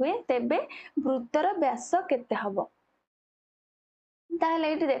 मीटर हुए तेबे वृत्तर व्यास केते हबो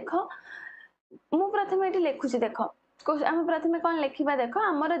ताले एठी देखो मु प्रथमे एठी लेखुची देखो हम प्रथमे कोन लेखिबा देखो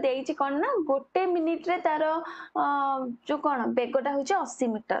हमर देइची कोन ना गोटे मिनिट रे तार जो कोन वेगटा होची 80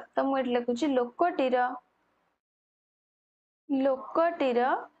 मीटर तो मु एठी लेखुची लोकटीर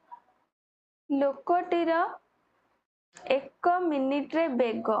 1 मिनिट रे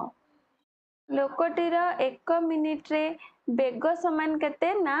वेग लोकटीर 1 मिनिट रे वेग समान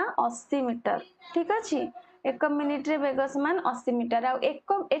केते ना 80 मीटर ठीक अछि 1 मिनिट रे वेग समान 80 मीटर आ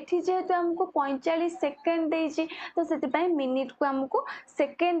एक एठी जेहेतु हमको 45 सेकेंड देइछि तो सेति पय मिनिट को हमको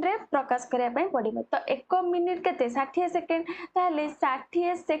सेकेंड रे प्रकाश करिया पय पडिबो तो 1 मिनिट केते 60 सेकेंड ताले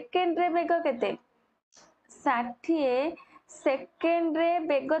 60 सेकेंड रे वेग केते 60 सेकेंड रे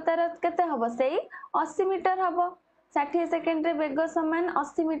वेग तार केते हबो सेही 80 मीटर हबो 60 सेकेंड रे वेग समान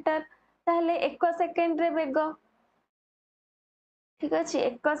 80 मीटर ताले 1 सेकेंड रे वेग ठीक अछि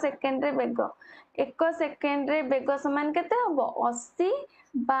 1 सेकेंड रे वेग 1 सेकेंड रे वेग समान केते हबो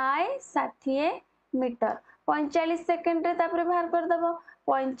 80/60 मीटर 45 सेकेंड रे तापर बाहर कर दबो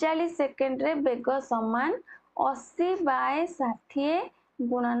 45 सेकेंड रे वेग समान 80/60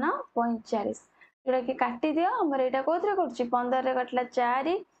 गुणन 45 जेटा कि काटी दियो हमर एटा कोथरे करछि 15 रे कटला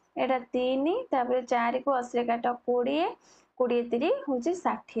 4 एटा 3 तापर 4 को 80 काट 20 20 3 होची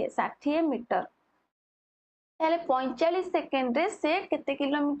 60 60 मीटर ताले 45 सेकेंड रे से केते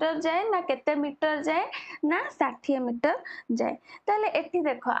किलोमीटर जाए ना केते मीटर जाए ना 60 मीटर जाए ताले एठी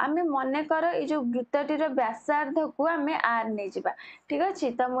देखो आमे मने कर ए जो वृत्तटीर व्यासार्ध को आमे आर नै जिबा ठीक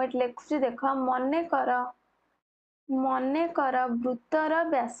अछि त मु एठी लिखुची देखो मने कर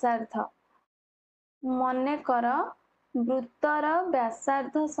वृत्तर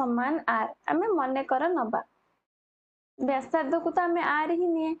व्यासार्ध समान आर आमे मने कर नबा व्यासार्ध को तो आमे आर ही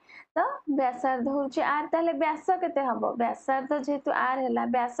निये तो व्यासार्ध होची आर ताले व्यास केते हबो व्यासार्ध जेतु आर हैला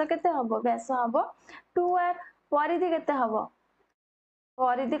व्यास केते हबो व्यास हबो 2r परिधि केते हबो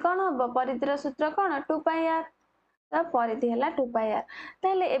परिधि कोन हबो परिधिर सूत्र कोन 2 पाई r तो परिधि हैला 2 पाई r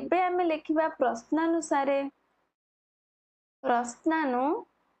ताले एबे आमे लिखिबा प्रश्नानु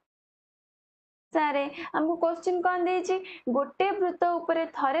सारे हमको क्वेश्चन कौन देछि गोटे वृत्त उपरे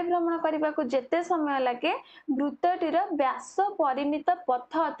थरे भ्रमण करबा को जेते समय लागे वृत्तटीर व्यास परिमित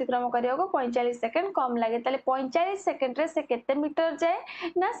पथ अतिक्रम करिया को 45 सेकंड कम लागे ताले 45 सेकंड रे से केते मीटर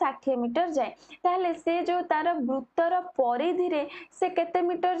जाए ना 60 मीटर जाए ताले से जो तार वृत्तर परिधि रे से केते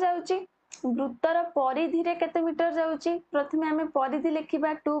मीटर जाउची वृत्तर परिधि रे केते मीटर जाउची प्रथमे हमें परिधि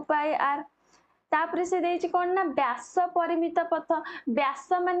लिखिबा 2 पाई r तापरे से देछि कोन ना व्यास परिमित पथ व्यास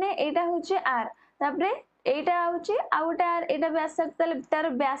माने एटा होची r तापरे एटा होची आउटा r एटा व्यास तले तार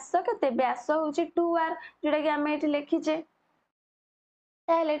व्यास केते व्यास होची 2r जेटा कि हमें एठी लिखिचे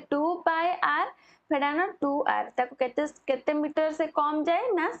ताले 2 पाई r फेडाना 2r ताको केते केते मीटर से कम जाए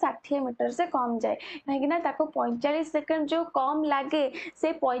ना 60 मीटर से कम जाए काहे ना ताको 45 सेकंड जो कम लागे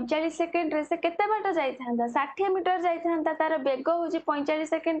से 45 सेकंड रे से केते बाट जाई थांदा 60 मीटर जाई थांदा तार बेग होची 45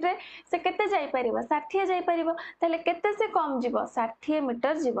 सेकंड रे से केते जाई परिबो 60 जाई परिबो ताले केते से कम जीवो 60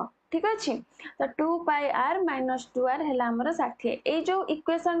 मीटर जीवो ठीक अछि तो 2 पाई r - 2r हैला हमर 60 ए जो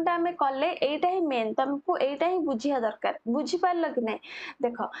इक्वेशन ता हमें कले एटा ही मेन तुमको एटा ही बुझिया दरकार बुझी पारल कि नै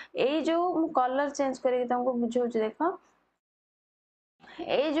देखो ए जो कलर चेंज करके तुमको बुझाऊ देखो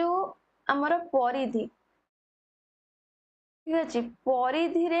ए जो हमर परिधि ठीक अछि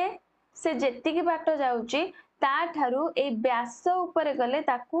परिधि रे से जेतिकी बाट जाउची ता ठारू ए व्यास ऊपर गले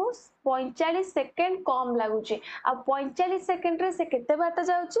ताकू 45 सेकंड कम लागुची आ 45 सेकंड रे से केते बाट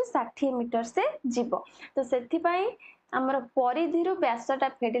जाउची 60 मीटर से जीवो तो सेथि पई हमर परिधि रु व्यासटा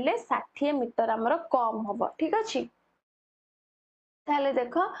फेडिले 60 मीटर हमर कम होबो ठीक अछि ताले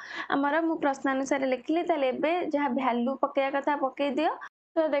देखो हमर मु प्रश्न अनुसार लिखली ताले एबे जहा वैल्यू पकेया कथा पके दियो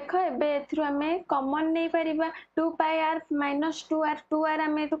तो देखो एबे एथरु हमें कॉमन नहीं परिबा 2 पाई r - 2r 2r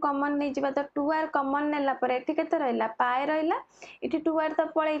हमें तो कॉमन नहीं जिबा तो 2r कॉमन नेला पर एठी केते रहला पाई रहला इठी 2r तो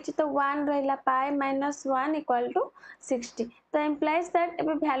पळेछि तो 1 रहला पाई - 1 = 60 तो इंप्लाइज दैट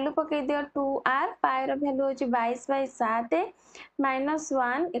एबे वैल्यू पके दियो 2r पाई रो वैल्यू होची 22/7 - 1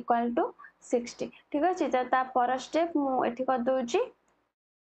 = 60 ठीक अछि तो ता पर स्टेप मु एठी कर दोची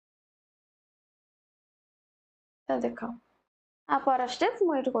तो देखो पर स्टेप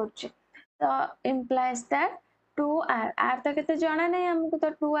मु एठी करछि तो इंप्लाइज दैट 2r r तो केते जाना नहीं हमको तो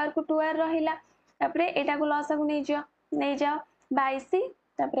 2r को 2r रहिला तापरे एटा को लसा को नहीं जाओ 22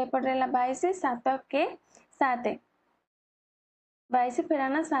 तापरे एपट रहला 22 7 के 7 22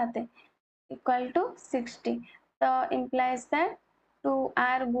 फेराना 7 = 60 तो इंप्लाइज दैट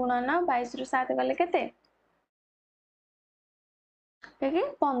 2r गुणन 22 रु 7 गले केते ठीक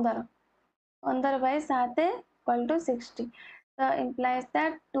 15 15/7 = 60 तो implies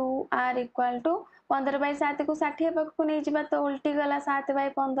that 2r equal to 15/7 को 60 पाख को नहीं जिबा तो उल्टी गला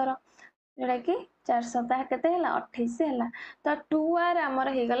 7/15 जेडा कि 4 केते हला 28 हला तो 2r हमर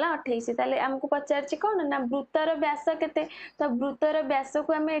हे गला 28 ताले हमको पचारछि कोन ना वृत्तर व्यास केते तो वृत्तर व्यास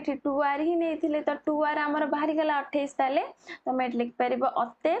को हमें एठी 2r ही नहीं थिले तो 2r हमर बाहरी गला 28 ताले तो मैं लिख परिबो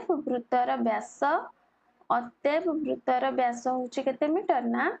अतएव वृत्तर व्यास होछि केते मीटर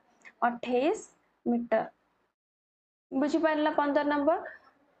ना 28 मीटर बुझी पारला 15 नंबर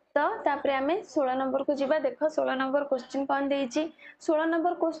तो तापरे हमें 16 नंबर को जीवा देखो 16 नंबर क्वेश्चन कौन देछि 16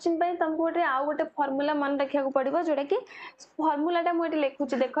 नंबर क्वेश्चन पई तुमको गोटे आउ गोटे फार्मूला मन रखिया को पड़िबो जोटा कि फार्मूलाटा मु एटी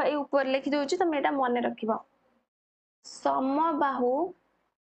लिखुची देखो ए ऊपर लिखि दोछि तुम एटा मन रखिबो समबाहु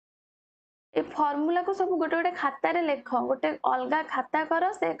ए फार्मूला को सब गोटे गोटे खाता रे लेख गोटे अलगा खाता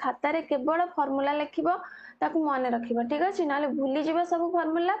करो से खाता रे केवल फार्मूला लिखिबो ताकू मन रखिबो ठीक अछि नाले भूली जिवो सब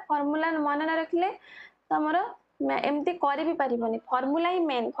फार्मूला मन ना रखले तमरो एमती करि भी परिबोनी फार्मूला ही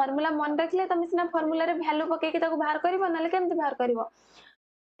मेन फार्मूला मन रखले तुम सिना फार्मूला रे वैल्यू पके कि ताकू बाहर करबो नाले केमती बाहर करबो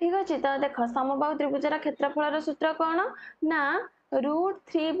ठीक अछि तो देखो समबाहु त्रिभुजर क्षेत्रफल रो सूत्र कोन ना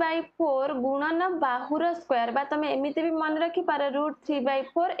 √3/4 गुणन बाहुर स्क्वायर बा तुम एमती भी मन रखी पार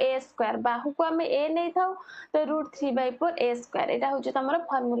 √3/4 a स्क्वायर बाहु को आम a नहीं था तो √3/4 a स्क्वायर यहाँ हूँ तुम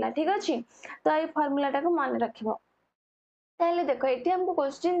फर्मूला ठीक अच्छे तो ये फर्मूला को मन रख ताहले देखो ये हमको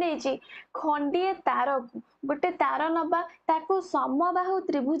क्वेश्चन देछि खंडीय तार को गोटे तार नबा ताकू समबाहु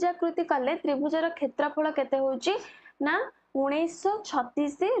त्रिभुजाकृति कले त्रिभुजर क्षेत्रफल केते होउची ना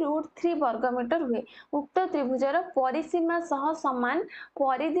 1936 √3 वर्गमीटर हुए उक्त त्रिभुजर परिसीमा सह समान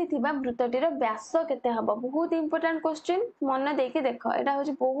परिधि थिबा वृत्तटीर व्यास केते हबो बहुत इंपोर्टेंट क्वेश्चन मन देके देखो एटा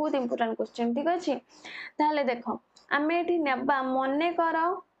होची बहुत इंपोर्टेंट क्वेश्चन ठीक अछि ताहले देखो आमे एठी नेबा मने कर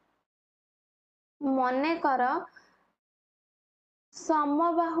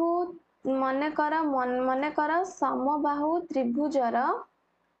समबाहु मनेकर समबाहु त्रिभुजर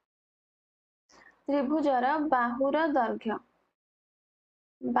बाहुर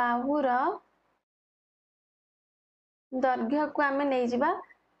दर्घ्य को आमे नहीं जिबा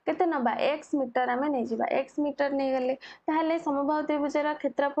केते नबा x मीटर आमे नहीं जिबा x मीटर नहीं गले ताहले समबाहु त्रिभुजर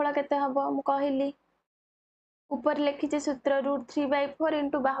क्षेत्रफल केते हबो मु कहिली ऊपर लिखी सूत्र √3/4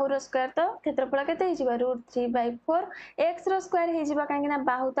 इंटू बाहुर स्क्वायर तो क्षेत्रफल केते √3/4 x रो स्क्वायर हो जिबा काहे ना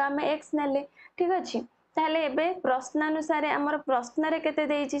बाहु तो आमे x नेले ठीक अछि ताहले एबे प्रश्नानुसार हमर प्रश्न रे केते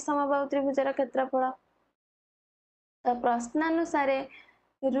देइछि समबाहु त्रिभुजर क्षेत्रफल तो प्रश्नानुसार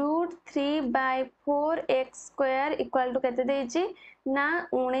 √3/4 x स्क्वायर इक्वल टू केते देइछि ना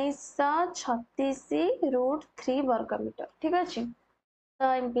 1936 √3 वर्गमीटर ठीक अछि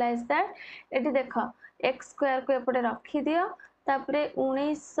तो इम्प्लाइज दैट एटी देख x स्क्वायर को एपटे रखी दियो तापरे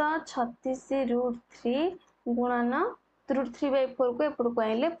 1936 √3 गुणन √3/4 को एपट को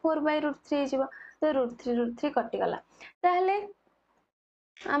आइले 4/√3 जिवो तो √3 कटि गला ताहले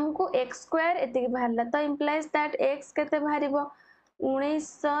हमको x स्क्वायर एतिक बाहरला तो इम्प्लाइज दैट x केते बाहरिबो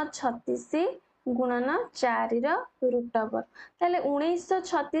 1936 गुणन 4 रो रूट ओवर ताहले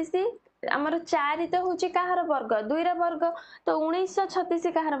 1936 हमर 4 तो होची काहर वर्ग 2 रो वर्ग तो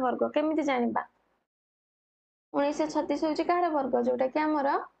 1936 काहर वर्ग केमिति जानिबा 1936 होची काहर वर्ग जोटा कि हमर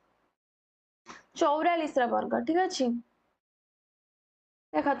 44 रो वर्ग ठीक अछि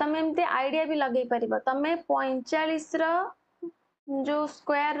देखो तुम एमती आइडिया भी लगे परिबो तमे 45 रो जो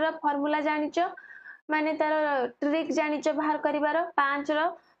स्क्वायर रो फार्मूला जानिचो माने तार ट्रिक जानिचो बाहर करिवार 5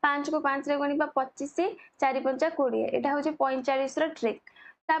 को 5 रे गणिबा 25 4 5 20 एटा होची 45 रो ट्रिक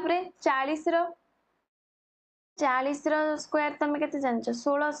तापरे 40 रो स्क्वायर तमे केते जानिचो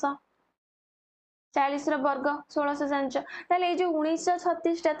 1600 40 रो वर्ग 1600 जानिचो ताले ए जो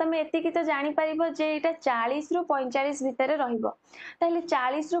 1936 ता तमे एति की तो जानि परिबो जे एटा 40 रो 45 भितरे रहिबो ताले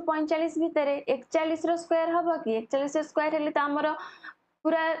 40 रो 45 भितरे 41 रो स्क्वायर हबो कि 41 रो स्क्वायर हेले त हमरो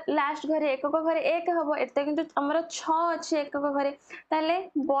पूरा लास्ट घरे एकक घरे 1 हबो एते किंतु हमरो 6 अछि एकक घरे ताले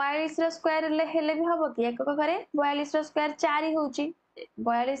 42 रो स्क्वायर हेले भी हबो कि एकक घरे 42 रो स्क्वायर 4 होउची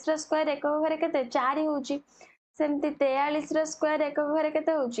 42 रो स्क्वायर एकक घरे केते 4 होउची सेमती 43 रो स्क्वायर एकक घरे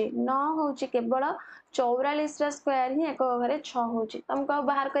केते होउची 9 होउची केवल 44 रो स्क्वायर ही एकक घरे 6 होउची तुमको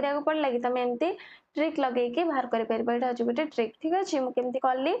बाहर करिया को पड़ला कि तमे एमती ट्रिक लगेई के बाहर करि परबो एटा होची गोटे ट्रिक ठीक अछि मु केमती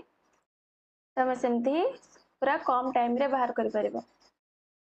करली तमे सेमती पूरा कम टाइम रे बाहर करि परबो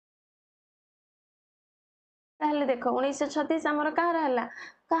ताहले देखो 1936 हमर काहर हला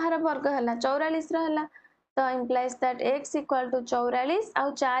काहर वर्ग हला 44 रो हला तो implies that x equal to 44 आ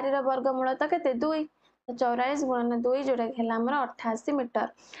 4 रो वर्गमूल तो केते 2 तो 44 गुणन 2 जोटा हला हमर 88 मीटर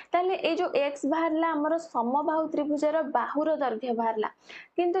ताहले ए जो x बाहरला हमर समबाहु त्रिभुजर बाहुर दैर्घ्य बाहरला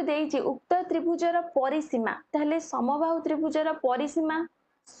किंतु देइछि उक्त त्रिभुजर परिसीमा ताहले समबाहु त्रिभुजर परिसीमा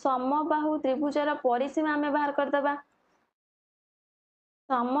हमें बाहर कर दबा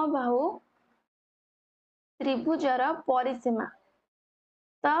समबाहु त्रिभुजर परिसीमा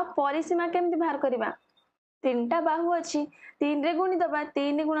तो परिसीमा केमती बाहर करबा तीनटा बाहु अछि 3 रे गुणी दबा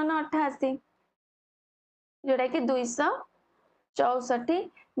 3 गुणन 88 जोटा कि 264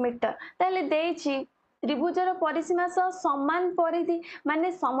 मीटर ताले देइछि त्रिभुजर परिसीमा सह समान परिधि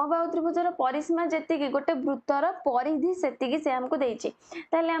माने समबाहु त्रिभुजर परिसीमा जेति कि गोटे वृत्तर परिधि सेति कि से हमको देइछि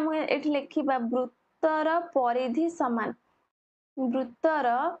ताले हम एठी लिखिबा वृत्तर परिधि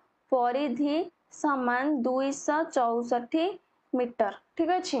समान 264 मीटर ठीक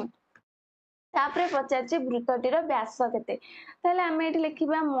अछि तापरे पचारछि वृत्तटीर व्यास केते ताले हम एठी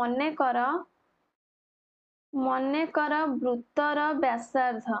लिखिबा मने कर वृत्तर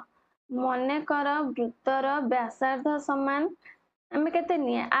व्यासार्ध समान हमें केते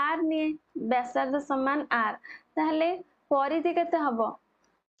निये r निये व्यासार्ध समान r ताहले परिधि केते हबो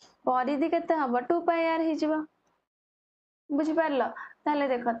 2 पाई r हि जिवो बुझि पारलो ताहले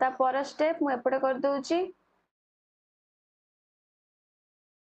देखो ता पर स्टेप मु एपटे कर दोउची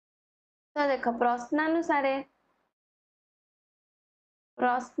तो देखो प्रश्नानुसार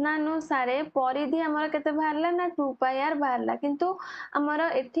प्रश्नानुसारे परिधि आमर केते बाहरला ना 2 पाई आर बाहरला किंतु आमर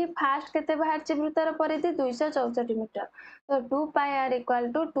एठी फास्ट केते बाहरची वृत्तर परिधि 264 मीटर तो 2 पाई आर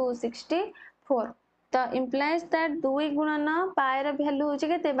इक्वल टू 264 तो इम्प्लाइज दैट 2 गुणन पाई र वैल्यू होची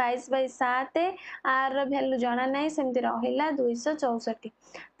केते 22/7 आर र वैल्यू जाना नहीं सेमति रहिला 264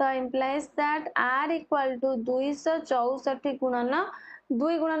 तो implies that are equal to 264 गुणन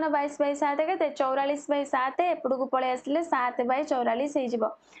 2 गुणन 22/7 केते 44/7 एपडू पळे आसले 7/44 हे जिवो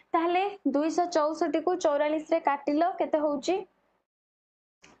ताहले 264 को 44 रे काटिलो केते होउची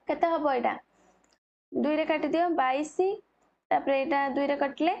केते हबो एटा 2 रे काटि दियो 22 तापर एटा 2 रे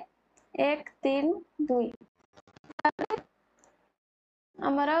कटले 1 3 2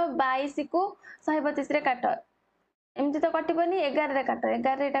 हमर 22 को 132 रे काट एमती तो कटिबनी 11 रे काट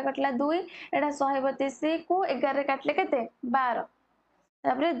 11 रे एटा कटला 2 एटा 132 को 11 रे काटले केते 12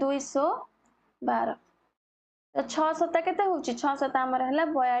 तापर 212 तो 6 सता केते होउची 6 सता हमर हला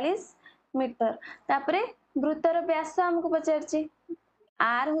 42 मीटर तापर वृत्तर व्यास हमको पचारची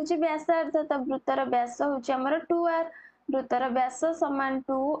आर होची व्यासार्ध तो वृत्तर व्यास होची हमर 2r वृत्तर व्यास समान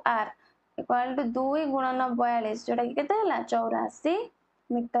 2r इक्वल टू 2 गुणन 42 जोटा कि केते हला 84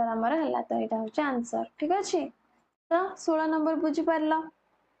 मीटर हमर हला तो एटा होची आंसर ठीक अछि तो 16 नंबर बुझी पारलो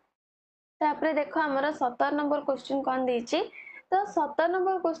तापर देखो हमर 17 नंबर क्वेश्चन कोन देछि तो 17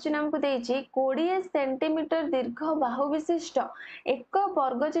 नंबर क्वेश्चन हमको देछि 20 सेंटीमीटर दीर्घ बाहु विशिष्ट एक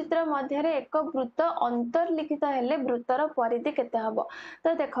वर्गचित्र मध्य एक वृत्त अंतर्लिखित हेले वृत्तर परिधि केते हबो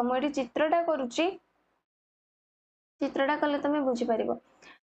तो देखो मो एठी चित्रटा करूची चित्रटा कले तमे बुझी परिबो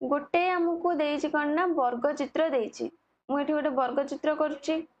गोटे हमको देछि कोन ना वर्गचित्र देछि मो एठी गोटे वर्गचित्र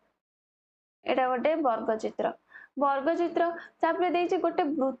करूची एटा गोटे वर्गचित्र तापर देछि गोटे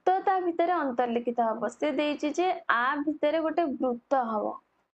वृत्त ता भितरे अंतर्लिखित हबो से देछि जे आ भितरे गोटे वृत्त हबो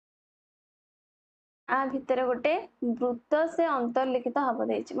आ भितरे गोटे वृत्त से अंतर्लिखित हबो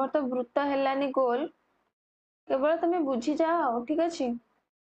देछि मोर तो वृत्त हेलानी गोल केवल तमे बुझी जाओ ठीक अछि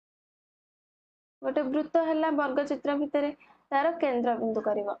गोटे वृत्त हेला वर्गचित्र भितरे तार केंद्र बिंदु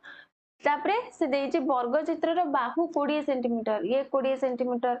करिवो तापरे से देछि वर्गचित्र रो बाहु 20 सेंटीमीटर ये 20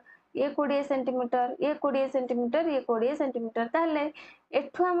 सेंटीमीटर ये 20 सेंटीमीटर ये 20 सेंटीमीटर ये 20 सेंटीमीटर ताले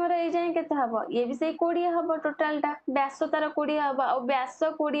एठु हमर ए जाय केते हबो ये भी से 20 हबो टोटलटा व्यास तार 20 हबो और व्यास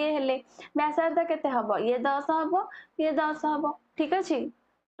 20 हेले व्यासार्ध केते हबो ये 10 हबो ये 10 हबो ठीक अछि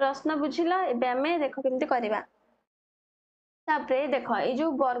प्रश्न बुझिला एबे हमें देखो केमति करबा तापरे देखो ए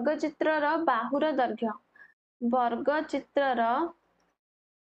जो वर्गचित्र रो बाहुर दैर्घ्य वर्गचित्र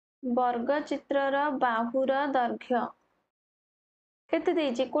रो बाहुर दैर्घ्य केते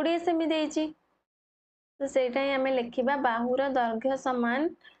देछि 20 सेमी देछि तो सेटा ही हमें लिखिबा बाहुर दैर्घ्य समान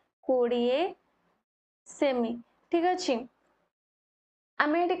 20 सेमी ठीक अछि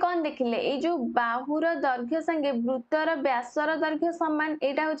आमे एठी कोन देखिले ए जो बाहुर दैर्घ्य संगे वृत्तर व्यासर दैर्घ्य समान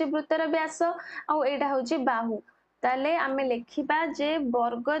एटा होची वृत्तर व्यास आ एटा होची बाहु ताले आमे लिखिबा जे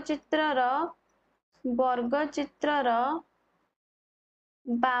वर्गचित्रर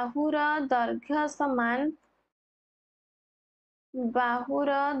बाहुर दैर्घ्य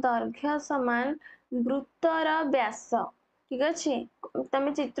समान वृत्तर व्यास ठीक अछि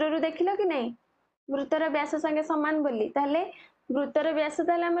तमे चित्र रु देखिलो कि नहीं वृत्तर व्यास संगे समान बोली ताले वृत्तर व्यास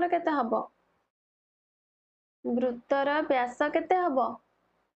ताले हमर केते हबो वृत्तर व्यास केते हबो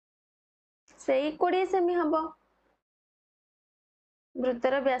सेही 20 सेमी हबो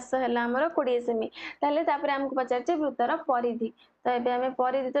वृत्तर व्यास हैला हमर 20 सेमी ताले तापरे हमको पचारचे वृत्तर परिधि तो एबे हमें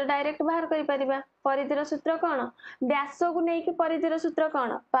परिधि तो डायरेक्ट बाहर करि परिबा परिधिर सूत्र कोन व्यास को नै कि परिधिर सूत्र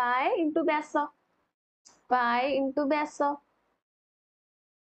कोन पाई इनटू व्यास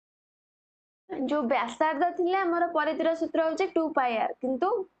जो व्यासार्ध थिले हमर परिधिर सूत्र होचे 2 पाई आर किंतु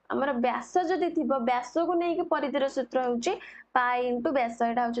हमर व्यास जदि थिबो व्यास को नै कि परिधिर सूत्र होचे पाई इनटू व्यास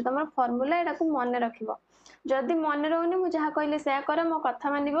एटा होचे तमर फार्मूला एटा को मन रखिबो जदि मन रहउनी मु जहा कहले से कर मो कथा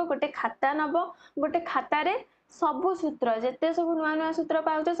मानिबो गोटे खाता नबो गोटे खाता रे सबु सूत्र जेते सब नुआ नुआ सूत्र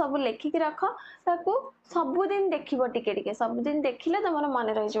पाउचे सब लेखिक रख ताकू सब दिन देखिबो टिके टिके सब दिन देखिले तमर मन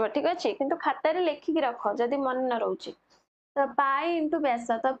रहि जिवो ठीक अछि किंतु खाता रे लेखिक रख जदि मन न रहउची तो पाई इनटू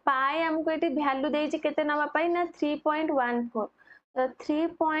व्यास तो पाई हमको एटी वैल्यू देछि केते नबा पाई ना 3.14 तो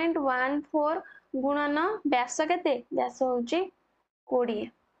 3.14 गुणन व्यास केते व्यास होउची 20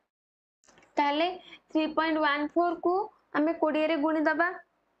 ताले 3.14 को हमें 20 रे गुणी दबा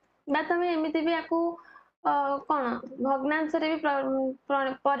बा तमे एमिति भी आकू कोन भग्नांश रे भी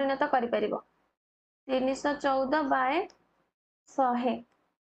परिणत करि परिबो 314 बाय 100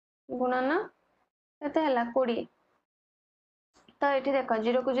 गुणन केते हला 20 तो एठी देखो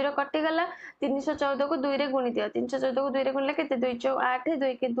 0 को 0 कटि गला 314 को 2 रे गुणी दियो 314 को 2 रे गुणले केते 2 4 8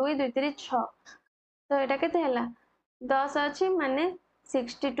 2 के 2 2 3 6 तो एटा केते हला 10 अछि माने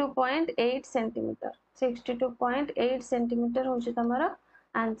 62.8 सेंटीमीटर 62.8 सेंटीमीटर होची तमरा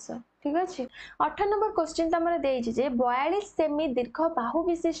आंसर ठीक अछि 8 नंबर क्वेश्चन तमरा देइछि जे 42 सेमी दीर्घ बाहु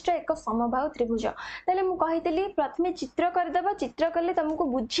विशिष्ट एक समबाहु त्रिभुज तले मु कहितली प्रथमे चित्र कर देबा चित्र करले तुमको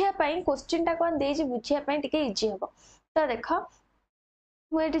बुझिया पई क्वेश्चन टा कोन देइछि बुझिया पई टिके इजी हबो तो देखो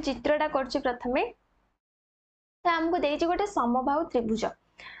मु एटी चित्रटा करछि प्रथमे तो हमको देइछि गोटे समबाहु त्रिभुज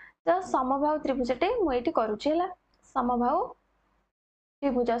तो समबाहु त्रिभुजटे मु एटी करूछि हला समबाहु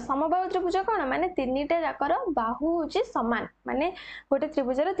त्रिभुज कौन माने तीनटा जाकर बाहु होची समान माने गोटे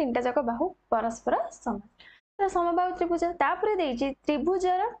त्रिभुजर तीनटा जाक बाहु परस्पर समान तो समबाहु त्रिभुज तापरे देइछि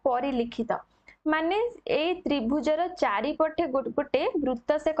त्रिभुजर परिलिखित माने ए त्रिभुजर चारिपटे गोटे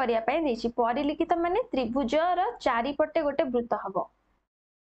वृत्त से करिया पय देइछि परिलिखित माने त्रिभुजर चारिपटे गोटे वृत्त हबो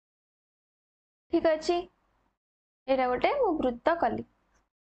ठीक अछि एटा गोटे मु वृत्त कली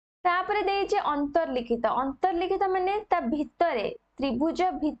तापरे देइछि अंतर्लिखित माने ता भितरे त्रिभुज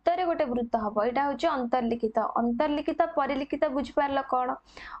भितरे गोटे वृत्त हबो एटा होछि अंतर्लिखित परिलिखित बुझ पारल कोन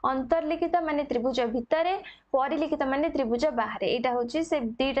अंतर्लिखित माने त्रिभुज भितरे परिलिखित माने त्रिभुज बाहरे एटा होछि से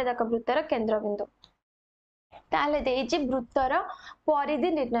दीटा जाक वृत्तर केंद्र बिंदु ताले देइछि वृत्तर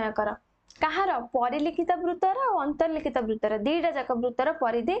परिधि निर्णय कर कहार परिलिखित वृत्तर और अंतर्लिखित वृत्तर दीटा जाक वृत्तर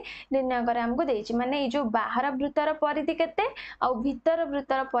परिधि निर्णय करे हमको देइछि माने ए जो बाहर वृत्तर परिधि केते आ भीतर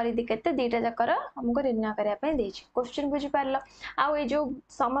वृत्तर परिधि केते दीटा जाकर हमको निर्णय करिया पय देइछि क्वेश्चन बुझि पारल आ ए जो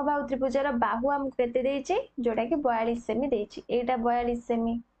समबाहु त्रिभुजर बाहु हमको केते देइछि जोटा कि 42 सेमी देइछि एटा 42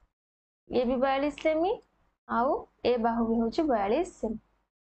 सेमी ये भी 42 सेमी आ ए बाहु भी होछि 42 सेमी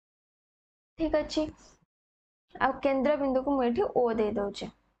ठीक अछि आ केंद्र बिंदु को मु एठी ओ दे दोछि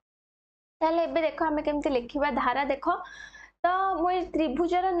ताले एबे देखो हमें केमति लिखिबा धारा देखो तो मु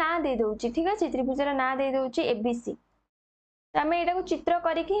त्रिभुजर ना दे दोछि ठीक अछि त्रिभुजर ना दे दोछि एबीसी तमे एटा को चित्र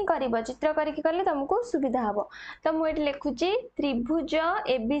करिकि ही करबो चित्र करिकि करले तुमको सुविधा हबो तो मु एठी लिखुछि त्रिभुज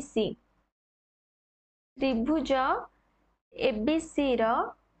एबीसी रो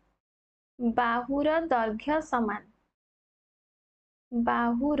बाहुर दैर्घ्य समान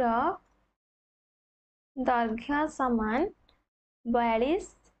बाहुर दैर्घ्य समान 42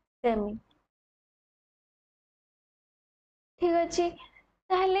 सेमी ठीक अछि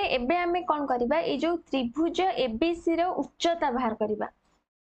ताहले एबे हमें कोन करबा ए जो त्रिभुज एबीसी रो उच्चता बाहर करबा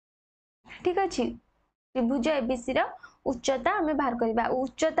ठीक अछि त्रिभुज एबीसी रो उच्चता हमें बाहर करबा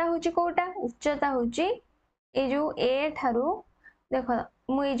उच्चता होची कोटा उच्चता होची ए जो ए थारु देखो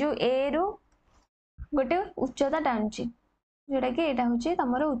मु ए जो ए रो गोटे उच्चता टाणुची जोटा कि एटा होची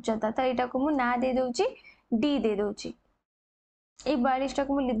तमरो उच्चता तो एटा को मु ना दे दोची डी दे दोची ए 42 टा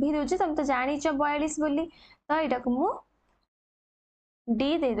को मु लिखि दोची तुम तो जानि छ 42 बोली तो एटा को मु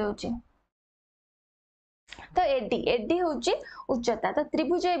डी दे दोची तो एडी होची उच्चता तो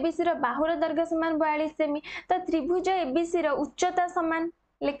त्रिभुज एबीसी रो बाहुर दैर्घ्य समान 42 सेमी तो त्रिभुज एबीसी रो उच्चता समान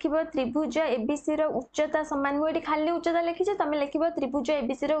लिखिबो त्रिभुज एबीसी रो उच्चता समान मु एडी खाली उच्चता लिखि छ तमे लिखिबो त्रिभुज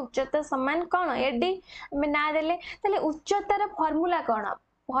एबीसी रो उच्चता समान कोन एडी हम ना देले तले उच्चतार फार्मूला कोन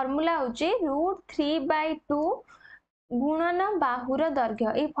फार्मूला होची √3/2 गुणन बाहुर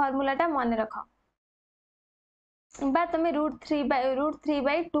दैर्घ्य ए फार्मूलाटा मन रखो बा तमे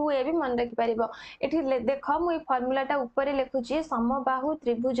 √3/2 ए भी मन रखि परिबो एठी देखो मु ए फार्मूलाटा ऊपर लिखुची समबाहु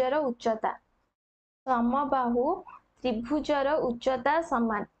त्रिभुजर उच्चता समबाहु त्रिभुजर उच्चता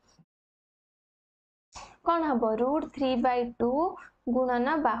समान कोन हबो √3/2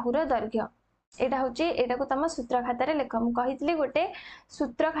 गुणन बाहुर दैर्घ्य एटा होची एटा को तम सूत्र खाता रे लेख मु कहितली गोटे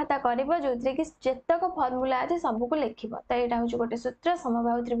सूत्र खाता करबो जोतरे कि जेतक फार्मूला আছে सब को लेखिबो त एटा होची गोटे सूत्र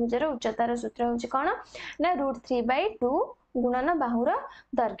समबाहु त्रिभुजर उच्चतार सूत्र होची कोन ना √3/2 गुणन बाहुर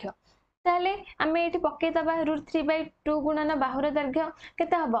दैर्घ्य ताले आमे एठी पक्के दबा √3/2 गुणन बाहुर दैर्घ्य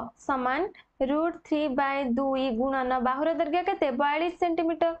केते हबो समान √3/2 गुणन बाहुर दैर्घ्य केते 42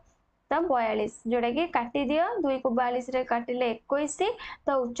 सेंटीमीटर तो 42 जोड़ा कि काटी दियो 2 को 42 रे काटिले 21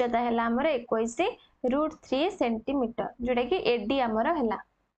 तो उच्चता हैला हमर 21 √3 सेंटीमीटर जोड़ा कि एडी हमर हैला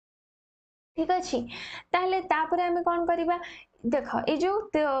ठीक अछि ताहले तापरे हमें कोन करबा देखो ए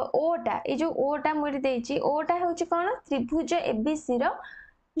जो ओटा मोर देछि ओटा होछि कोन त्रिभुज एबीसी रो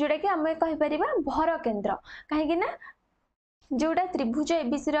जोड़ा कि हमें कहि परिबा भर केंद्र काहे कि ना जोड़ा त्रिभुज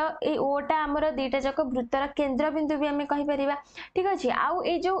एबीसी रो ए ओटा हमर दीटा जक वृत्तर केंद्र बिंदु भी हमें कहि परिबा ठीक अछि आउ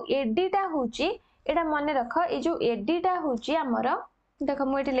ए जो एडीटा होची एटा मने रख ए जो एडीटा होची हमर देखो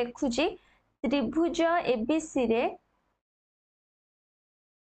मु एठी लिखुची त्रिभुज एबीसी रे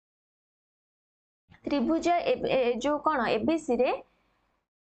त्रिभुज जो कोन एबीसी रे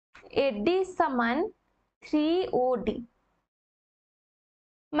एडी समान 3OD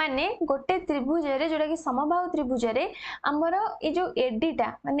माने गोटे त्रिभुज रे जोटा कि समबाहु त्रिभुज रे हमर ए जो एडीटा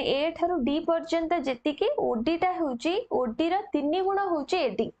माने ए ठारू डी पर्यंत जेति कि ओडीटा होची ओडी रा 3 गुण होची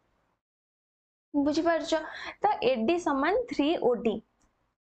एडी बुझी पारछ तो एडी समान 3 ओडी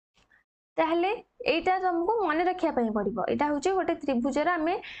ताहले एटा तुमको मन रखिया पई पड़िबो एटा होची गोटे त्रिभुज रे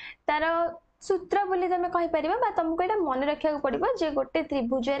हमें तार सूत्र बोली तमे कहि परिबा बा तुमको एटा मन रखिया पड़िबो जे गोटे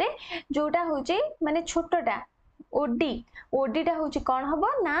त्रिभुज रे जोटा होची माने छोटटा ओडी ओडीटा होची कोन हबो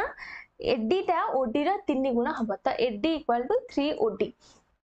ना एडीटा ओडी रा 3 गुण हबो तो एडी इक्वल टू 3 ओडी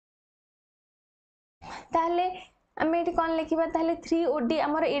ताहले आमे एटी कोन लिखिबा ताहले 3 ओडी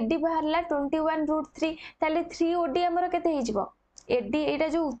हमर एडी बाहरला 21√3 ताहले 3 ओडी हमर केते हे जिवो एडी एटा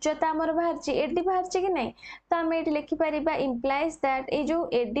जो उच्चता हमर बाहरची एडी बाहरची कि नै तो आमे एटी लिखि परिबा इंप्लाइज दैट ए जो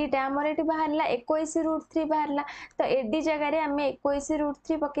एडीटा हमर एटी बाहरला 21√3 बाहरला तो एडी जगह रे आमे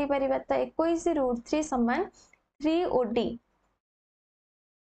 21√3 पकै परिबा तो 21√3 समान 3 ओडी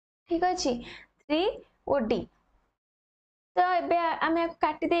ठीक अछि 3 ओडी तो एबे आमे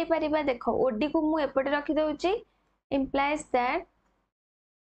काटी दे परिबा देखो ओडी को मु एपटे रखि दउची इंप्लाइज दैट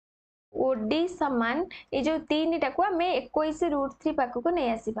ओडी समान ए जो 3 टा को हमें 21√3 पाक को नै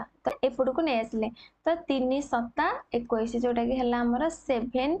आसीबा तो एपट को नै आसिले तो 3 7 21 जोटा कि हला हमर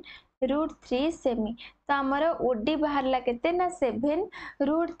 7√3 सेमी तो हमर ओडी बाहरला केते ना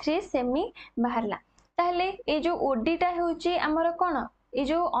 7√3 सेमी बाहरला ताहले ए जो ओडीटा होउची हमर कोन ए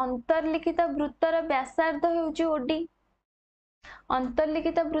जो अंतर्लिखित वृत्तर व्यासार्ध होउची ओडी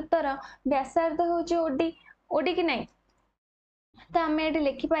अंतर्लिखित वृत्तर व्यासार्ध होउची ओडी ओडी कि नै तो आमे एटी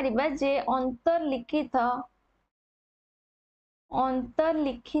लिखि परिबा जे अंतर्लिखित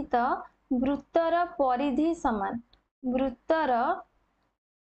वृत्तर परिधि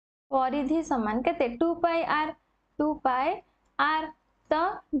समान केते 2 पाई आर तो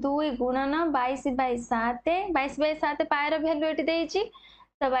 2 गुणन 22/7 22/7 पाई रो वैल्यू एटी देइची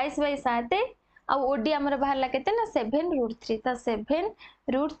तो 22/7 आ ओडी हमर बाहरला केते ना 7√3 तो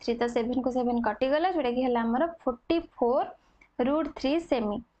 7√3 तो 7 को 7 कटि गला जोटा कि हला हमर 44√3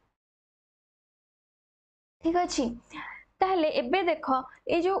 सेमी ठीक अछि ताहले एबे देखो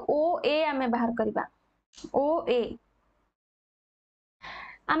ए जो ओ ए आमे बाहर करबा ओ ए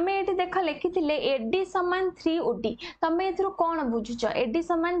आमे एटी देख लिखिथिले एडी समान 3 ओडी तमे एथरो कोन बुझुछ एडी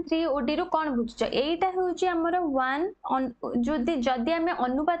समान 3 ओडी रो कोन बुझुछ एटा होउची हमर 1 जदी आमे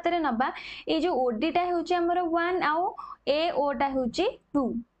अनुपात रे नबा ए जो ओडी टा होउची हमर 1 आ ए ओटा होउची 2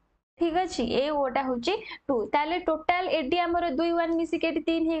 ठीक अछि ए ओटा होउची 2 ताले टोटल एडी हमर 2 1 मिसी के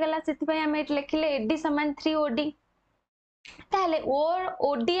 3 हे गला सेति पय आमे एट लिखिले एडी समान 3 ओडी ताले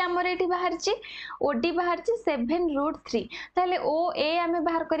ओडी हमर एटी बाहरची ओडी बाहरची 7√3 ताले ओ ए आमे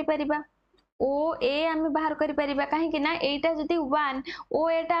बाहर करि परिबा ओ ए आमे बाहर करि परिबा काहे कि ना एटा जदी 1 ओ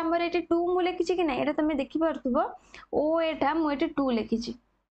एटा हमर एटी 2 मु लिखिची कि ना एटा तमे देखि परथुबो ओ एटा मु एटी 2 लिखिची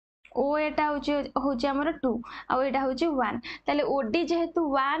ओ एटा होची हमर 2 आ एटा होची 1 ताले ओडी जेहेतु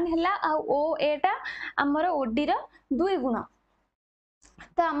 1 हला आ ओ एटा हमर ओडी रो 2 गुण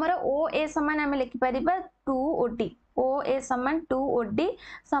तो हमर ओ ए समान आमे लिखि परिबा 2 ओडी ओ ए समान 2 ओडी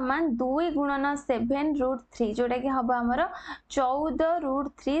समान 2 गुणन 7√3 जोटा कि हबो हमर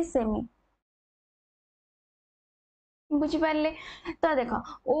 14√3 सेमी बुझी पारले तो देखो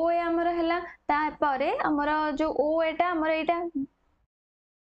ओ ए हमर हला ता परे हमर जो ओ एटा हमर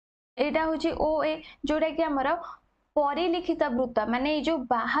एटा होची ओ ए जोटा कि हमर परिलिखित वृत्त माने जो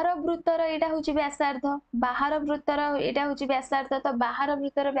बाहर वृत्तर एटा होची व्यासार्ध बाहर वृत्तर एटा होची व्यासार्ध तो बाहर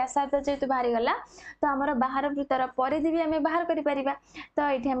वृत्तर व्यासार्ध जेतु बाहरी गला तो हमर बाहर वृत्तर परिधि भी हमें बाहर करि परिबा तो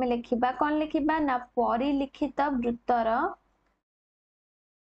एठी हमें लिखिबा कोन लिखिबा ना परिलिखित वृत्तर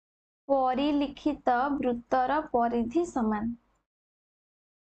परिधि समान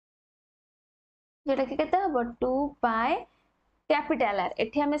जेटा कि केते हबो 2 पाई कैपिटल आर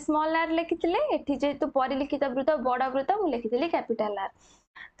एठी हमें स्मॉल आर लिखिथिले एठी जेतु परिलिखित वृत्त बड़ वृत्त मु लिखिथिले कैपिटल आर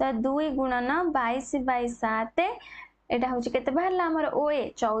तो 2 गुणन 22/7 एटा होची केते बाहरला हमर ओ ए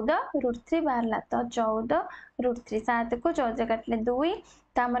 14√3 बाहरला तो 14√3 7 को 14 काटले 2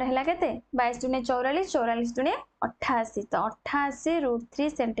 तो हमर हैला केते 22 दुने 44 44 दुने 88 तो 88√3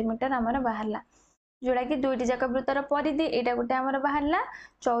 सेंटीमीटर हमर बाहरला जोड़ा कि दुईटी जाक वृत्तर परिधि एटा गोटे हमर बाहरला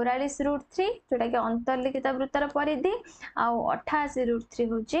 44√3 जोड़ा कि अंतर्लिखित वृत्तर परिधि आ 88√3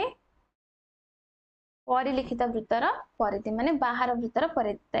 होची परिलिखित वृत्तर परिधि माने बाहर वृत्तर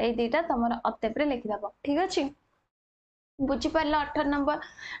परिधि ए दुईटा तमर अतेपरे लिखि दबो ठीक अछि बुझी पारला 18 नंबर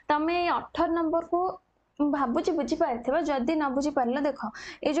तमे 18 नंबर को भाबुची बुझी पारथिबो जदी न बुझी पारला देखो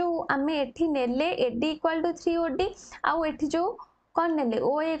ए जो आमे एठी नेले एडी इक्वल टू 3 ओडी आ एठी जो कौन नेले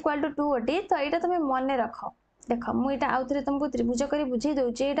ओ इक्वल टू 2 ओडी तो एटा तमे मने रखो देखो मु एटा आउथरे तुमको त्रिभुज करी बुझी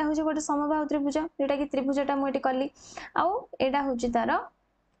दउची एटा होची गोटे समबाहु त्रिभुज जेटा कि त्रिभुजटा मु एटी कली आ एटा होची तार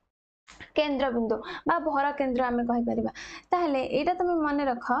केन्द्रबिंदु बा भर केन्द्र आम कहीपर ताहले एटा तुम मन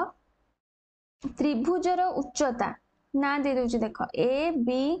रख त्रिभुजर उच्चता ना दे दउची देख ए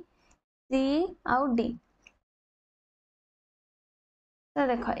बी सी आउ डी तो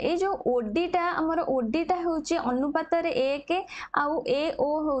देख ये जो ओडीटा आमर ओडीटा होची अनुपात रे 1 आउ ए ओ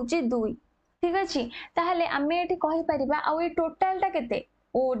होची 2 ठीक अछि ताहले आमे एठी कहि परिबा आउ ए टोटलटा केते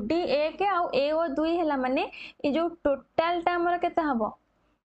ओडी 1 आउ ए ओ 2 हैला माने ए जो टोटलटा हमर केते हबो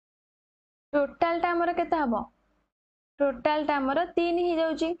टोटलटा हमर केते हबो टोटलटा हमर 3 ही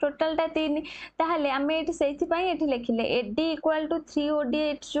जाउची टोटलटा 3 ताहले आमे एठी सेति पई एठी लेखिले AD equal to 3 OD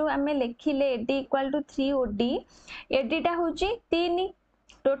eight जो आमे लेखिले एडी इक्वल टू 3 ओडी एडीटा होची 3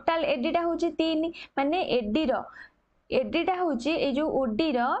 टोटल एडीटा होची 3 माने एडीटा होची ए जो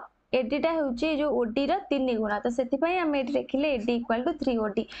ओडी रो एडीटा होची ए जो ओडी रो 3 गुणा तो सेति पई आमे एठी लेखिले एडी इक्वल टू 3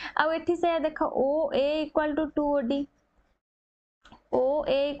 ओडी आ एठी से देखो ओ ए equal to 2 OD O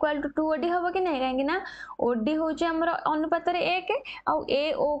A equal to 2 OD हबो कि नहीं काहे ना ओडी होची हमर अनुपात रे 1 आउ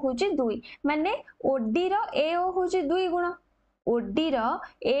ए ओ होची 2 माने ओडी रो ए ओ होची 2 गुण ओडी रो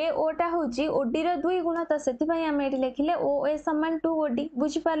ए ओ टा होची ओडी रो 2 गुण तो सेति पई हम एठी लेखिले ओ ए समान 2 ओडी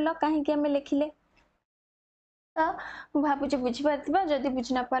बुझी पारलो काहे कि हम लेखिले तो भाबुची बुझी पारथिबा जदी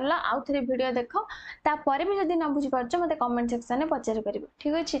बुझी ना पारला आउ थरे वीडियो देखो ता परे भी जदी ना बुझी पारछो मते कमेंट सेक्शन में पचारि परिबो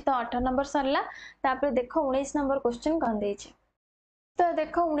ठीक अछि तो 18 नंबर सरला तापर देखो 19 नंबर क्वेश्चन कोन देछि तो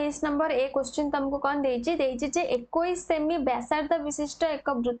देखो 19 नंबर ए क्वेश्चन तुमको कौन देछि जे 21 सेमी व्यासार्ध विशिष्ट एक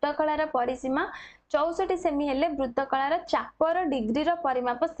वृत्तकलार परिसीमा 64 सेमी हेले वृत्तकलार चापर डिग्री रो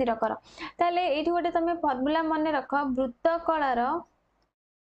परिमाप स्थिर कर ताले एठी गोटे तमे फार्मूला मन रख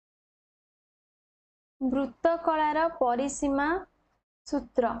वृत्तकलार परिसीमा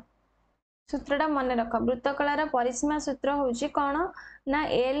सूत्र सूत्रटा मन रख वृत्तकलार परिसीमा सूत्र होची कोन ना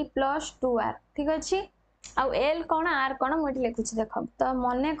l + 2r ठीक अछि आउ एल कौन आर कौन मुझे लिखुची देख तो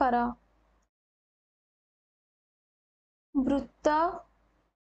मन कर वृत्त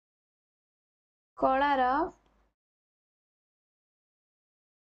कलार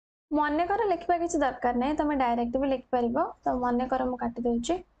मन कर लिखा किसी दरकार नहीं तुम डायरेक्ट भी लिख पार तो मन कर मु काटी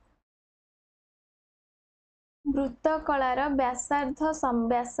दूची वृत्त कलार व्यासार्ध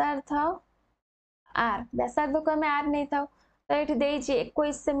आर व्यासार्ध को आम आर नहीं था तो ये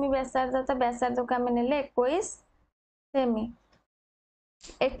 21 सेमी व्यासार्ध तो व्यासार्ध को आम ने 21 सेमी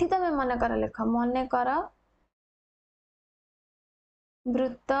एठी तमे मन कर लिख मन कर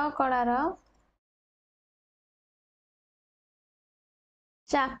वृत्त कलार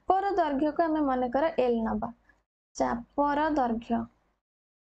चापर दैर्घ्य को आम मन कर एल नबा चापर दैर्घ्य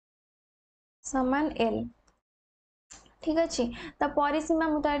समान एल ठीक अच्छे तो परिसीमा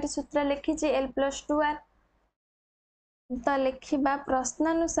मुझे सूत्र लिखी l + 2r तो लिखा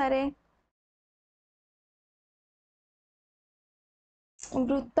प्रश्नानुसार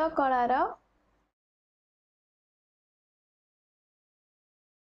वृत्त कलार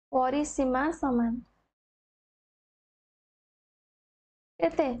परिसीमा समान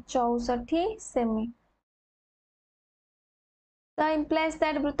केते 64 सेमी तो इम्प्लाइज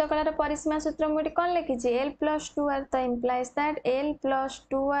दैट वृत्त कलार परिसीमा सूत्र मुझे कौन लिखी l + 2r तो इम्प्लाइज दैट l +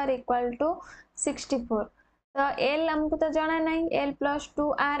 2r = 64 तो l हमको तो जाना नहीं l +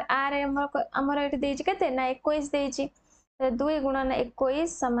 2r r हमर एटी देछि केते ना 21 देछि तो 2 गुणा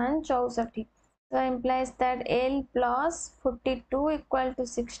 21 = 64 तो इम्प्लाइज दैट l + 42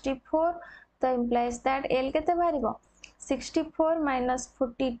 = 64 तो इम्प्लाइज दैट l केते बाहरिबो 64 -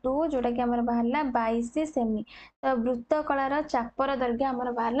 42 जोटा कि हमर बाहरला 22 सेमी तो वृत्त कलार चापर दैर्घ्य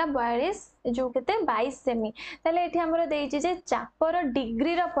हमर बाहरला 42 जो केते 22 सेमी ताले एठी हमर देछि जे चापर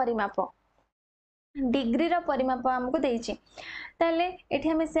डिग्री रो परिमाप हमको देछि ताले एठी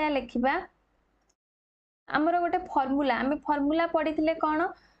हम से लिखिबा हमर गोटे फार्मूला पढिथिले कोन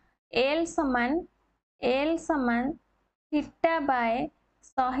l समान थीटा बाय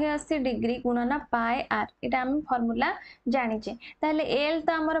 180 डिग्री गुणन पाए आर एटा हम फार्मूला जानिचे ताले l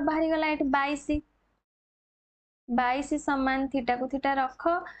तो हमर बाहरी गला एठी 22 समान थीटा को थीटा रख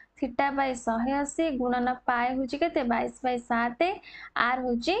थीटा बाय 180 गुणन पाए होची केते 22/7 आर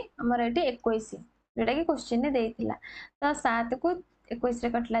होची हमर एठी 21 जेटा कि क्वेश्चन ने देइथिला तो 7 को 21 रे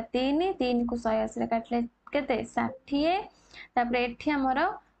कटला 3 3 को 180 रे काटले केते 60 तापर एठी हमर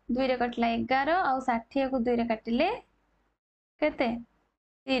 2 रे कटला 11 और 60 को 2 रे काटिले केते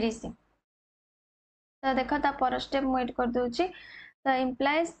 30 तो देखो ता पर स्टेप मु एड कर दोची तो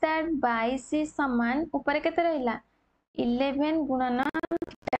इम्प्लाइज दैट 22 समान ऊपर केते रहिला 11 गुणन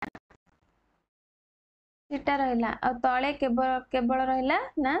थीटा रहिला और तळे केवल रहिला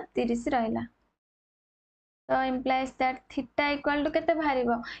ना 30 रहिला तो implies that theta equal to केते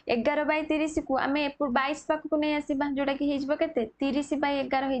बाहरिबो 11/30 को आमे 22 पाख को नहीं आसीबा जोटा कि हेजिबो केते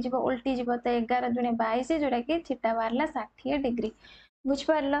 30/11 हेजिबो उल्टी जिवो तो 11 दुने 22 जोटा कि थीटा बाहरला 60 डिग्री बुझ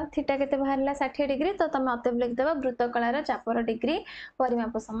पारला थीटा केते बाहरला 60 डिग्री तो तमे अतएव लिख देबा वृत्तकलार चापर डिग्री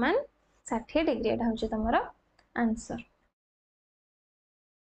परिमाप समान 60 डिग्री एटा होची तमरो आंसर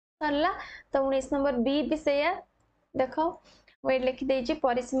सरला तो 19 नंबर बी भी सेया देखो वेट लिखि देछि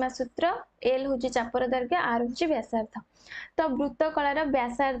परिसीमा सूत्र एल होची चापर दैर्घ्य आर होची व्यासार्ध तो वृत्तकलार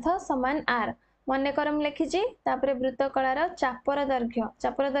व्यासार्ध समान आर मने करम लिखिछि तापरे वृत्तकलार चापर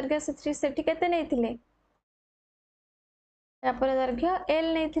दैर्घ्य सेठी केते नैथिले चापर दैर्घ्य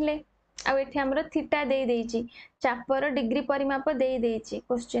एल नैथिले आ एठी हमरो थीटा देई देछि चापर डिग्री परिमाप देई देछि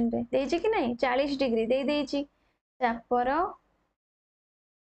क्वेश्चन रे देछि कि नहीं 40 डिग्री देई देछि चापर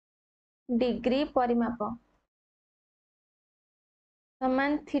डिग्री परिमाप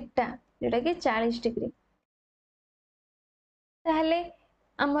समान थीटा जोटा कि 40 डिग्री ताहले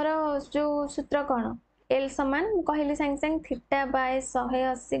हमर जो सूत्र कोन एल समान कहली संग संग थीटा बाय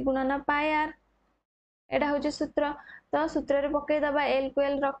 180 गुणन पाई आर एटा होची सूत्र तो सूत्र रे पके दबा एल को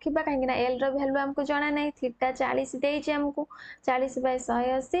एल रखिबा काहे ना एल रो वैल्यू हमको जाना नहीं थीटा 40 देइछि हमको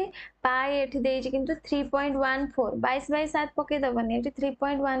 40/180 पाई एठी देइछि किंतु 3.14 22/7 पके दबनी एठी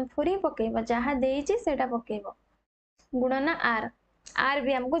 3.14 ही पकेबा जहा देइछि सेटा पकेबो गुणन आर आर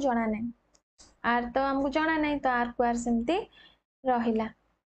भी हमको जाना नहीं आर तो हमको जाना नहीं तो आर को आर सेमती रहिला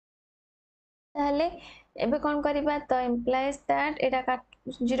ताहले एबे कोन करबा तो इम्प्लाइज दैट एटा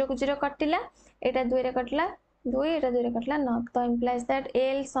 0 को 0 कटिला एटा 2 रे कटला 2 एटा 2 रे कटला 9 तो इम्प्लाइज दैट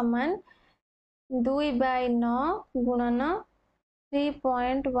एल समान 2/9 गुणन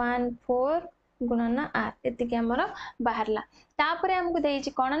 3.14 गुणन आर एतिके हमर बाहरला तापरे हमको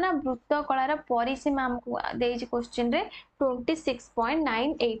देइछि कोन ना वृत्तकलार परिसीमा हमको देइछि क्वेश्चन रे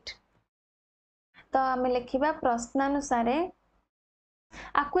 26.98 तो आमे लिखिबा प्रश्नानुसार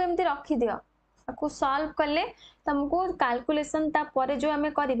आकु एमती रखी दियो आकु सॉल्व करले तुमको कैलकुलेशन ता परे जो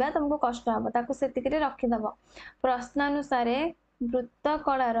हमें करबा तुमको कष्ट हबो ताकु सेतिक रे रखि दबो प्रश्नानुसार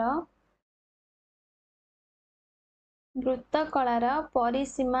वृत्तकलार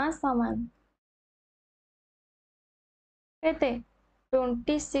परिसीमा समान केते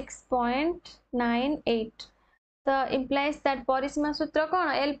 26.98 तो इम्प्लाइज दैट परिसीमा सूत्र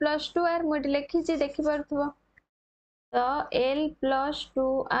कोन l + 2r मोटी लिखि छि देखि परथबो तो l +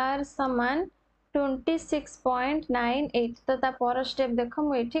 2r समान 26.98 तो ता पर स्टेप देखो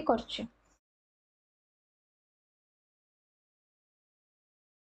मु एठी करछि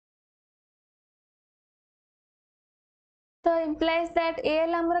तो इम्प्लाइज दैट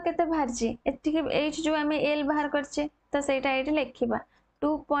एल हमर केते बाहरछि एठी एच जो हमें एल बाहर करछे तो सेटा एठी लिखिबा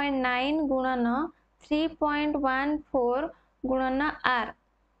 2.9 गुणन 3.14 गुणन आर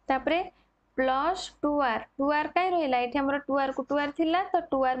तापरे प्लस 2r काई रहिला एठी हमर 2r को 2r थिला तो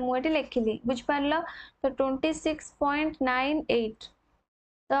 2r मु एठी लिखिली बुझ पारलो तो 26.98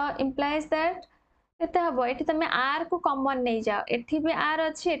 तो इम्प्लाइज दैट केते हबो एठी तमे r को कॉमन नै जाओ एठी भी r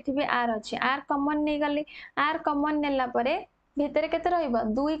अछि एठी भी r अछि r कॉमन नै गली r कॉमन नेला परे भितरे केते रहइबो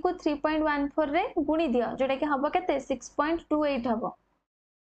 2 को 3.14 रे गुणी दियो जोटा कि हबो केते 6.28 हबो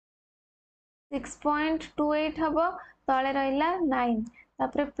 6.28 हबो तळे रहिला 9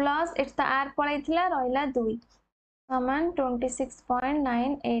 तापरे प्लस एठी त r पळैथिला रहिला 2 समान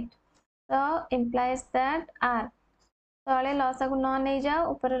 26.98 तो इम्प्लाइज दैट r तले लसा को 9 नहीं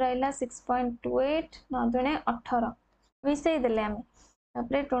जाओ ऊपर रहिला 6.28 9 दुने 18 मिसई देले हम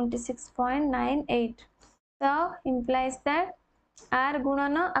तापरे 26.98 तो इम्प्लाइज दैट r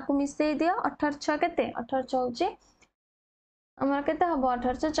गुणन आकु मिसई दियो 18 6 केते 18 6 होची हमर केते हबो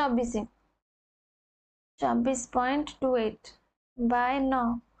 18 24 24.28 बाय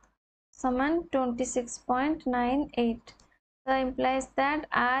 9 समान 26.98 तो implies that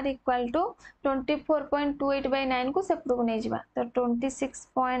r equal to 24.28/9 को सेपट को नहीं जिबा तो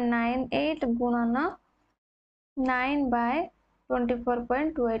 26.98 गुणन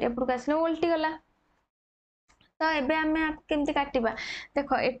 9/24.28 एपट को आसले उल्टी गला तो एबे हमें केमती काटिबा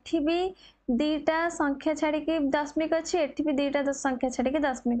देखो एठी भी दीटा संख्या छाड़ी के दशमिक अछि एठी भी दीटा संख्या छाड़ी के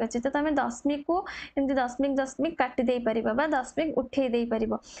दशमिक अछि तो तमे दशमिक को एमती दशमिक काटी देई परिबा बा दशमिक उठेई देई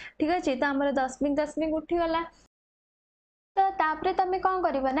परिबो ठीक अछि तो हमर दशमिक उठी गला तो तापरे तमे कौन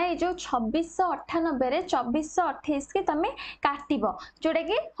करिबा ना ए जो 2698 रे 2428 के तमे काटिबो जोडे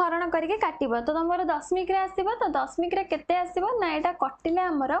कि हरण करके काटिबो तो तमरो दशमिक रे आसीबो तो दशमिक रे केते आसीबो ना एटा कटिले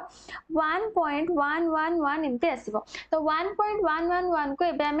हमरो 1.111 एमते आसीबो तो 1.111 को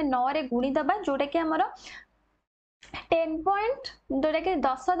एबे हमें 9 रे गुणी दबा जोडे कि हमरो 10 पॉइंट जोडे कि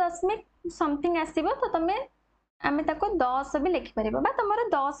 10 दशमिक समथिंग आसीबो तो तमे आमे ताको 10 भी लिखि परिबा बा तमरो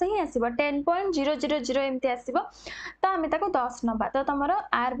 10 ही आसीबो 10.000 एमती आसीबो तो आमे ताको 10 नबा तो तमरो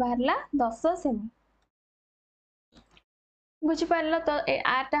आर बाहरला 10 सेमी बुझी पारलो तो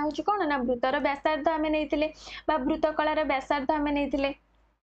आरटा होची कोन ना वृत्तर व्यासार्ध आमे नेइतिले बा वृत्तकलार व्यासार्ध आमे नेइतिले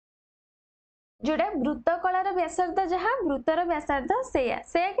जोड़ा वृत्तकलार व्यासार्ध जहा वृत्तर व्यासार्ध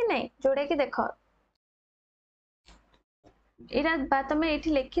सेया कि नहीं जोड़ा कि देखो एरा बा तमे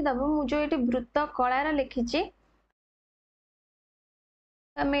एठी लिखि दबो मु जो एठी वृत्तकलार लिखिची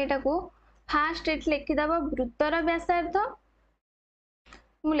तमे एटा को फास्ट एठी लिखि दबो वृत्तर व्यासार्ध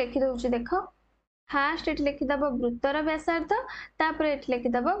मु लिखि दउची देखो फास्ट एठी लिखि दबो वृत्तर व्यासार्ध तापर एठी लिखि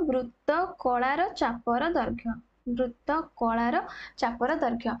दबो वृत्तकलार चापर दैर्घ्य वृत्तकलार चापर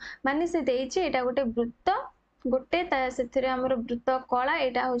दैर्घ्य माने से देइची एटा गोटे वृत्त गोटे सेथिरे हमर वृत्तकला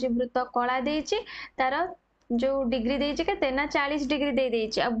एटा होची वृत्तकला देइची तार जो डिग्री देइची केते ना 40 डिग्री दे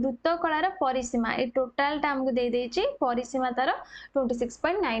देइची आ वृत्तकलार परिसीमा ए टोटल टा हमकु दे देइची परिसीमा तार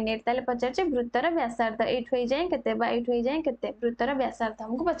 26.98 ताले पचारची वृत्तर व्यासार्ध एठ होई जाय केते बा एठ होई जाय केते वृत्तर व्यासार्ध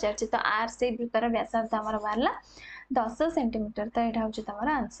हमकु पचारची तो आर से वृत्तर व्यासार्ध हमर बारला 10 सेंटीमीटर तो एटा होची तमर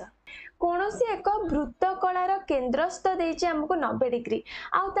आंसर कोनोसी एक वृत्तकलार केंद्रस्थ देइची हमकु 90 डिग्री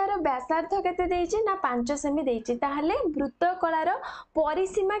आ तार व्यासार्ध केते देइची ना 5 सेमी देइची ताहले वृत्तकलार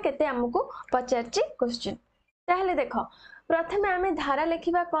परिसीमा केते हमकु पचारची क्वेश्चन ताहले देखो प्रथमे आमे धारा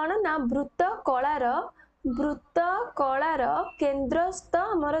लिखिबा कोन ना वृत्तकलार केंद्रस्थ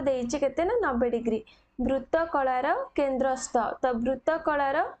हमर देइची केते ना 90 डिग्री वृत्तकलार केंद्रस्थ तो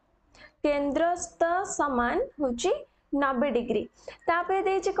वृत्तकलार केंद्रस्थ समान होची 90 डिग्री तापर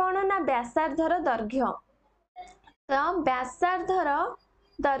देइची कोन ना व्यासार्धर दैर्घ्य तो व्यासार्धर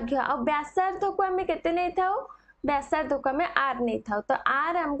दैर्घ्य आ व्यासार्ध को आमे केते नै थाउ व्यासार्ध को आमे आर नै थाउ तो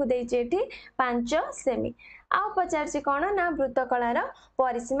आर हमकु देइची एठी 5 सेमी आ पचारची कोन ना वृत्तकलार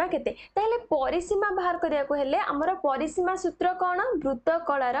परिसीमा केते ताले परिसीमा बाहर करिया को हेले हमर परिसीमा सूत्र कोन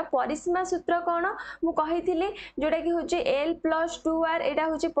वृत्तकलार परिसीमा सूत्र कोन मु कहिथिली जोडा कि होची l + 2r एटा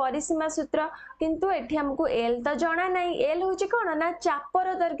होची परिसीमा सूत्र किंतु एठी हमकु l तो जणा नै l होची कोन ना चापर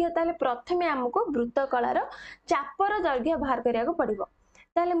दैर्घ्य ताले प्रथमे हमकु वृत्तकलार चापर दैर्घ्य बाहर करिया को पड़िबो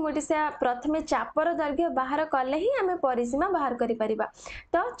ताले मुटी से प्रथमे चापर दैर्घ्य बाहर कले ही हमें परिसीमा बाहर करि परिबा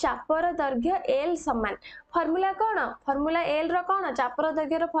तो चापर दैर्घ्य l समान फॉर्मूला कोन फॉर्मूला l रो कोन चापर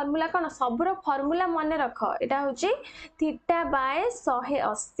दैर्घ्य रो फॉर्मूला कोन सबरो फॉर्मूला मने रख एटा होची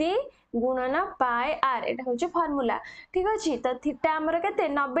θ/180 गुणन पाई r एटा होची फॉर्मूला ठीक अछि तो थीटा हमर केते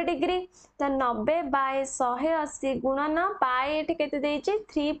 90 डिग्री तो 90/180 गुणन पाई एठी केते देइची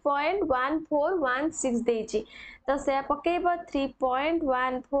 3.1416 देइची तो से पकेब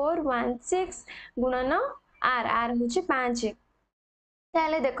 3.1416 गुणन r r होची 5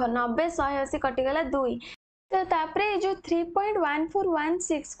 ताले देखो 90/180 कटि गला 2 तो तापरे जो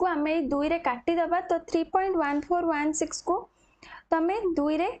 3.1416 को हमें 2 रे काटी दबा तो 3.1416 को तमे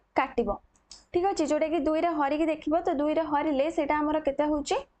 2 रे काटिबो ठीक अछि जोडे कि 2 रे हरि के देखिबो तो 2 रे हरिले सेटा हमर केते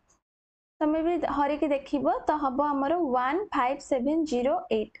होची तमे भी हरि के देखिबो तो हबो हमर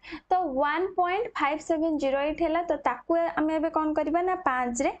 15708 तो 1.5708 हैला तो ताकू हमें एबे कोन करबा ना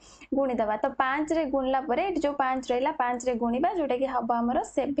 5 रे गुणी दबा तो 5 रे गुणला परे जो 5 रहला 5 रे गुणीबा जोटा कि हबो हमर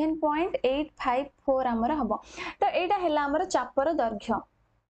 7.854 हमर हबो तो एटा हैला हमर चापर दैर्घ्य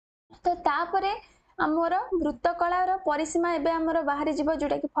तो तापरे हमर वृत्तकलार परिसीमा एबे हमर बाहरी जीवो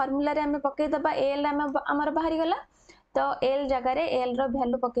जोटा कि फार्मूला रे हमें पके दबा l हमर बाहरी गला तो l जगह रे l रो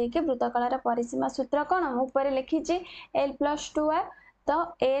वैल्यू पके के वृत्तकलार परिसीमा सूत्र कोन ऊपर लिखिची l + 2r तो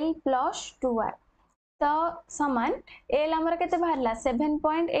l + 2r तो समान l हमर केते बाहरला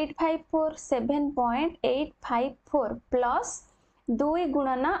 7.854 प्लस 2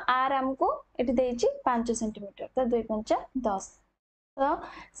 गुणन r हमको एठी देइची 5 सेंटीमीटर तो 2 5 10 तो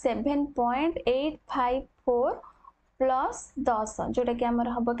 7.854 प्लस 10 जोटा कि हमर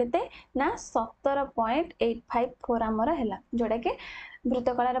हबो केते ना 17.854 हमर हैला जोटा कि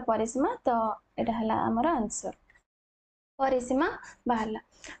वृत्तकलार परिसीमा तो एटा हैला हमर आंसर परिसीमा बाहरला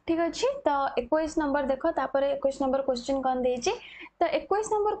ठीक अछि तो 21 नंबर देखो तापर 21 नंबर क्वेश्चन कोन देइची तो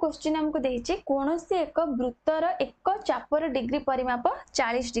 21 नंबर क्वेश्चन हमको देइची कोनोसी एक वृत्तर एक चापर डिग्री परिमाप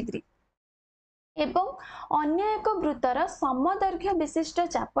 40 डिग्री एवं अन्य एक वृत्तर समदैर्घ्य विशिष्ट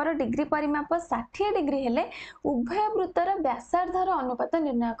चापर डिग्री परिमाप 60 डिग्री हेले उभय वृत्तर व्यासार्धर अनुपात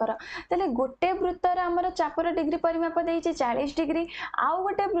निर्णय कर तले गोटे वृत्तर हमर चापर डिग्री परिमाप देइचे 40 डिग्री आउ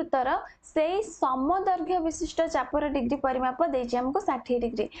गोटे वृत्तर सेही समदैर्घ्य विशिष्ट चापर डिग्री परिमाप देइचे हमको 60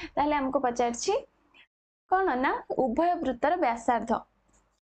 डिग्री ताले हमको पचारछि कोन ना उभय वृत्तर व्यासार्ध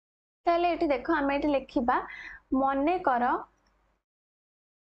ताले एठी देखो हम एठी लिखिबा मने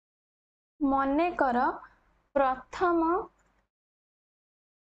कर प्रथम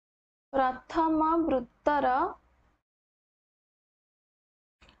वृत्तर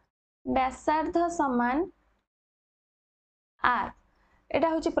व्यासार्ध समान आर एटा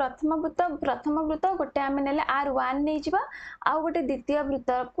हूँ प्रथम वृत्त गोटे आम ने R1 नहीं जावा आउ गोटे द्वितीय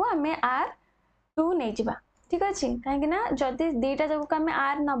वृत्त को आम R2 नहीं जावा ठीक अच्छे कहीं जदि दीटा जगह आम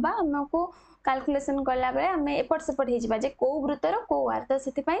आर नवा आमको कैलकुलेशन कला बेले आम एपट सेपट हो कौ वृत्तर कौ आर तो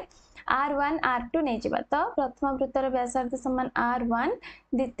से R1 R2 नहीं जावा तो प्रथम वृत्तर व्यासार्ध समान R1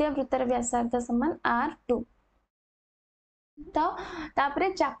 द्वितीय वृत्तर व्यासार्ध समान R2 तो तापरे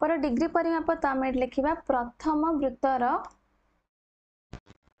चापर डिग्री परिमाप तो आम लिखा प्रथम वृत्तर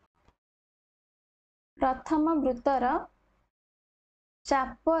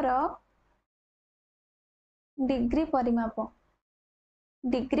चापर डिग्री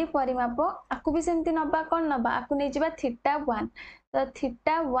परिमाप आकु भी सेमती नबा कौन नबा आकु नहीं जावा θ1 तो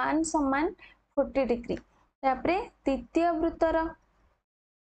θ1 समान 40 डिग्री तापरे द्वितीय वृत्तर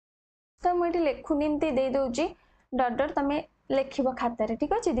तो मुझे लिखुनी एमती दे दौची डट डट तुम लिख खातार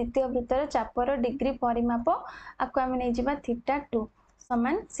ठीक अच्छे द्वितीय वृत्तर चापर डिग्री परिमाप आपको आम नहीं जावा θ2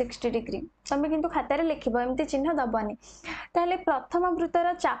 समान 60 डिग्री तुम किंतु खातार लिख एमती चिन्ह दबनी ताहले प्रथम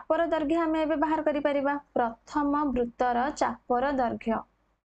वृत्तर चापर दैर्घ्य आम ए बाहर करि परिबा प्रथम वृत्तर चापर दैर्घ्य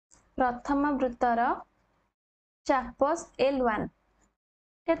प्रथम वृत्तर चाप L1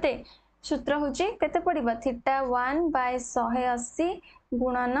 केते सूत्र होची केते पड़िबा θ1 बाय 180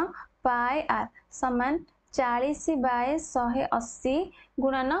 गुणन पाई आर समान 40 बाय 180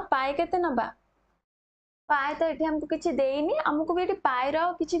 गुणन पाई केते नबा पाए तो ये हमको किसी देनी आमको भी पाए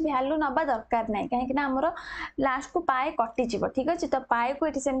किसी भैल्यू नवा दरकार ना कहीं आमर लास्ट को पाए कटिज ठीक अच्छे तो पाए को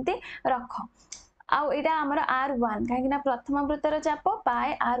ये सेमती रख आउ यहाँ आमर R1 कहीं प्रथम वृत्तर चाप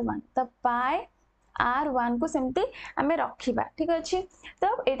पाए R1 तो पाए R1 को सेमती आम रखा ठीक अच्छे तो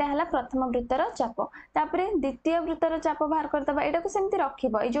यहाँ है प्रथम वृत्तर चाप तापर द्वितीय वृत्तर चाप बाहर करदे यहाँ को सेमती रख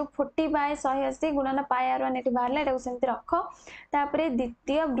जो 40 बाय 180 गुणन पाए R1 ये बाहर यहाँ सेमती रख तापर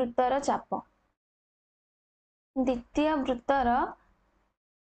द्वितीय वृत्तर चाप द्वितीय वृत्तर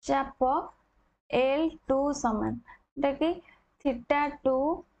चाप L2 समान कि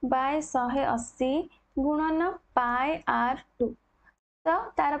θ2 बाय 180 गुणन पाए R2 तो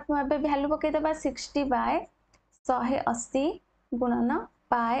तार भैल्यू पकईदे 60 बाय 180 गुणन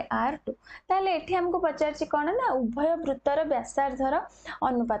पाए R2 ताले एठी हमको पचारछि कोन ना उभय वृत्तर व्यासार्धर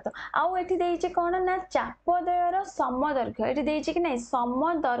अनुपात आउ एठी देइछि कोन ना चापद्वयर समदैर्घ्य एठी देइछि कि नै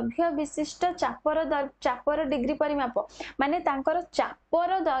समदैर्घ्य विशिष्ट चापर डिग्री परिमाप माने तांकर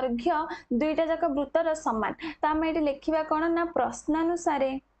चापर दैर्घ्य दुईटा जाक वृत्तर समान तो हम एठी लिखिबा कोन ना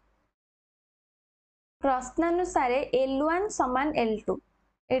प्रश्नानुसारे L1 समान L2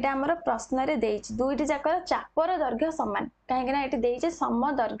 एटा हमर प्रश्न रे देइछि दुईटी जाकर चापर दैर्घ्य समान कहीं ना ये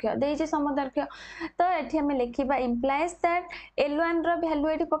समदैर्घ्य समदैर्घ्य तो ये हम लिखा implies that L1 row value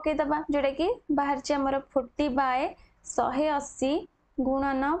ये पकईदबा जोटा कि बाहर हमर 40 बाय 180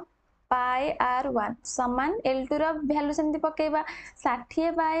 गुणन पाए R1 समान L2 रो वैल्यू सेमती पकईबा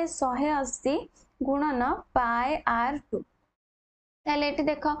 60 बाय 180 गुणन पाए R2 ताले एठी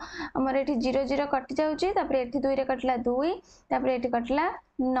देखो हमर एठी 0 0 कटि जाउची तापर एठी 2 रे कटला 2 तापर एठी कटला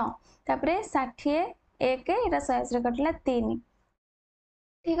 9 तापर 60 1 एटा 180 रे कटला 3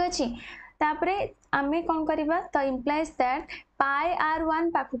 ठीक अछि तापर आमे कोन करबा तो implies that pi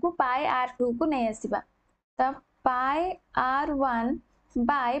R1 पाखु pi R2 को नै आसीबा तो पाई R1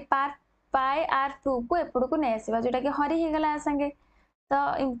 बाय पाई R2 को एपड को नै आसीबा जोटा कि हरि हे गला संगे तो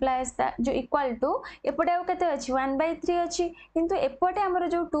इम्प्लाइज दैट जो इक्वल टू एपटे आउ केते अछि 1/3 अछि किंतु एपटे हमर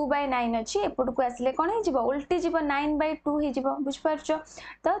जो 2/9 अछि एपट को आसले कोन हे जिवो उल्टी जिवो 9/2 हे जिवो बुझ परछो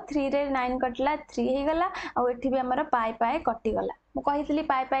तो 3 रे 9 कटला 3 हे गला आ एठी भी हमर पाई पाई कटि गला मु कहितली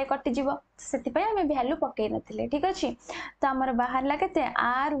पाई पाई कटि जिवो सेति पय हमें वैल्यू पकै नथिले ठीक अछि तो हमर बाहरला केते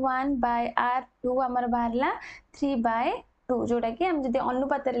R1 बाय R2 हमर बाहरला 3/2 जोटा कि हम जदी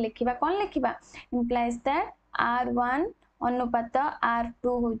अनुपात रे लिखिबा कोन लिखिबा इम्प्लाइज दैट R1 अनुपात R2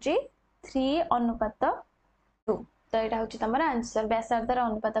 होची 3:2 तो यहाँ हूँ तुम आंसर व्यासार्धर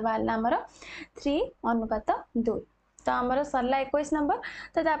अनुपात बाहर आमर 3:2 तो आमर सरला 21 नंबर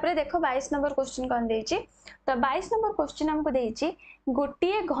तो तापर देख 22 नंबर क्वेश्चन कौन देइछि तो 22 नंबर क्वेश्चन हमको देइछि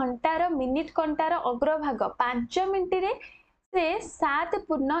गोटे घंटार मिनिट घंटार अग्रभाग 5 मिनिट रे से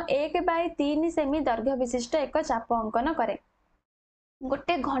 7.1/3 सेमी दैर्घ्य विशिष्ट एक चाप अंकन करे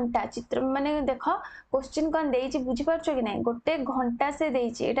गोटे घंटा चित्र माने देख क्वेश्चन कौन देइछि बुझी परछो कि नै गोटे घंटा से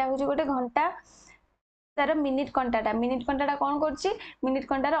देइछि एटा होछि गोटे घंटा तार मिनिट घंटाटा कौन करछि मिनिट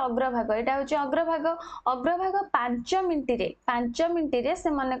घंटार अग्रभाग एटा होछि अग्रभाग 5 मिनिट रे से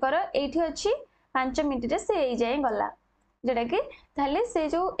माने कर एठी अछि 5 मिनिट रे से एई जाय गला जेटा कि ताले से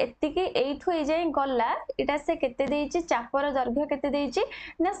जो एतिकी एठु एई जाय गला एटा से केते देइछि चापर दैर्घ्य केते देइछि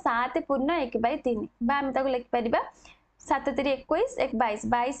ना 7.1/3 बा हम ताको लिखि परिबा 7 3 21 1 22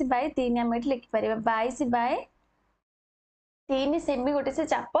 22 बाय 3 आम ये लिखिपर 22 बाय 3 सेमी गोटे से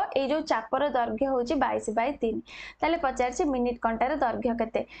चाप ये जो चापर दैर्घ्य हूँ 22 बाय 3 ताले पचार मिनिट कंटार दैर्घ्य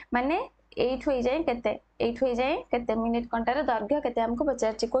केते माने एठु हो जाए केते एठु हो जाए केते मिनिट कंटार दैर्घ्य केते हमको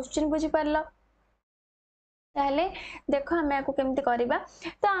पचार क्वेश्चन बुझी पारलो ताहले देखो आम या केमती करवा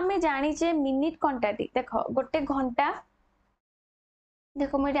तो आम जाचे मिनिट कंटाटी देख गोटे घंटा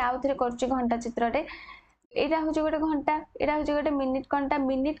देखो मुझे आउ थे कर घंटा चित्र एटा हूँ गोटे घंटा एटा हूँ गोटे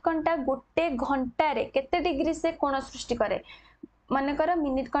मिनिट कंटा गोटे घंटे केते डिग्री से कोण सृष्टि करे मनकर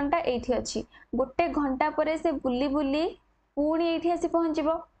मिनिट कंटा एठी अच्छी गोटे घंटा पर से बुली बुली पुणी एठी आसी पहुँचब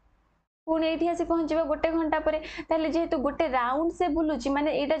पुणी एठी आसी पहुँचब गोटे घंटा पर ताले जेहेतु गोटे राउंड से बुलुची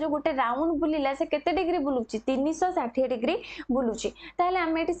माने एटा जो गोटे राउंड बुलिला से केते डिग्री बुलुची 360 डिग्री बुलुची ताले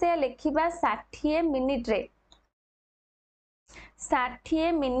आम एठी से लिखिबा 60 मिनिट रे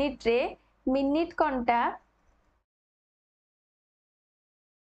 60 मिनिट रे मिनिट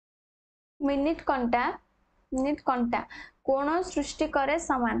कंटा कोण सृष्टि करे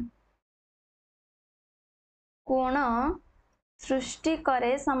समान कोण सृष्टि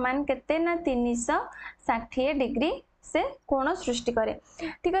करे समान केते ना 360 डिग्री से कोण सृष्टि करे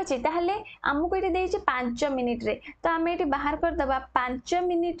ठीक अच्छे ताहले आमको ये देइछि 5 मिनिट रे तो आम ये बाहर कर दबा 5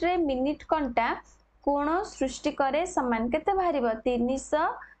 मिनिट रे मिनिट कंटा कोण सृष्टि करे समान केते बाहरिबो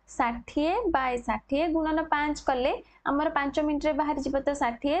 360 बाय 60 गुणन 5 कले आमर 5 मिनिट रे बाहर जिवो तो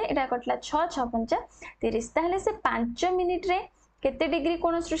 60 एटा कटला 6 6 5 30 ताहले से 5 मिनिट रे केते डिग्री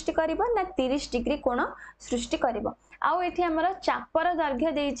कोण सृष्टि करिवो ना 30 डिग्री कोण सृष्टि करिवो आउ एठी हमर चापर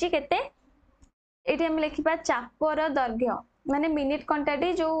दैर्घ्य देइछि केते एठी हम लिखिबा चापर दैर्घ्य माने मिनिट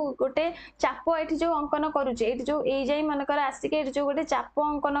कंटाटी जो गोटे चाप एठी जो अंकन करूचे एठी जो ए जाई मन कर आसी के एठी जो गोटे चाप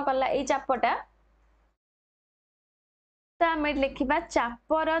अंकन कला ए चापटा तो आम लिखिबा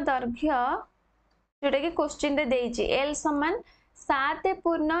चापर दैर्घ्य जोटा कि क्वेश्चन रे देइछि L समान 7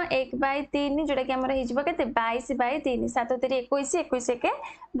 पूर्ण 1 बाय 3 जोटा कि हमर हिजबो केते 22 बाय 3 7 3 21 21 के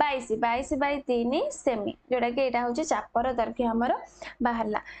 22 22 बाय 3 सेमी जोटा कि एटा होची चापर दैर्घ्य हमर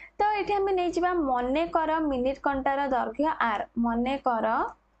बाहरला तो एठी हम नै जिबा मने कर मिनिट कंटार दैर्घ्य r मने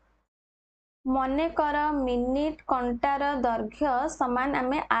कर मिनिट कंटार दैर्घ्य समान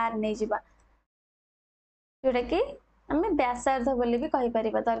आमे r नै जिबा जोटा कि आमे व्यासार्ध बोली भी कहि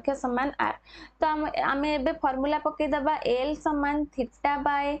परिबा दैर्घ्य समान r तो आमे एबे फार्मूला पके दबा l समान थीटा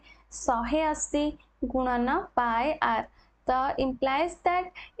बाय 180 गुणन पाई r तो implies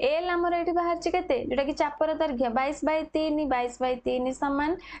that l हमर एठी बाहर छि केते जोटा कि चापर दैर्घ्य 22 बाय 3 22 बाय 3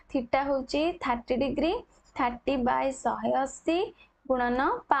 समान थीटा होची 30 डिग्री 30 बाय 180 गुणन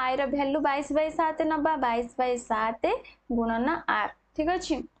पाई रो वैल्यू 22 बाय 7 नबा 22 बाय 7 गुणन r ठीक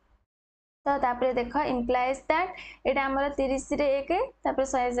अछि तो तापरे देख इम्प्लाइज दैट एटा हमर 30 रे 1 तापरे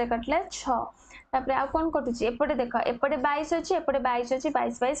 100 से कटला 6 तापरे आ कोन कटुची एपटे देख एपटे 22 अछि एपटे 22 अछि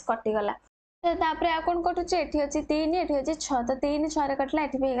 22 22 कटि गला तो तापरे आ कोन कटुची एठी अछि 3 एठी अछि 6 तो 3 6 रे कटला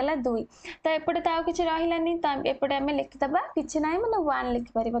एठी भी गेला 2 तो एपटे ताउ किछि रहिलानी तो एपटे हमें लिखि दबा किछि नाही माने 1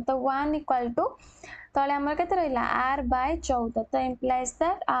 लिखि परिबो तो 1 इक्वल टू तळे हमर केते रहिला r बाय 14 तो इम्प्लाइज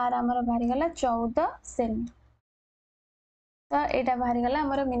दैट r हमर भारी गला 14 सेमी तो यहाँ बाहरी गला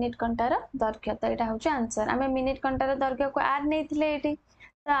आमर मिनिट कंटार दैर्घ्य तो यहाँ हूँ आंसर आम मिनिट कंटार दैर्घ्य को आर नहीं ये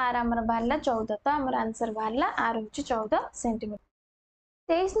तो आर आमर बाहर 14 तो आमर आंसर बाहर आर हूँ 14 सेंटीमीटर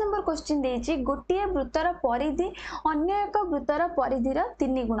 23 नंबर क्वेश्चन देछि गोटे वृत्तर परिधि अन्य एक वृत्तर परिधिर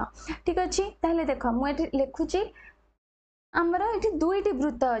 3 गुण ठीक अच्छे ताहले देख मुझे लिखुची आमर ये दुईटी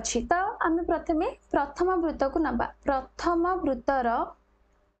वृत्त अच्छी तो आम प्रथम वृत्त को नबा प्रथम वृत्तर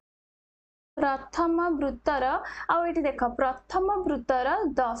आउ ये देख प्रथम वृत्तर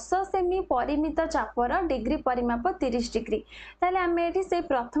 10 सेमी परिमित चापर डिग्री परिमाप 30 डिग्री ताले आम ये से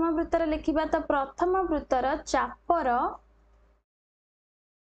प्रथम वृत्तर लिखिबा तो प्रथम वृत्तर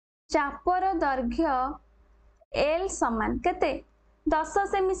चापर दैर्घ्य L समान केते 10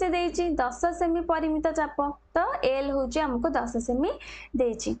 सेमी से देइछि 10 सेमी परिमित चाप तो L होची हमको 10 सेमी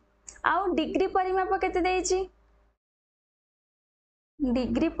देइछि आउ डिग्री परिमाप केते देइछि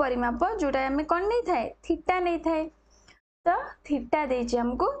डिग्री परिमाप जोटा हमें कौन नहीं थाए थीटा नहीं थाए तो थीटा देइछि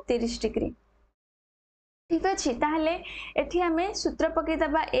हमको 30 डिग्री ठीक अच्छे ताहले एठी हमें सूत्र पकई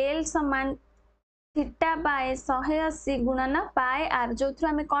दबा L समान थीटा बाय 180 गुणन पाए r जो थ्रू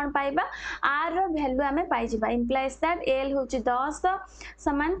हमें कौन पाइबा r रो वैल्यू हमें पाई जिबा इंप्लाइज दैट L होची 10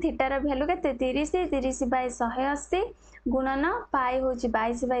 समान थीटा रो वैल्यू केते 30 30 बाय 180 गुणन पाए होची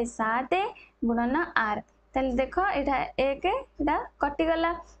 22 बाय 7 गुणन r ताले देखो एटा 1 एटा कटि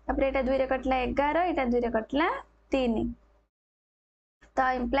गला तापर एटा 2 रे कटला 11 एटा 2 रे कटला 3 तो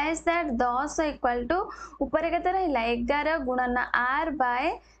इम्प्लाइज दैट 10 इक्वल टू ऊपर केते रहिला 11 गुणन r बाय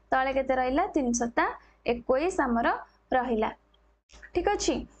तळे केते रहिला 3 7 21 हमर रहिला ठीक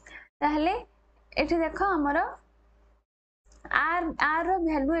अछि ताहले एठी देखो हमर आर रो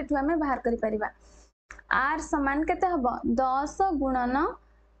वैल्यू एठू हमें बाहर करि परिबा आर समान केते हबो 10 गुणन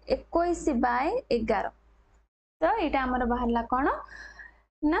 21/11 तो एटा हमर बाहरला कोन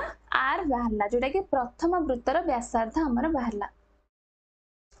ना आर बाहरला जोटा कि प्रथम वृत्तर व्यासार्ध हमर बाहरला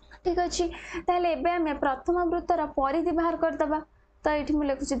ठीक अछि ताहले एबे हमें प्रथम वृत्तर परिधि बाहर कर दबा तो एठी मु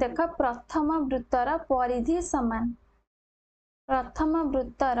लिखुची देखो प्रथम वृत्तर परिधि समान प्रथम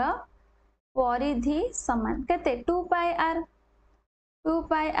वृत्तर परिधि समान केते 2 पाई आर 2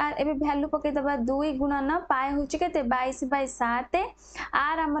 पाई आर एबे वैल्यू पके दबा 2 गुणन पाई होची केते 22/7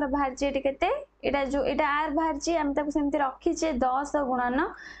 आर हमर बाहर जे केते एटा जो एटा आर बाहर जी हम ताको सेमति रखी जे 10 गुणन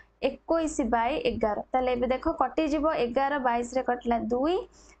 21/11 ताले एबे देखो कटि जीवो 11 22 रे कटला 2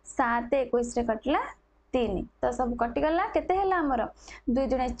 7 21 रे कटला 3 तो सब कटि गला केते हला हमर 2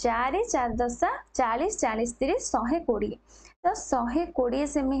 दुणे 4 4 10 40 40 30 120 तो 120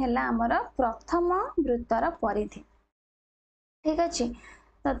 सेमी हला हमर प्रथम वृत्तर परिधि ठीक अछि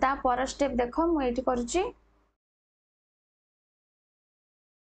तो ता पर स्टेप देखो मु एठी करूची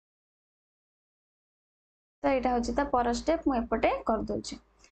तो एटा होची ता पर स्टेप मु एपटे कर दोची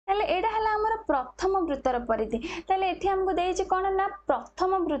ताले एटा हला हमर प्रथम वृत्तर परिधि ताले एठी हमको देइची कोन ना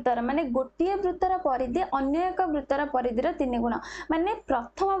प्रथम वृत्तर माने गोटिए वृत्तर परिधि अन्य एक वृत्तर परिधिर 3 गुण माने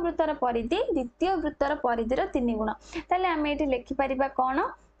प्रथम वृत्तर परिधि द्वितीय वृत्तर परिधिर 3 गुण ताले हम एठी लिखि परिबा कोन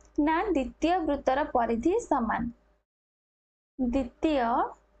ना द्वितीय वृत्तर परिधि समान द्वितीय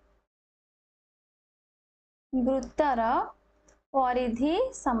वृत्तर परिधि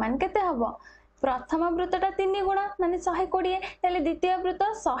समान केते हबो प्रथम वृत्तटा 3 गुण माने 120 ताले द्वितीय वृत्त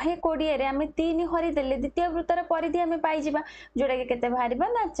 120 रे हम 3 हरि देले द्वितीय वृत्तर परिधि हम पाई जिबा जोडा के केते बाहरिबा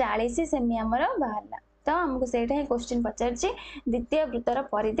ना 40 सेमी हमर बाहरला तो हमको सेटा ही क्वेश्चन पचारची द्वितीय वृत्तर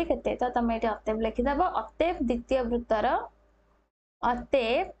परिधि केते तो तमे एटी अतएव लिखि दबो अतएव द्वितीय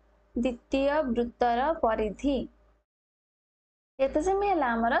वृत्तर परिधि केते सेमी हला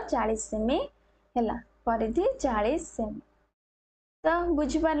हमर 40 सेमी हला परिधि 40 सेमी तो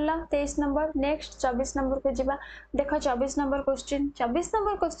बुझी पारला 23 नंबर नेक्स्ट 24 नंबर को जिबा देखो 24 नंबर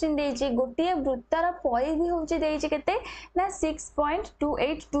क्वेश्चन देइची गोटिए वृत्तर परिधि होची देइची केते ना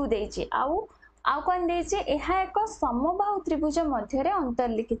 6.282 देइची आउ कोन देइची एहा एक समबाहु त्रिभुज मध्य रे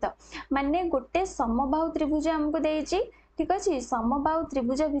अंतर्लिखित माने गोटे समबाहु त्रिभुज हमको देइची ठीक अछि समबाहु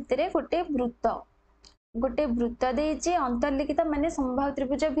त्रिभुज भितरे गोटे वृत्त देइची अंतर्लिखित माने समबाहु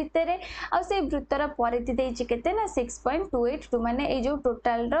त्रिभुज भितरे आ से वृत्तर परिधि देइची केते ना 6.282 माने ए जो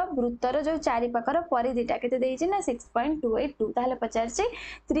टोटल रो वृत्तर जो चारि पाकर परिधिटा केते देइची ना 6.282 ताहले पचारची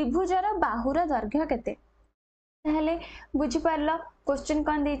त्रिभुजर बाहुर दैर्घ्य केते ताहले बुझी पारलो क्वेश्चन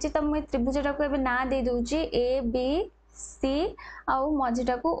कोन देइची त मु त्रिभुजटा को एबे ना दे दोची ए बी सी आ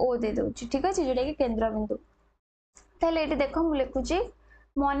मझिटा को ओ दे दोची ठीक अछि जेटा कि केंद्र बिंदु ताहले एटी देखो मु लिखुची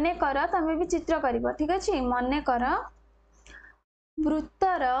मने कर तमे भी चित्र करिवो ठीक अछि मने कर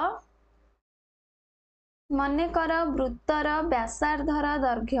वृत्तर व्यासार्धर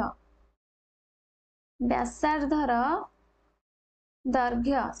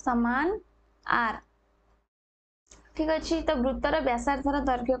दैर्घ्य समान आर ठीक अछि तो वृत्तर व्यासार्धर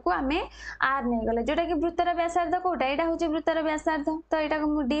दैर्घ्य को आमे आर नै गले जोटा कि वृत्तर व्यासार्ध कोटा एटा होची वृत्तर व्यासार्ध तो एटा को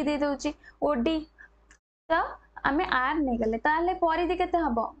मु डी दे दोची ओडी तो आमे आर नै गले ताले परिधि केते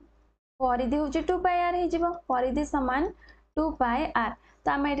हबो परिधि होची 2 पाई आर हे जिवो परिधि समान 2 पाई आर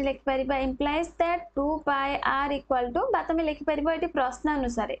तो आमे एटी लिखि परिबा implies that 2 pi are equal to बा तमे लिखि परिबो एटी प्रश्न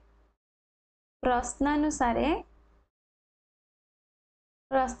अनुसारे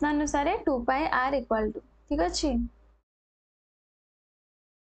 2 पाई आर इक्वल टू ठीक अछि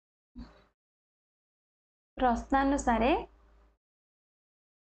प्रश्न अनुसारे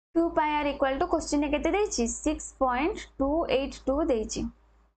 2 पाई आर इक्वल टू क्वेश्चन केते देछि 6.282 देछि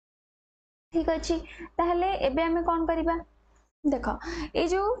ठीक अछि ताहले एबे हमें कोन करिबा देखो ए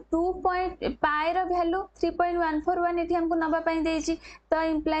जो 2 पाई रो वैल्यू 3.141 एठी हमको नबा पई देछि तो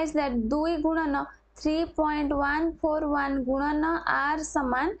इंप्लाइज दैट 2 गुणन 3.141 गुणन r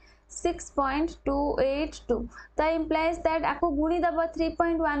समान 6.282 तो इंप्लाइज दैट आको गुणी दबो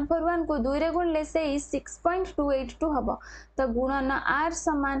 3.141 को 2 रे गुणले से 6.282 हबो तो गुणन r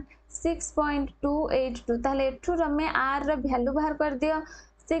समान 6.282 ताले एठु रमे r रो वैल्यू बाहर कर दियो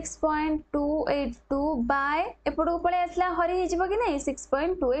 6.282 बाय एपडो पळे आसला हरि हे जिवो कि नै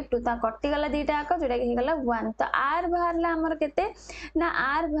 6.282 ता कटि गला दीटा आक जोडा कि हे गला 1 तो r बाहरला हमर केते ना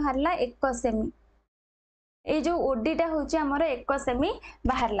r बाहरला 1 सेमी ए जो ओडीटा होची हमर 1 सेमी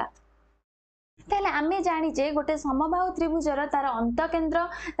बाहरला ताले आमे जानि जे गोटे समबाहु त्रिभुजर तार अंत केंद्र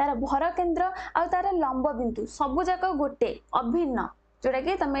तार भर केंद्र आ तार लंब बिंदु सब जाक गोटे अभिन्न जोडा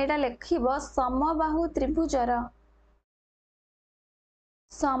कि तमे एटा लेखिबो समबाहु त्रिभुजर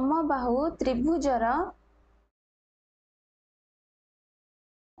समबाहु त्रिभुजर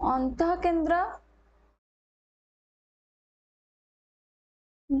अंतःकेंद्र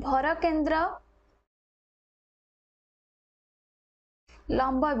भर केंद्र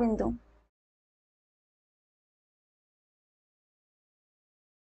लंब बिंदु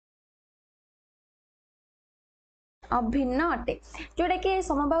अभिन्न अटे जोटा कि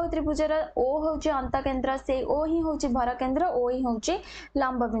समबाहु त्रिभुजर ओ हूँ अंतकेन्द्र से ओ ही हूँ भर केन्द्र ओ ही हूँ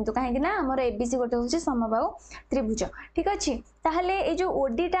लंब बिंदु कहीं आमर एबीसी गोटे हूँ समबाहु त्रिभुज ठीक अच्छे ताहले ये जो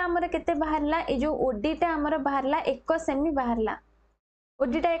ओडीटा आमर केते बाहरला ये जो ओडीटा आमर बाहरला 1 सेमी बाहरला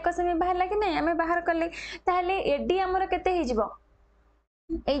ओडीटा 1 सेमी बाहरला कि नहीं आम बाहर कले ताहले एडी आमर केते ही जीवो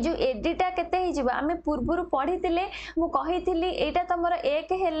ए जो एडीटा केते ही जीवो आमे पूर्वरु पढ़ीतिले मु कहितिली एटा तमरो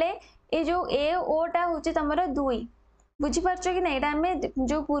 1 हेले ए जो ए ओटा होची तमरो 2 बुझीपारछ कि नहीं आम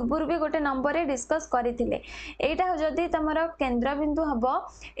जो पूर्वर भी गोटे नंबर रे डिस्कस करथिले एटा जदी तमरो केंद्र बिंदु हबो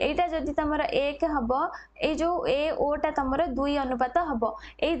एटा जदी तमरो 1 हबो ए जो ए ओटा तमरो 2 अनुपात हबो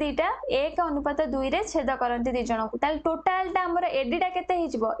ए दुईटा 1 अनुपात 2 रे छेद करंती दि जण को ताल टोटलटा हमरो एडीटा केते ही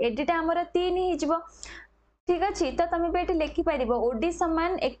जीवो एडीटा हमरो 3 ही जीवो ठीक अच्छे तो तुम भी ये लिखिपर ओडी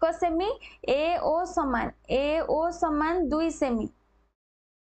समान 1 सेमी ए ओ समान 2 सेमी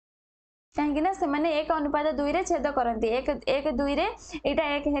कहीं से माने 1 अनुपात 2 रे छेद करती 1 2 रे एटा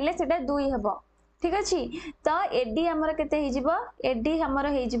 1 हेले सेटा 2 हेबो ठीक अच्छे तो एडी हमर केते ही जीवो एडी हमर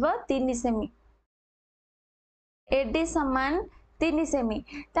ही जीवो 3 सेमी एडी समान 3 सेमी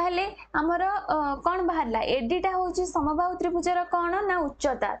ताहले हमर कोन बाहरला एडीटा होची समबाहु त्रिभुजर कोन ना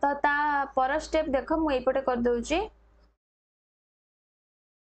उच्चता तो ता पर स्टेप देखो मु एपटे कर दउची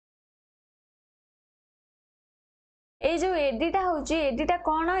ए जो एडीटा होची एडीटा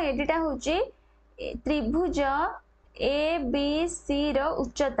कोन एडीटा होची त्रिभुज ए बी सी रो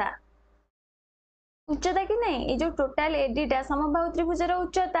उच्चता उच्चता कि नहीं ये जो टोटल एडीटा समबाहु त्रिभुजर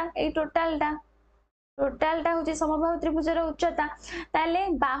उच्चता ए टोटलटा होची समबाहु त्रिभुजर उच्चता ताले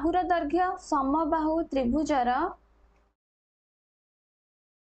बाहुर दैर्घ्य समबाहु त्रिभुजर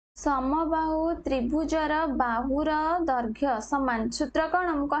बाहुर दैर्घ्य समान सूत्र कौन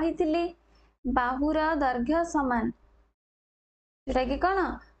मु कहिथिली बाहुर दैर्घ्य समान जोटा कि कौन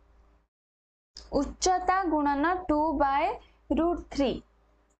उच्चता गुणन 2/√3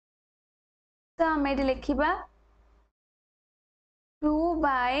 तो आम ये लिखा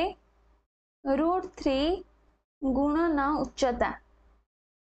 2/√3 गुणन उच्चता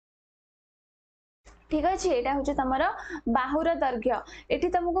ठीक अच्छे यहाँ हूँ तुम बाहुर दैर्घ्य ये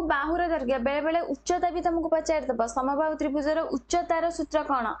तुमको बाहुर दैर्घ्य बेले बेले उच्चता भी तुमको पचारिदेव समबाहु त्रिभुजर उच्चतार सूत्र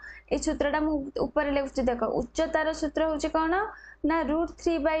कौन ये सूत्रटा मुझे लिखुची देख उच्चतार सूत्र हूँ कौन ना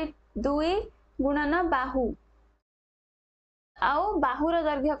 √3/2 गुणन बाहु आउ बाहुर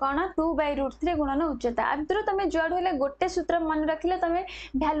दैर्घ्य कौन 2/√3 गुणन उच्चता आदि तुम जुआड़ हेल्ले गोटे सूत्र मन रखिले तुम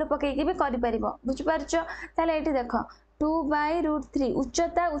भैल्यू पकईकी भी कर बुझीपार ताले ये देख 2/√3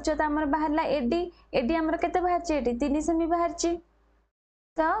 उच्चता आमर बाहरला एडी एडी आमर केते बाहरची एडी 3 सेमी बाहरची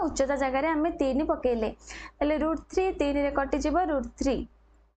तो उच्चता जगह आम 3 पकेले ताले √3 3 रे कटि जिवो √3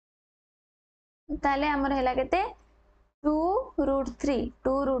 ताले आमर हैला केते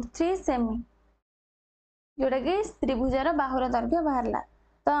 2√3 सेमी जोटा कि त्रिभुजर बाहुर दैर्घ्य बाहरला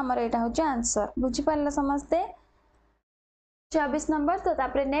तो आमर यहाँ हूँ आंसर बुझीपार समस्ते 24 नंबर तो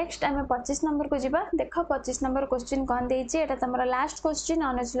तापरे नेक्स्ट आम 25 नंबर को जीवा देख 25 नंबर क्वेश्चन कौन देछि एटा तुम लास्ट क्वेश्चन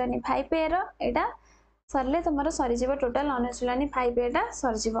अनुशीलनी 5 ए रो एटा सरले तुम सरीज टोटाल अनुशीलनी 5 एटा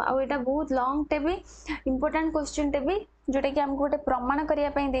सरजिव आउ एटा बहुत लॉन्ग टे भी इंपोर्टेंट क्वेश्चन टे भी जोटा कि आमको गोटे प्रमाण करिया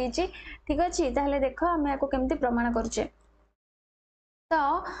पई देछि ठीक अछि ताहले देखो हम याको केमती प्रमाण करछे तो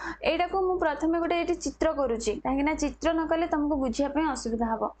एटा को मु प्रथमे गोटे एटी चित्र करूची काहेकि चित्र न कले तुमको बुझिया पई असुविधा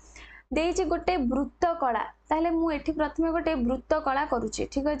हबो देछि गोटे वृत्त कला ताहले मु एठी प्रथमे गोटे वृत्त कला करूची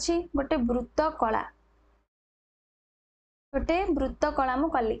ठीक अछि गोटे वृत्त कला मु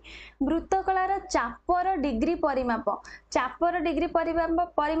कली वृत्त कलार चापर डिग्री परिमाप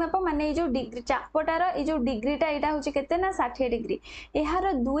माने जो डिग्री चापटार ए जो डिग्रीटा एटा होची केते ना 60 डिग्री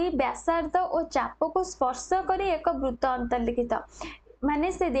एहार दुई व्यासार्ध और चाप को स्पर्श करी एक वृत्त अंतर्लिखित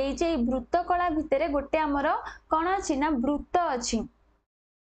माने से देछि वृत्त कला भितरे गोटे हमर कोन अछि ना वृत्त अछि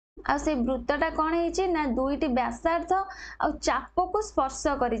आ से वृत्तटा कौन है ना दुईटी व्यासार्ध आ चाप को स्पर्श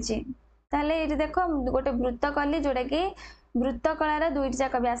करिछि ताले ये देखो गोटे वृत्त कली जोटा कि वृत्त कलार दुईटी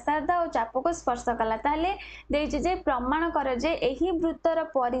जाक व्यासार्ध और चाप को स्पर्श कला ताले देछि जे प्रमाण कर जे एही वृत्तर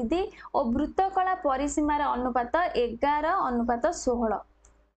परिधि और वृत्त कला परिसीमार अनुपात 11:16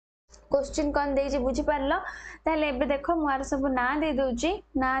 क्वेश्चन कौन देछि बुझी पारलो ताले एबे देखो मुआर सब ना दे दोछि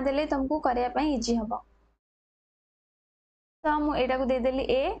ना देले तुमको करिया पई इजी हबो तो मु एटा को दे देली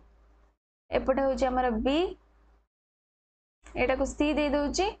ए एपटे हूँ आमर बी एटा को सी दे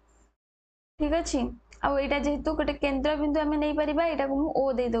दोची ठीक अछि आ एटा जेहेतु गोटे केंद्र बिंदु आमे नै परिबा एटा को मु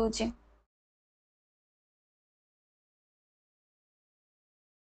ओ दे दोची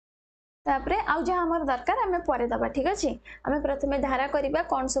तापरे आउ जहाँ हमर दरकार आमे परे दबा ठीक अछि आमे प्रथमे धारा करिबा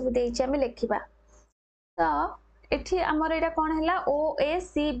कोन सब देइछि आमे लेखिबा तो एठी हमर एटा कोन हैला ओ ए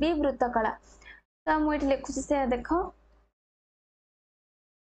सी बी वृत्तकला तो मु एठी लेखुछि से देखो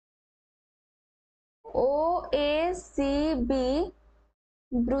ओ ए सी बी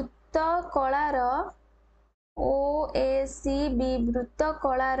वृत्तकलार ओ ए सी बी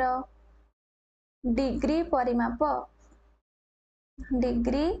वृत्तकलार डिग्री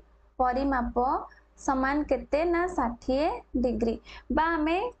परिमाप समान केते ना 60 डिग्री बा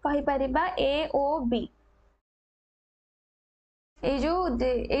हमें कहि परिबा ए ओ बी ए जो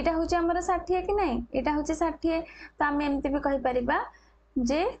एटा होची हमर 60 कि नहीं एटा होची 60 तो हमें एमती भी कहि परिबा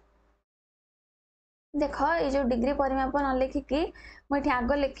जे देख ये जो डिग्री परिमाप न लिखिकी मुझे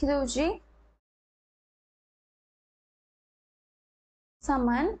आग लिखि दौची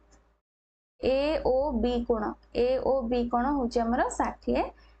समान ए ओ बी कोण होची हमर 60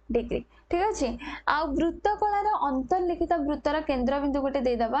 डिग्री ठीक अछि आ वृत्तकलार अंतर्लिखित वृत्तर केंद्र बिंदु गोटे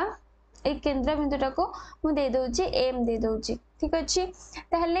दे दबा ए केंद्र बिंदुटा को मु दे दोची एम दे दोची ठीक अछि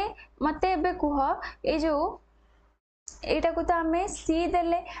ताहले मते एबे कुह ए जो एटा को तो हमें सी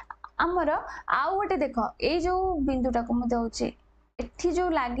देले आमर आउ गोटे देख ए जो बिंदुटा को मु दउची एठी जो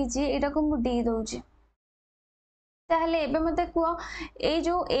लागी जी एटा को मु डी दउची ताहले एबे मते कुह ए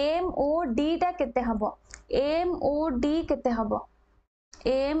जो एम ओ डी टा केते हबो एम ओ डी केते हबो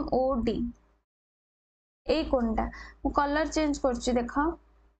एम ओ डी ए कोनटा मु कलर चेंज करची देखो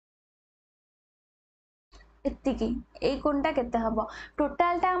एतिकी ए कोनटा केते हबो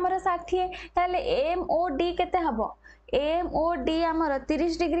टोटल टा हमर 60 ताले एम ओ डी केते हबो एम ओ डी हमर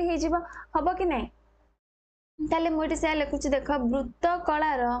 30 डिग्री हे जिवो हबो कि नै ताले मु एटी से लिखुची देखो वृत्त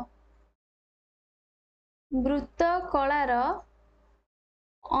कलार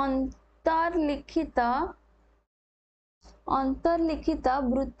अंतर्लिखित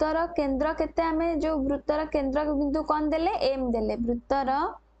वृत्तर केंद्र केते आमे जो वृत्तर केंद्र बिंदु कोन देले एम देले वृत्तर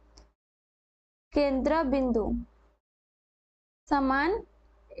केंद्र बिंदु समान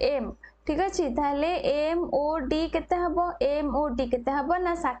एम ठीक अछि ताले एम ओ डी केते हबो एम ओ डी केते हबो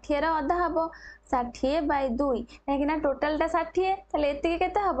ना 60 रा आधा हबो 60 बाय 2 काहे ना टोटल टा 60 ताले एति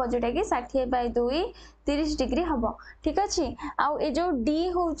केते हबो जोटा कि 60 बाय 2 30 डिग्री हबो ठीक अछि आ ए जो डी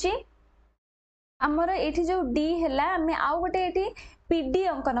होची हमर एठी जो डी हैला हमें आउ गोटे एठी पीडी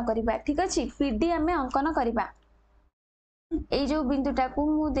अंकन करिबा ठीक अछि पीडी हमें अंकन करिबा ए जो बिंदुटा को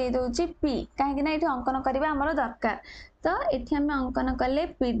मु दे दोची पी काहे ना एठी अंकन करिबा हमर दरकार तो एठी हमें अंकन कले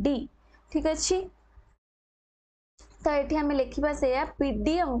पीडी ठीक अछि तो एठी हमें लिखिबा से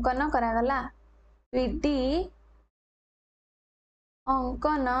पीडी अंकन करा गला पीडी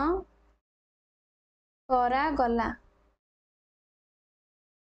अंकन करा गला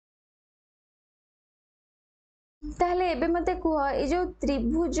ताहले एबे मते कुह ए जो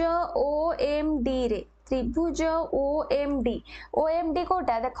त्रिभुज ओ एम डी रे त्रिभुज ओ एम डी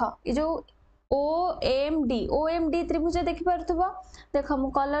कोटा देख ए जो ओ एम डी त्रिभुज देखि परथबो देख मु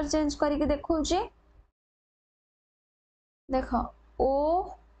कलर चेंज करके देखौची देख ओ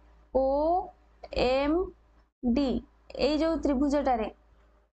ओ एम डी ए जो त्रिभुजटा रे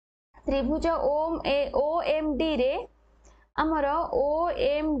त्रिभुज ओ एम डी रे हमर ओ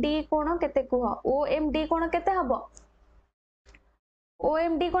एम डी कोण केते कुह ओ एम डी कोण केते हबो ओ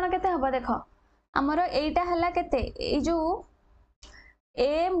एम डी कोण केते हबो देखो हमर एटा हला केते ए जो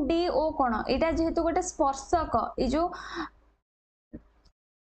एम डी ओ कोण एटा जेहेतु गोटे स्पर्शक ए जो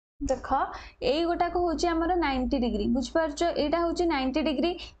देख एई गोटा को होची हमर 90 डिग्री बुझ परछो एटा होची 90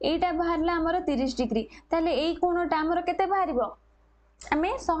 डिग्री एटा बाहरला हमर 30 डिग्री ताले एई कोणटा हमर केते बाहरिबो आमे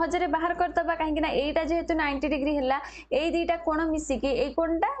सहजरे बाहर करतबा काहे कि ना एटा जेहेतु 90 डिग्री हला ए दीटा कोण मिसिकी ए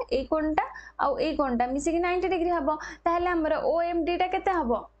कोणटा आ ए कोणटा मिसिकी 90 डिग्री हबो ताहले हमर ओएमडी टा केते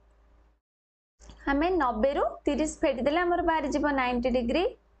हबो हमें 90 रु 30 फेटी देले हमर बाहर जिवो 90 डिग्री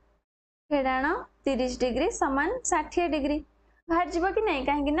फेडाण 30 डिग्री समान 60 डिग्री बाहर जीव कि नहीं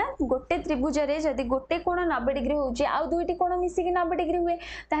कहीं ना गोटे त्रिभुज रे जदि गोटे कोण 90 डिग्री होउची आ दुईटी कोण मिसिकी 90 डिग्री हुए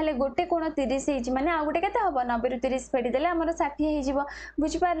ताहले गोटे कोण 30 हेची माने आ गोटे केते हबो 90 रु 30 फेडी देले हमर 60 हे जीवो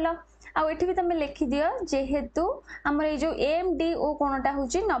बुझि पारलो आ एठी भी तमे लिखि दियो जेहेतु हमर ए जो एम डी ओ कोणटा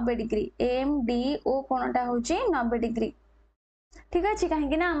होची 90 डिग्री एम डी ओ कोणटा होची 90 डिग्री ठीक अछि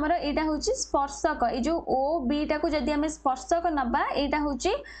काहे ना हमर एटा होची स्पर्शक ए जो ओ बी टा को जदि हम स्पर्शक नबा एटा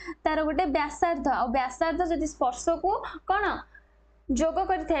होची तार गोटे व्यासार्ध आ व्यासार्ध जदि स्पर्श को कोन जोग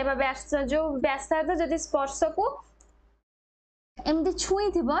करथाइबा व्यास जो व्यासार्ध जदि स्पर्श को एमती छुई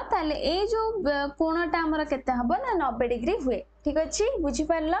थी ताले ए जो कोणटा आमर केते हबो ना 90 डिग्री हुए ठीक अच्छे बुझी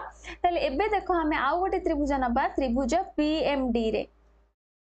पारल ताले एबे देखो हमें आउ गोटे त्रिभुज नबा त्रिभुज पीएमडी रे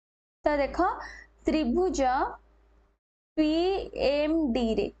तो देखो त्रिभुज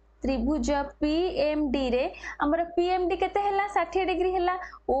पीएमडी रे त्रिभुज पीएमडी रे हमर पीएमडी केते हला 60 डिग्री हला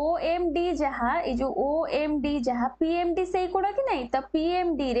ओएमडी जहा ए जो ओएमडी जहा पीएमडी सेही कोण कि नहीं तो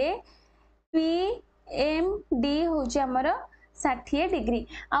पीएमडी रे पीएमडी होची हमर 60 डिग्री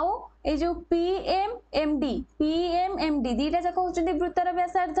आउ ए जो पीएमएमडी दीटा जाक होचंदी वृत्तर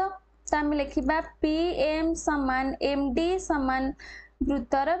व्यासार्ध तो आम लिखा पीएम समान एमडी समान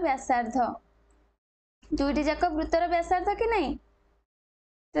वृत्तर व्यासार्ध दुईटी जाक वृत्तर व्यासार्ध कि नहीं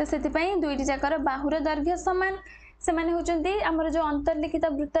तो से दुईटी जाकर बाहुर दैर्घ्य समान से माने होचंदी हमर जो अंतर्लिखित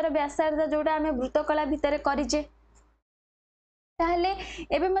वृत्तर व्यासार्ध जोड़ा आम वृत्तकला भितर करिचे ताहले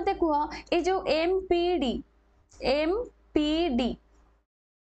एबे मते कुह ए जो एमपीडी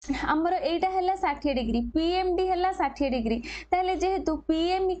हमर एटा हला 60 डिग्री पीएमडी हला 60 डिग्री ताहले जेहेतु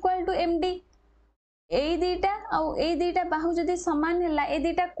पीएम इक्वल टू एमडी ए दीटा बाहु जदि समान हला ए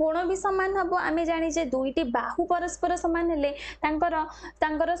दीटा कोण भी समान हबो आमे जानि जे दुईटी बाहु परस्पर समान हेले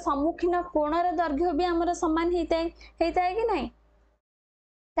तांकर सम्मुखीन कोणर दैर्घ्य भी हमर समान हेताय कि नहीं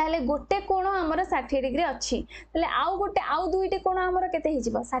ताले गोटे कोण हमर 60 डिग्री अच्छी ताले आउ दुईटी कोण हमर केते हे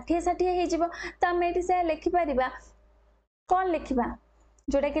जिवो 60 60 हे जिवो त हम एठी से लिखि परिबा कोन लिखिबा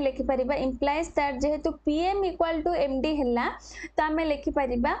जोटा कि लिखि परिबा इंप्लाइज दैट जेहेतु पीएम इक्वल टू एमडी हला त हम लिखि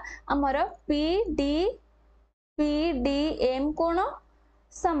परिबा हमर पीडीएम कोण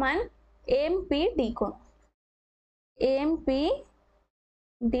समान एमपीडी कोण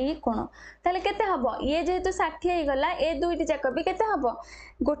डी कोण ताले केते हबो ये जेहेतु 60 हे गला ए दुईटी जाक भी केते हबो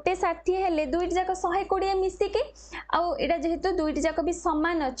गोटे 60 हेले दुईटी जाक 120 मिसिकी आउ एटा जेहेतु दुईटी जाक भी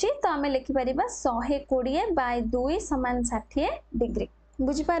समान अछि तो हमें लिखि परिबा 120 बाय 2 समान 60 डिग्री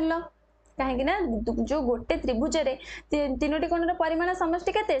बुझी पारलो कहीं ना जो गोटे त्रिभुज रे तीनोटी कोणर परिमाण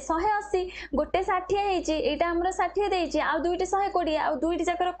समष्टि केते 180 गोटे 60 हेची एटा हमर 60 देइची आ दुईटी 120 आ दुईटी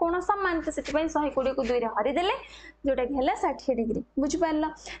जाकर कोण समान तो सेति पई 120 को 2 रे हरि देले जोटा कि हला 60 डिग्री बुझ पारलो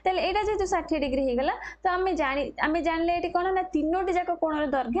तले एटा जेतु 60 डिग्री हे गला तो हमें जानले एटी कोन ना तीनोटी जाकर कोणर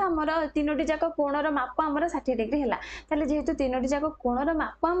दैर्घ्य हमर तीनोटी जाकर कोणर माप हमर 60 डिग्री हला तले जेहेतु तीनोटी जाकर कोणर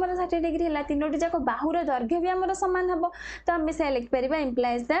माप हमर 60 डिग्री हला तीनोटी जाकर बाहुर दैर्घ्य भी हमर समान हबो तो हमें से लिख परिबा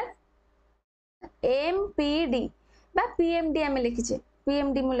इंप्लाइज दैट एमपीडी बा पीएमडी आम लिखिचे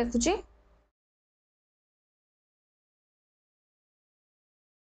पीएमडी मु लिखुची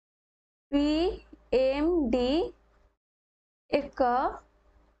पीएमडी एक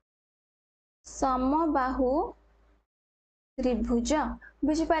समबाहु त्रिभुज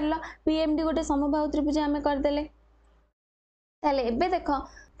बुझी पारल पीएमडी गोटे समबाहु त्रिभुज आम करदेले ताले एबे देखो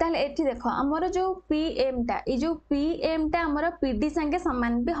ताले एठी देखो हमर जो पीएम टा हमर पीडी संगे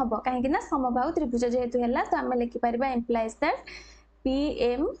समान भी हबो काहे कि ना समबाहु त्रिभुज जेहेतु हैला तो हम लिखि परिबा इंप्लाइज दैट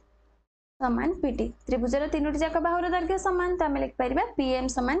पीएम समान पीडी त्रिभुजर तीनोटी जाक बाहुर दैर्घ्य समान तो हम लिखि परिबा पीएम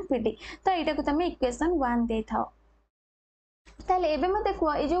समान पीडी तो एटा को तमे इक्वेशन 1 दे थाओ ताले एबे मते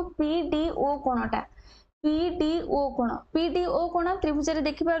को ए जो पीडीओ कोणटा पीडीओ कोण त्रिभुजर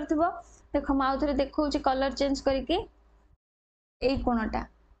देखि पारुथबो देखो माउ थरे देखौची कलर चेंज करके ए कोणटा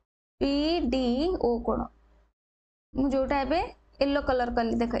पीडीओ कोण मु जोटा एबे येलो कलर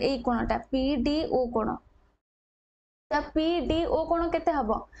कली देखो ए कोणटा पीडीओ कोण त पीडीओ कोण केते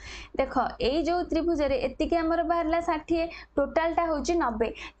हबो देखो ए जो त्रिभुज रे एतिके हमर बाहरला 60 टोटल टा होची 90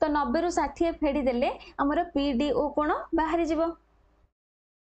 तो 90 रु 60 फेडी देले हमर पीडीओ कोण बाहरी जिवो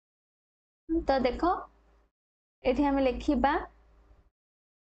तो देखो एठी हम लिखिबा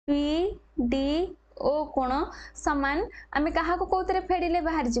पीडीओ कोण समान आमे काहा को कोतरे फेडिले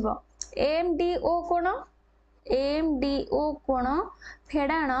बाहर जिवो एमडीओ कोण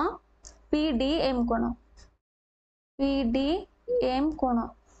फेडाण पीडीएम कोण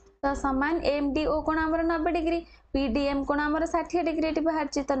तो समान एमडीओ कोण हमर 90 डिग्री पीडीएम कोण हमर 60 डिग्री एटी बाहर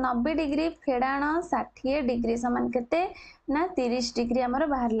छि तो 90 डिग्री फेडाण 60 डिग्री समान केते ना 30 डिग्री हमर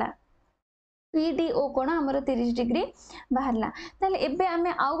बाहरला पीडीओ कोण हमर 30 डिग्री बाहरला ताले एबे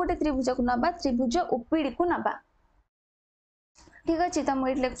आमे आउ गोटे त्रिभुज को नबा त्रिभुज ओपीडी को नबा ठीक अछि त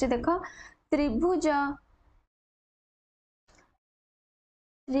मोइट लेखछि देखो त्रिभुज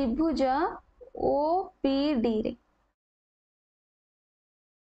ओपीडी रे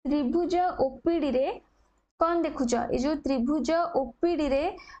त्रिभुज ओपीडी रे कौन देखुछ ए जो त्रिभुज ओपीडी रे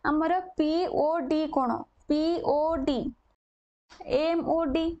हमर पीओडी कोण पीओडी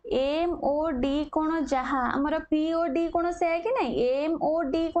एमओडी कोण जहा हमर पीओडी कोण से कि नहीं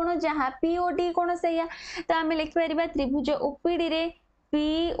एमओडी कोण जहा पीओडी कोण से तो आम लिखि परिबा त्रिभुज ओपीडी रे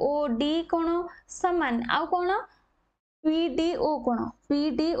पीओडी कोण समान आउ कोण PDO कोण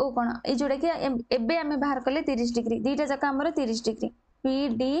PDO कोण ए जोड़ा कि एबे आमे बाहर कले 30 डिग्री दीटा जका हमर 30 डिग्री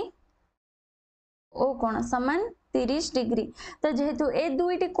PDO कोण समान 30 डिग्री तो जेहेतु ए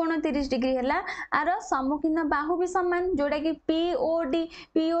दुईटी कोण 30 डिग्री हैला आर सम्मुखीन बाहु भी समान जोड़ा कि POD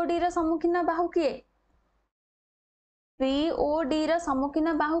रो सम्मुखीन बाहु किए POD रो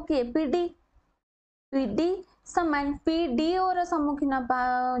सम्मुखीन बाहु किए PD समान PDO रो सम्मुखीन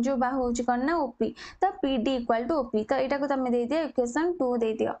जो बाहु होची कोन ना OP तो PD इक्वल टू OP तो एटा को तमे दे दियो इक्वेशन 2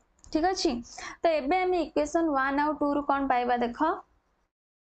 दे दियो ठीक अछि तो एबे हम इक्वेशन 1 और 2 रो कोन पाइबा देखो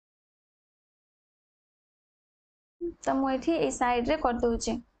तो मु एठी ए साइड रे कर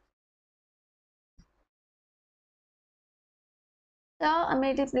दोची तो हम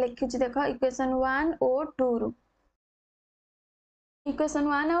एठी लिखिछि देखो इक्वेशन 1 और 2 रो इक्वेशन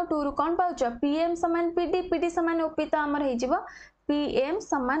 1 और 2 रो कोन पाउछ PM समान PD समान OP तो हमर हे जिवो PM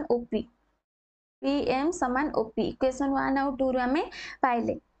समान OP PM समान OP इक्वेशन 1 और 2 रो हमें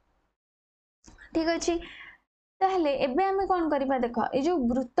पाइले ठीक अछि ताहले एबे हमें कोन करिबा देखो ए जो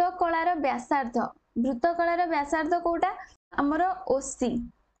वृत्त कलार व्यासार्ध कोटा हमर OC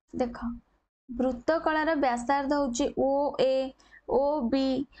देखो वृत्त कलार व्यासार्ध होची OA OB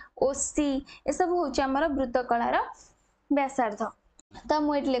OC ए सब होची हमर वृत्त कलार व्यासार्ध तो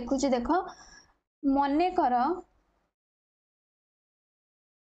मु एट लिखुची देखो मने कर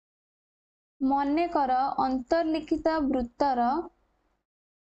अंतर्लिखित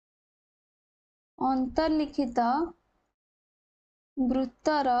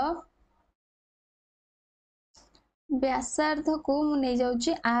वृत्तर व्यासार्ध को मु नहीं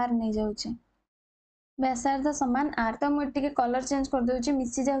जाउची R नहीं जाउची व्यासार्ध समान R तो मु टिके कलर चेंज कर दोची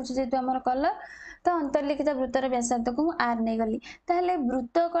मिसी जाउची जेतु हमर कलर तो अंतर्लिखित वृत्तर व्यासार्ध को मु R नहीं गली ताहले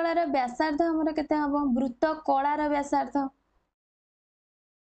वृत्त कलार व्यासार्ध हमर केते हबो वृत्त कलार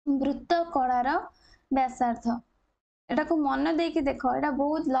व्यासार्ध एटा को मन दे कि देखो एटा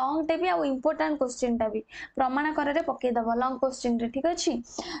बहुत लॉन्ग टे भी आ इंपोर्टेंट क्वेश्चन टा भी प्रमाण कर रे पके दबो लॉन्ग क्वेश्चन रे ठीक अछि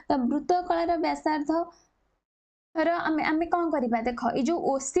तो वृत्त कलार व्यासार्ध रो हमें कोन करबा देखो ए जो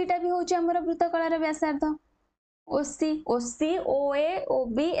OC टा भी होची हमर वृत्त कलार व्यासार्ध OC OA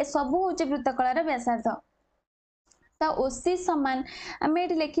OB ए सब होची वृत्त कलार व्यासार्ध तो OC समान हमें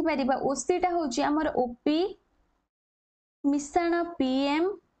एठी लिखि परिबा OC टा होची हमर OP मिश्रण PM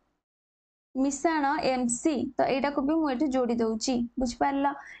मिश्रण MC तो एटा को भी मु एठी जोड़ी दउची बुझ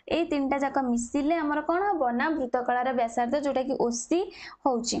पारला ए तीनटा जाका मिसिले हमर कोन हबो ना वृत्त कलार व्यासार्ध जोटा कि OC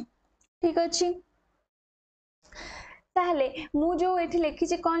होची ठीक अछि ताहले मु जो एठी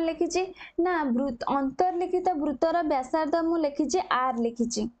लिखिछि कोन लिखिछि ना अंतर्लिखित वृत्तर व्यासार्ध मु लिखिछि R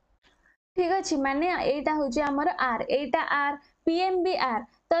लिखिछि ठीक अछि माने एटा होछि हमर R एटा R PM भी R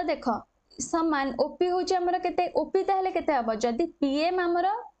तो देखो समान OP होछि हमर केते OP ताहले केते हबो जदी PM हमर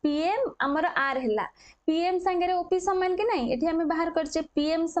R हैला PM संगे OP समान कि नहीं एठी हमें बाहर करछे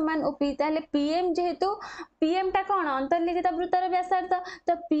PM समान OP ताहले PM जेहेतु PM टा कोन अंतर्लिखित वृत्तर व्यासार्ध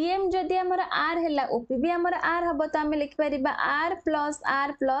तो PM जदी हमर R हैला OP भी हमर R हबो तो हमें लिख परिबा R प्लस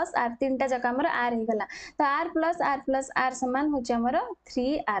R तीनटा जका हमर R हे गला तो R प्लस R समान होछि हमर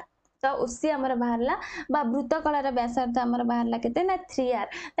 3R तो OC हमर बाहरला बा वृत्त कलार व्यासार्ध हमर बाहरला केते ना 3R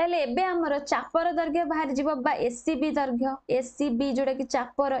ताले एबे हमर चापर दैर्घ्य बाहर जीवो बा SCB दैर्घ्य SCB जोडा कि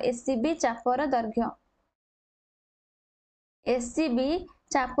chopper SCB chopper दैर्घ्य SCB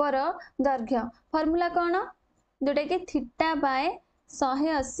chopper दैर्घ्य formula कोन जोडा कि थीटा बाय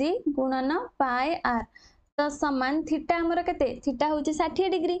 180 गुणन पाई R तो समान थीटा हमर केते थीटा होची 60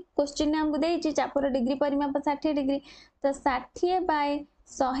 डिग्री क्वेश्चन ने हमको देइची चापर डिग्री परिमाप 60 डिग्री तो 60 बाय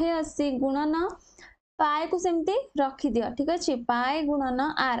 180 गुणन पाए को सेमती रखी दियो ठीक अछि पाए गुणन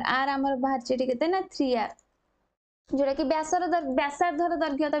R हमर बाहर चेटी केते ना 3R जोडा कि व्यासार्ध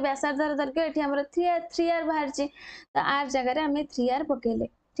दैर्घ्य तो व्यासार्ध दैर्घ्य एठी हमर 3R बाहर ची तो R जगह रे हमें 3R पकेले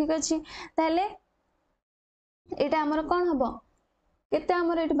ठीक अछि ताले एटा हमर कोन हबो केते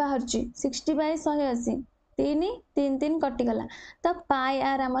हमर एठी बाहर ची 60 बाय 180 3 कटि गला तो पाई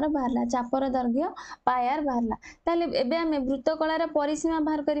R हमर बाहरला चापर दैर्घ्य पाई R बाहरला ताले एबे हमें वृत्त कलार परिसीमा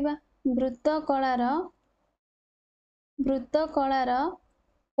बाहर करबा वृत्त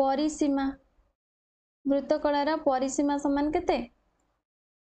कलार परिसीमा समान केते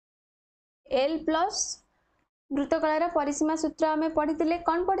L प्लस वृत्त कलार परिसीमा सूत्र हमें पढ़ितिले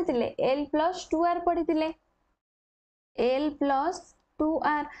कोन पढ़ितिले L plus 2R पढ़ितिले L plus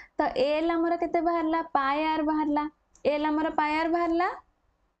 2R तो L हमर केते बाहरला पाई R बाहरला L हमर पाई R बाहरला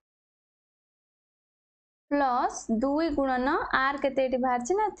प्लस 2 गुणन R केते एटी बाहर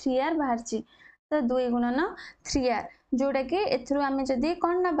छी ना 3R बाहर छी तो 2 गुणन 3R जोटा कि एथुरु आमे जदी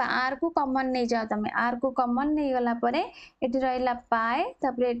कोन ना आर को कॉमन नहीं जाओ तमे आर को कॉमन नहीं गला परे एठी रहिला पाए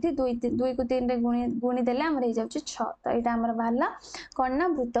तापर एठी 2 को 3 रे गुणी देले हमर हे जाउची 6 तो एटा हमर बाहरला कोन ना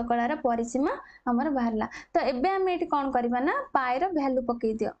वृत्तकलार परिसीमा हमर बाहरला तो एबे आमे एठी कोन करबा ना पाए रो वैल्यू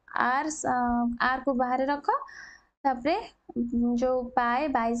पकई दियो आर को बाहर रखो तापर जो पाए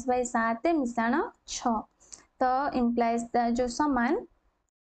 22/7 मिसाण 6 तो इम्प्लाइज जो समान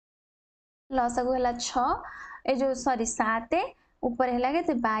लसागु हला 6 ए जो सॉरी 7 ऊपर हला के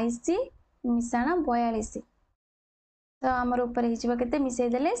 22 मिसाण 42 तो आमर ऊपर हिजबा केते मिसै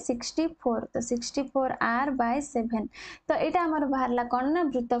देले 64 तो 64 r by 7 तो एटा हमर बाहरला कोन ना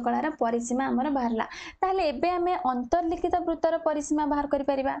वृत्तकलार परिसीमा हमर बाहरला ताले एबे हमें अंतर्लिखित वृत्तर परिसीमा बाहर करि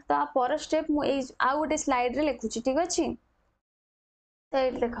परिबा तो आ पर स्टेप मु ए आ गोटे स्लाइड रे लिखुची ठीक अछि तो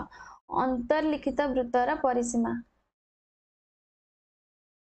ए देखो अंतर्लिखित वृत्तर परिसीमा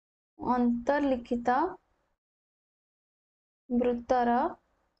अंतर्लिखित वृत्तर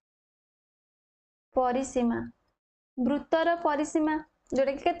परिसीमा वृत्तर परिसीमा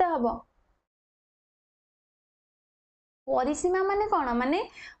जोटा कि केते हबो परिसीमा माने कोन माने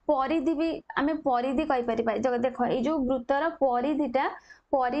परिधि भी आमे परिधि कहि परिबा जो देखो ए जो वृत्तर परिधिटा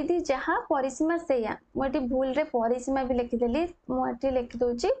परिधि जहा परिसीमा सेया मोटी भूल रे परिसीमा भी लिखि देली मोटी लिखि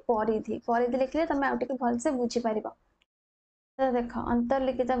दोची परिधि परिधि लिखले तमे आउटे के भल से बुझी परिबो तो देखो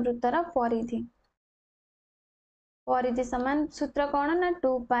अंतर्लिखित वृत्तर परिधि परिधि समान सूत्र कोन ना 2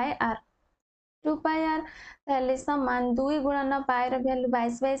 पाई r 2 पाई r ताले समान 2 गुणन पाई रो वैल्यू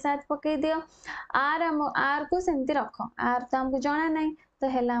 22/7 पकई दियो r को सेमती रखो r तो हमको जाना नहीं तो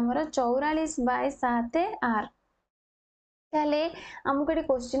हेला हमर 44/7 r ताले हमको एटी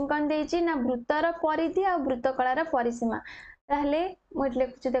क्वेश्चन कोन देछि ना वृत्तर परिधि आ वृत्तकलार परिसीमा ताले मु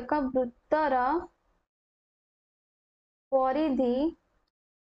लिखुछि देखो वृत्तर परिधि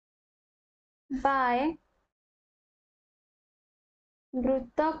बाय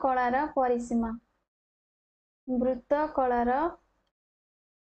वृत्तकलार परिसीमा वृत्तकलार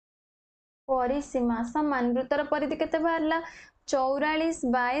परिसीमा समान वृत्तर परिधि केते बाहरला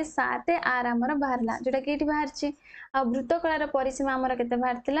 44/7 r हमर बाहरला जोटा कि एठी बाहरची आ वृत्तकलार परिसीमा हमर केते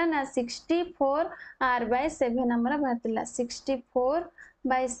बाहरतिला ना 64 r by 7 हमर बाहरतिला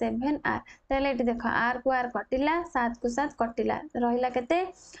 64/7 r ताले एठी देखो r को r कटिला 7 को 7 कटिला रहिला केते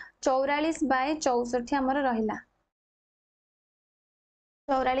 44/64 हमर रहिला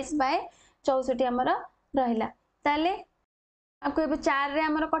 44/64 हमर रहिला ताले आपको एबे 4 रे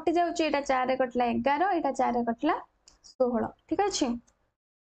हमर कटि जाउची एटा 4 रे कटला 11 एटा 4 रे कटला 16 ठीक अछि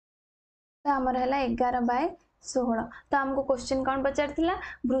तो हमर हला 11/16 तो हमको क्वेश्चन कोन पचारथिला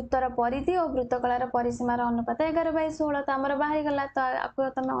वृत्तर परिधि और वृत्तकलार परिसीमार अनुपात 11/16 तो हमर बाहर गला तो आपको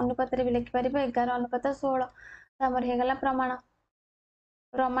तमे अनुपात रे भी लिखि परिबो 11/16 तो हमर हे गला प्रमाण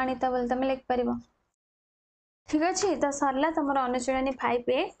प्रमाणित बोल तमे लिखि परिबो ठीक अच्छे तो सरला तुम अनुशीलनी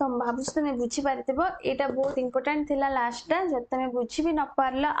 5A तो भावुँ तुम बुझी पारिथिबो एटा बहुत इंपोर्टेंट थिला लास्टटा जब तुम बुझी भी न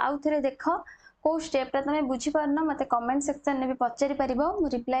पारला आउ थरे देख को स्टेपटा तुम बुझी पारन मते कमेंट सेक्शन में भी पचारि परिबो मु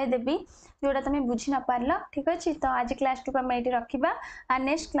रिप्लाई देबी जोटा तुम बुझी न पारला ठीक अच्छे तो आज क्लास टू आम ये रखा आ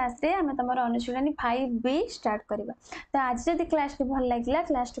नेक्स्ट क्लास रे आम तुम अनुशीलनी 5B स्टार्ट करबा तो आज जदि क्लास टी भल लागिला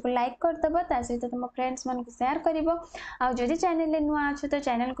क्लास को लाइक करदबो ता सहित तुम फ्रेंड्स मन को शेयर करबो आ जदि चैनल रे नुआ अछ तो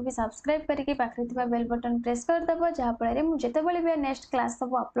चैनल को भी सब्सक्राइब करके पाखरे थिबा बेल बटन प्रेस करदबो जहा फଳରେ मु जेतेबेले भी नेक्स्ट क्लास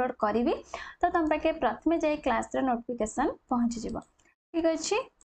सब अपलोड करिवि तो तुम पाके प्रथमे जाई क्लास रे नोटिफिकेशन पहुंची जिवो ठीक अछि।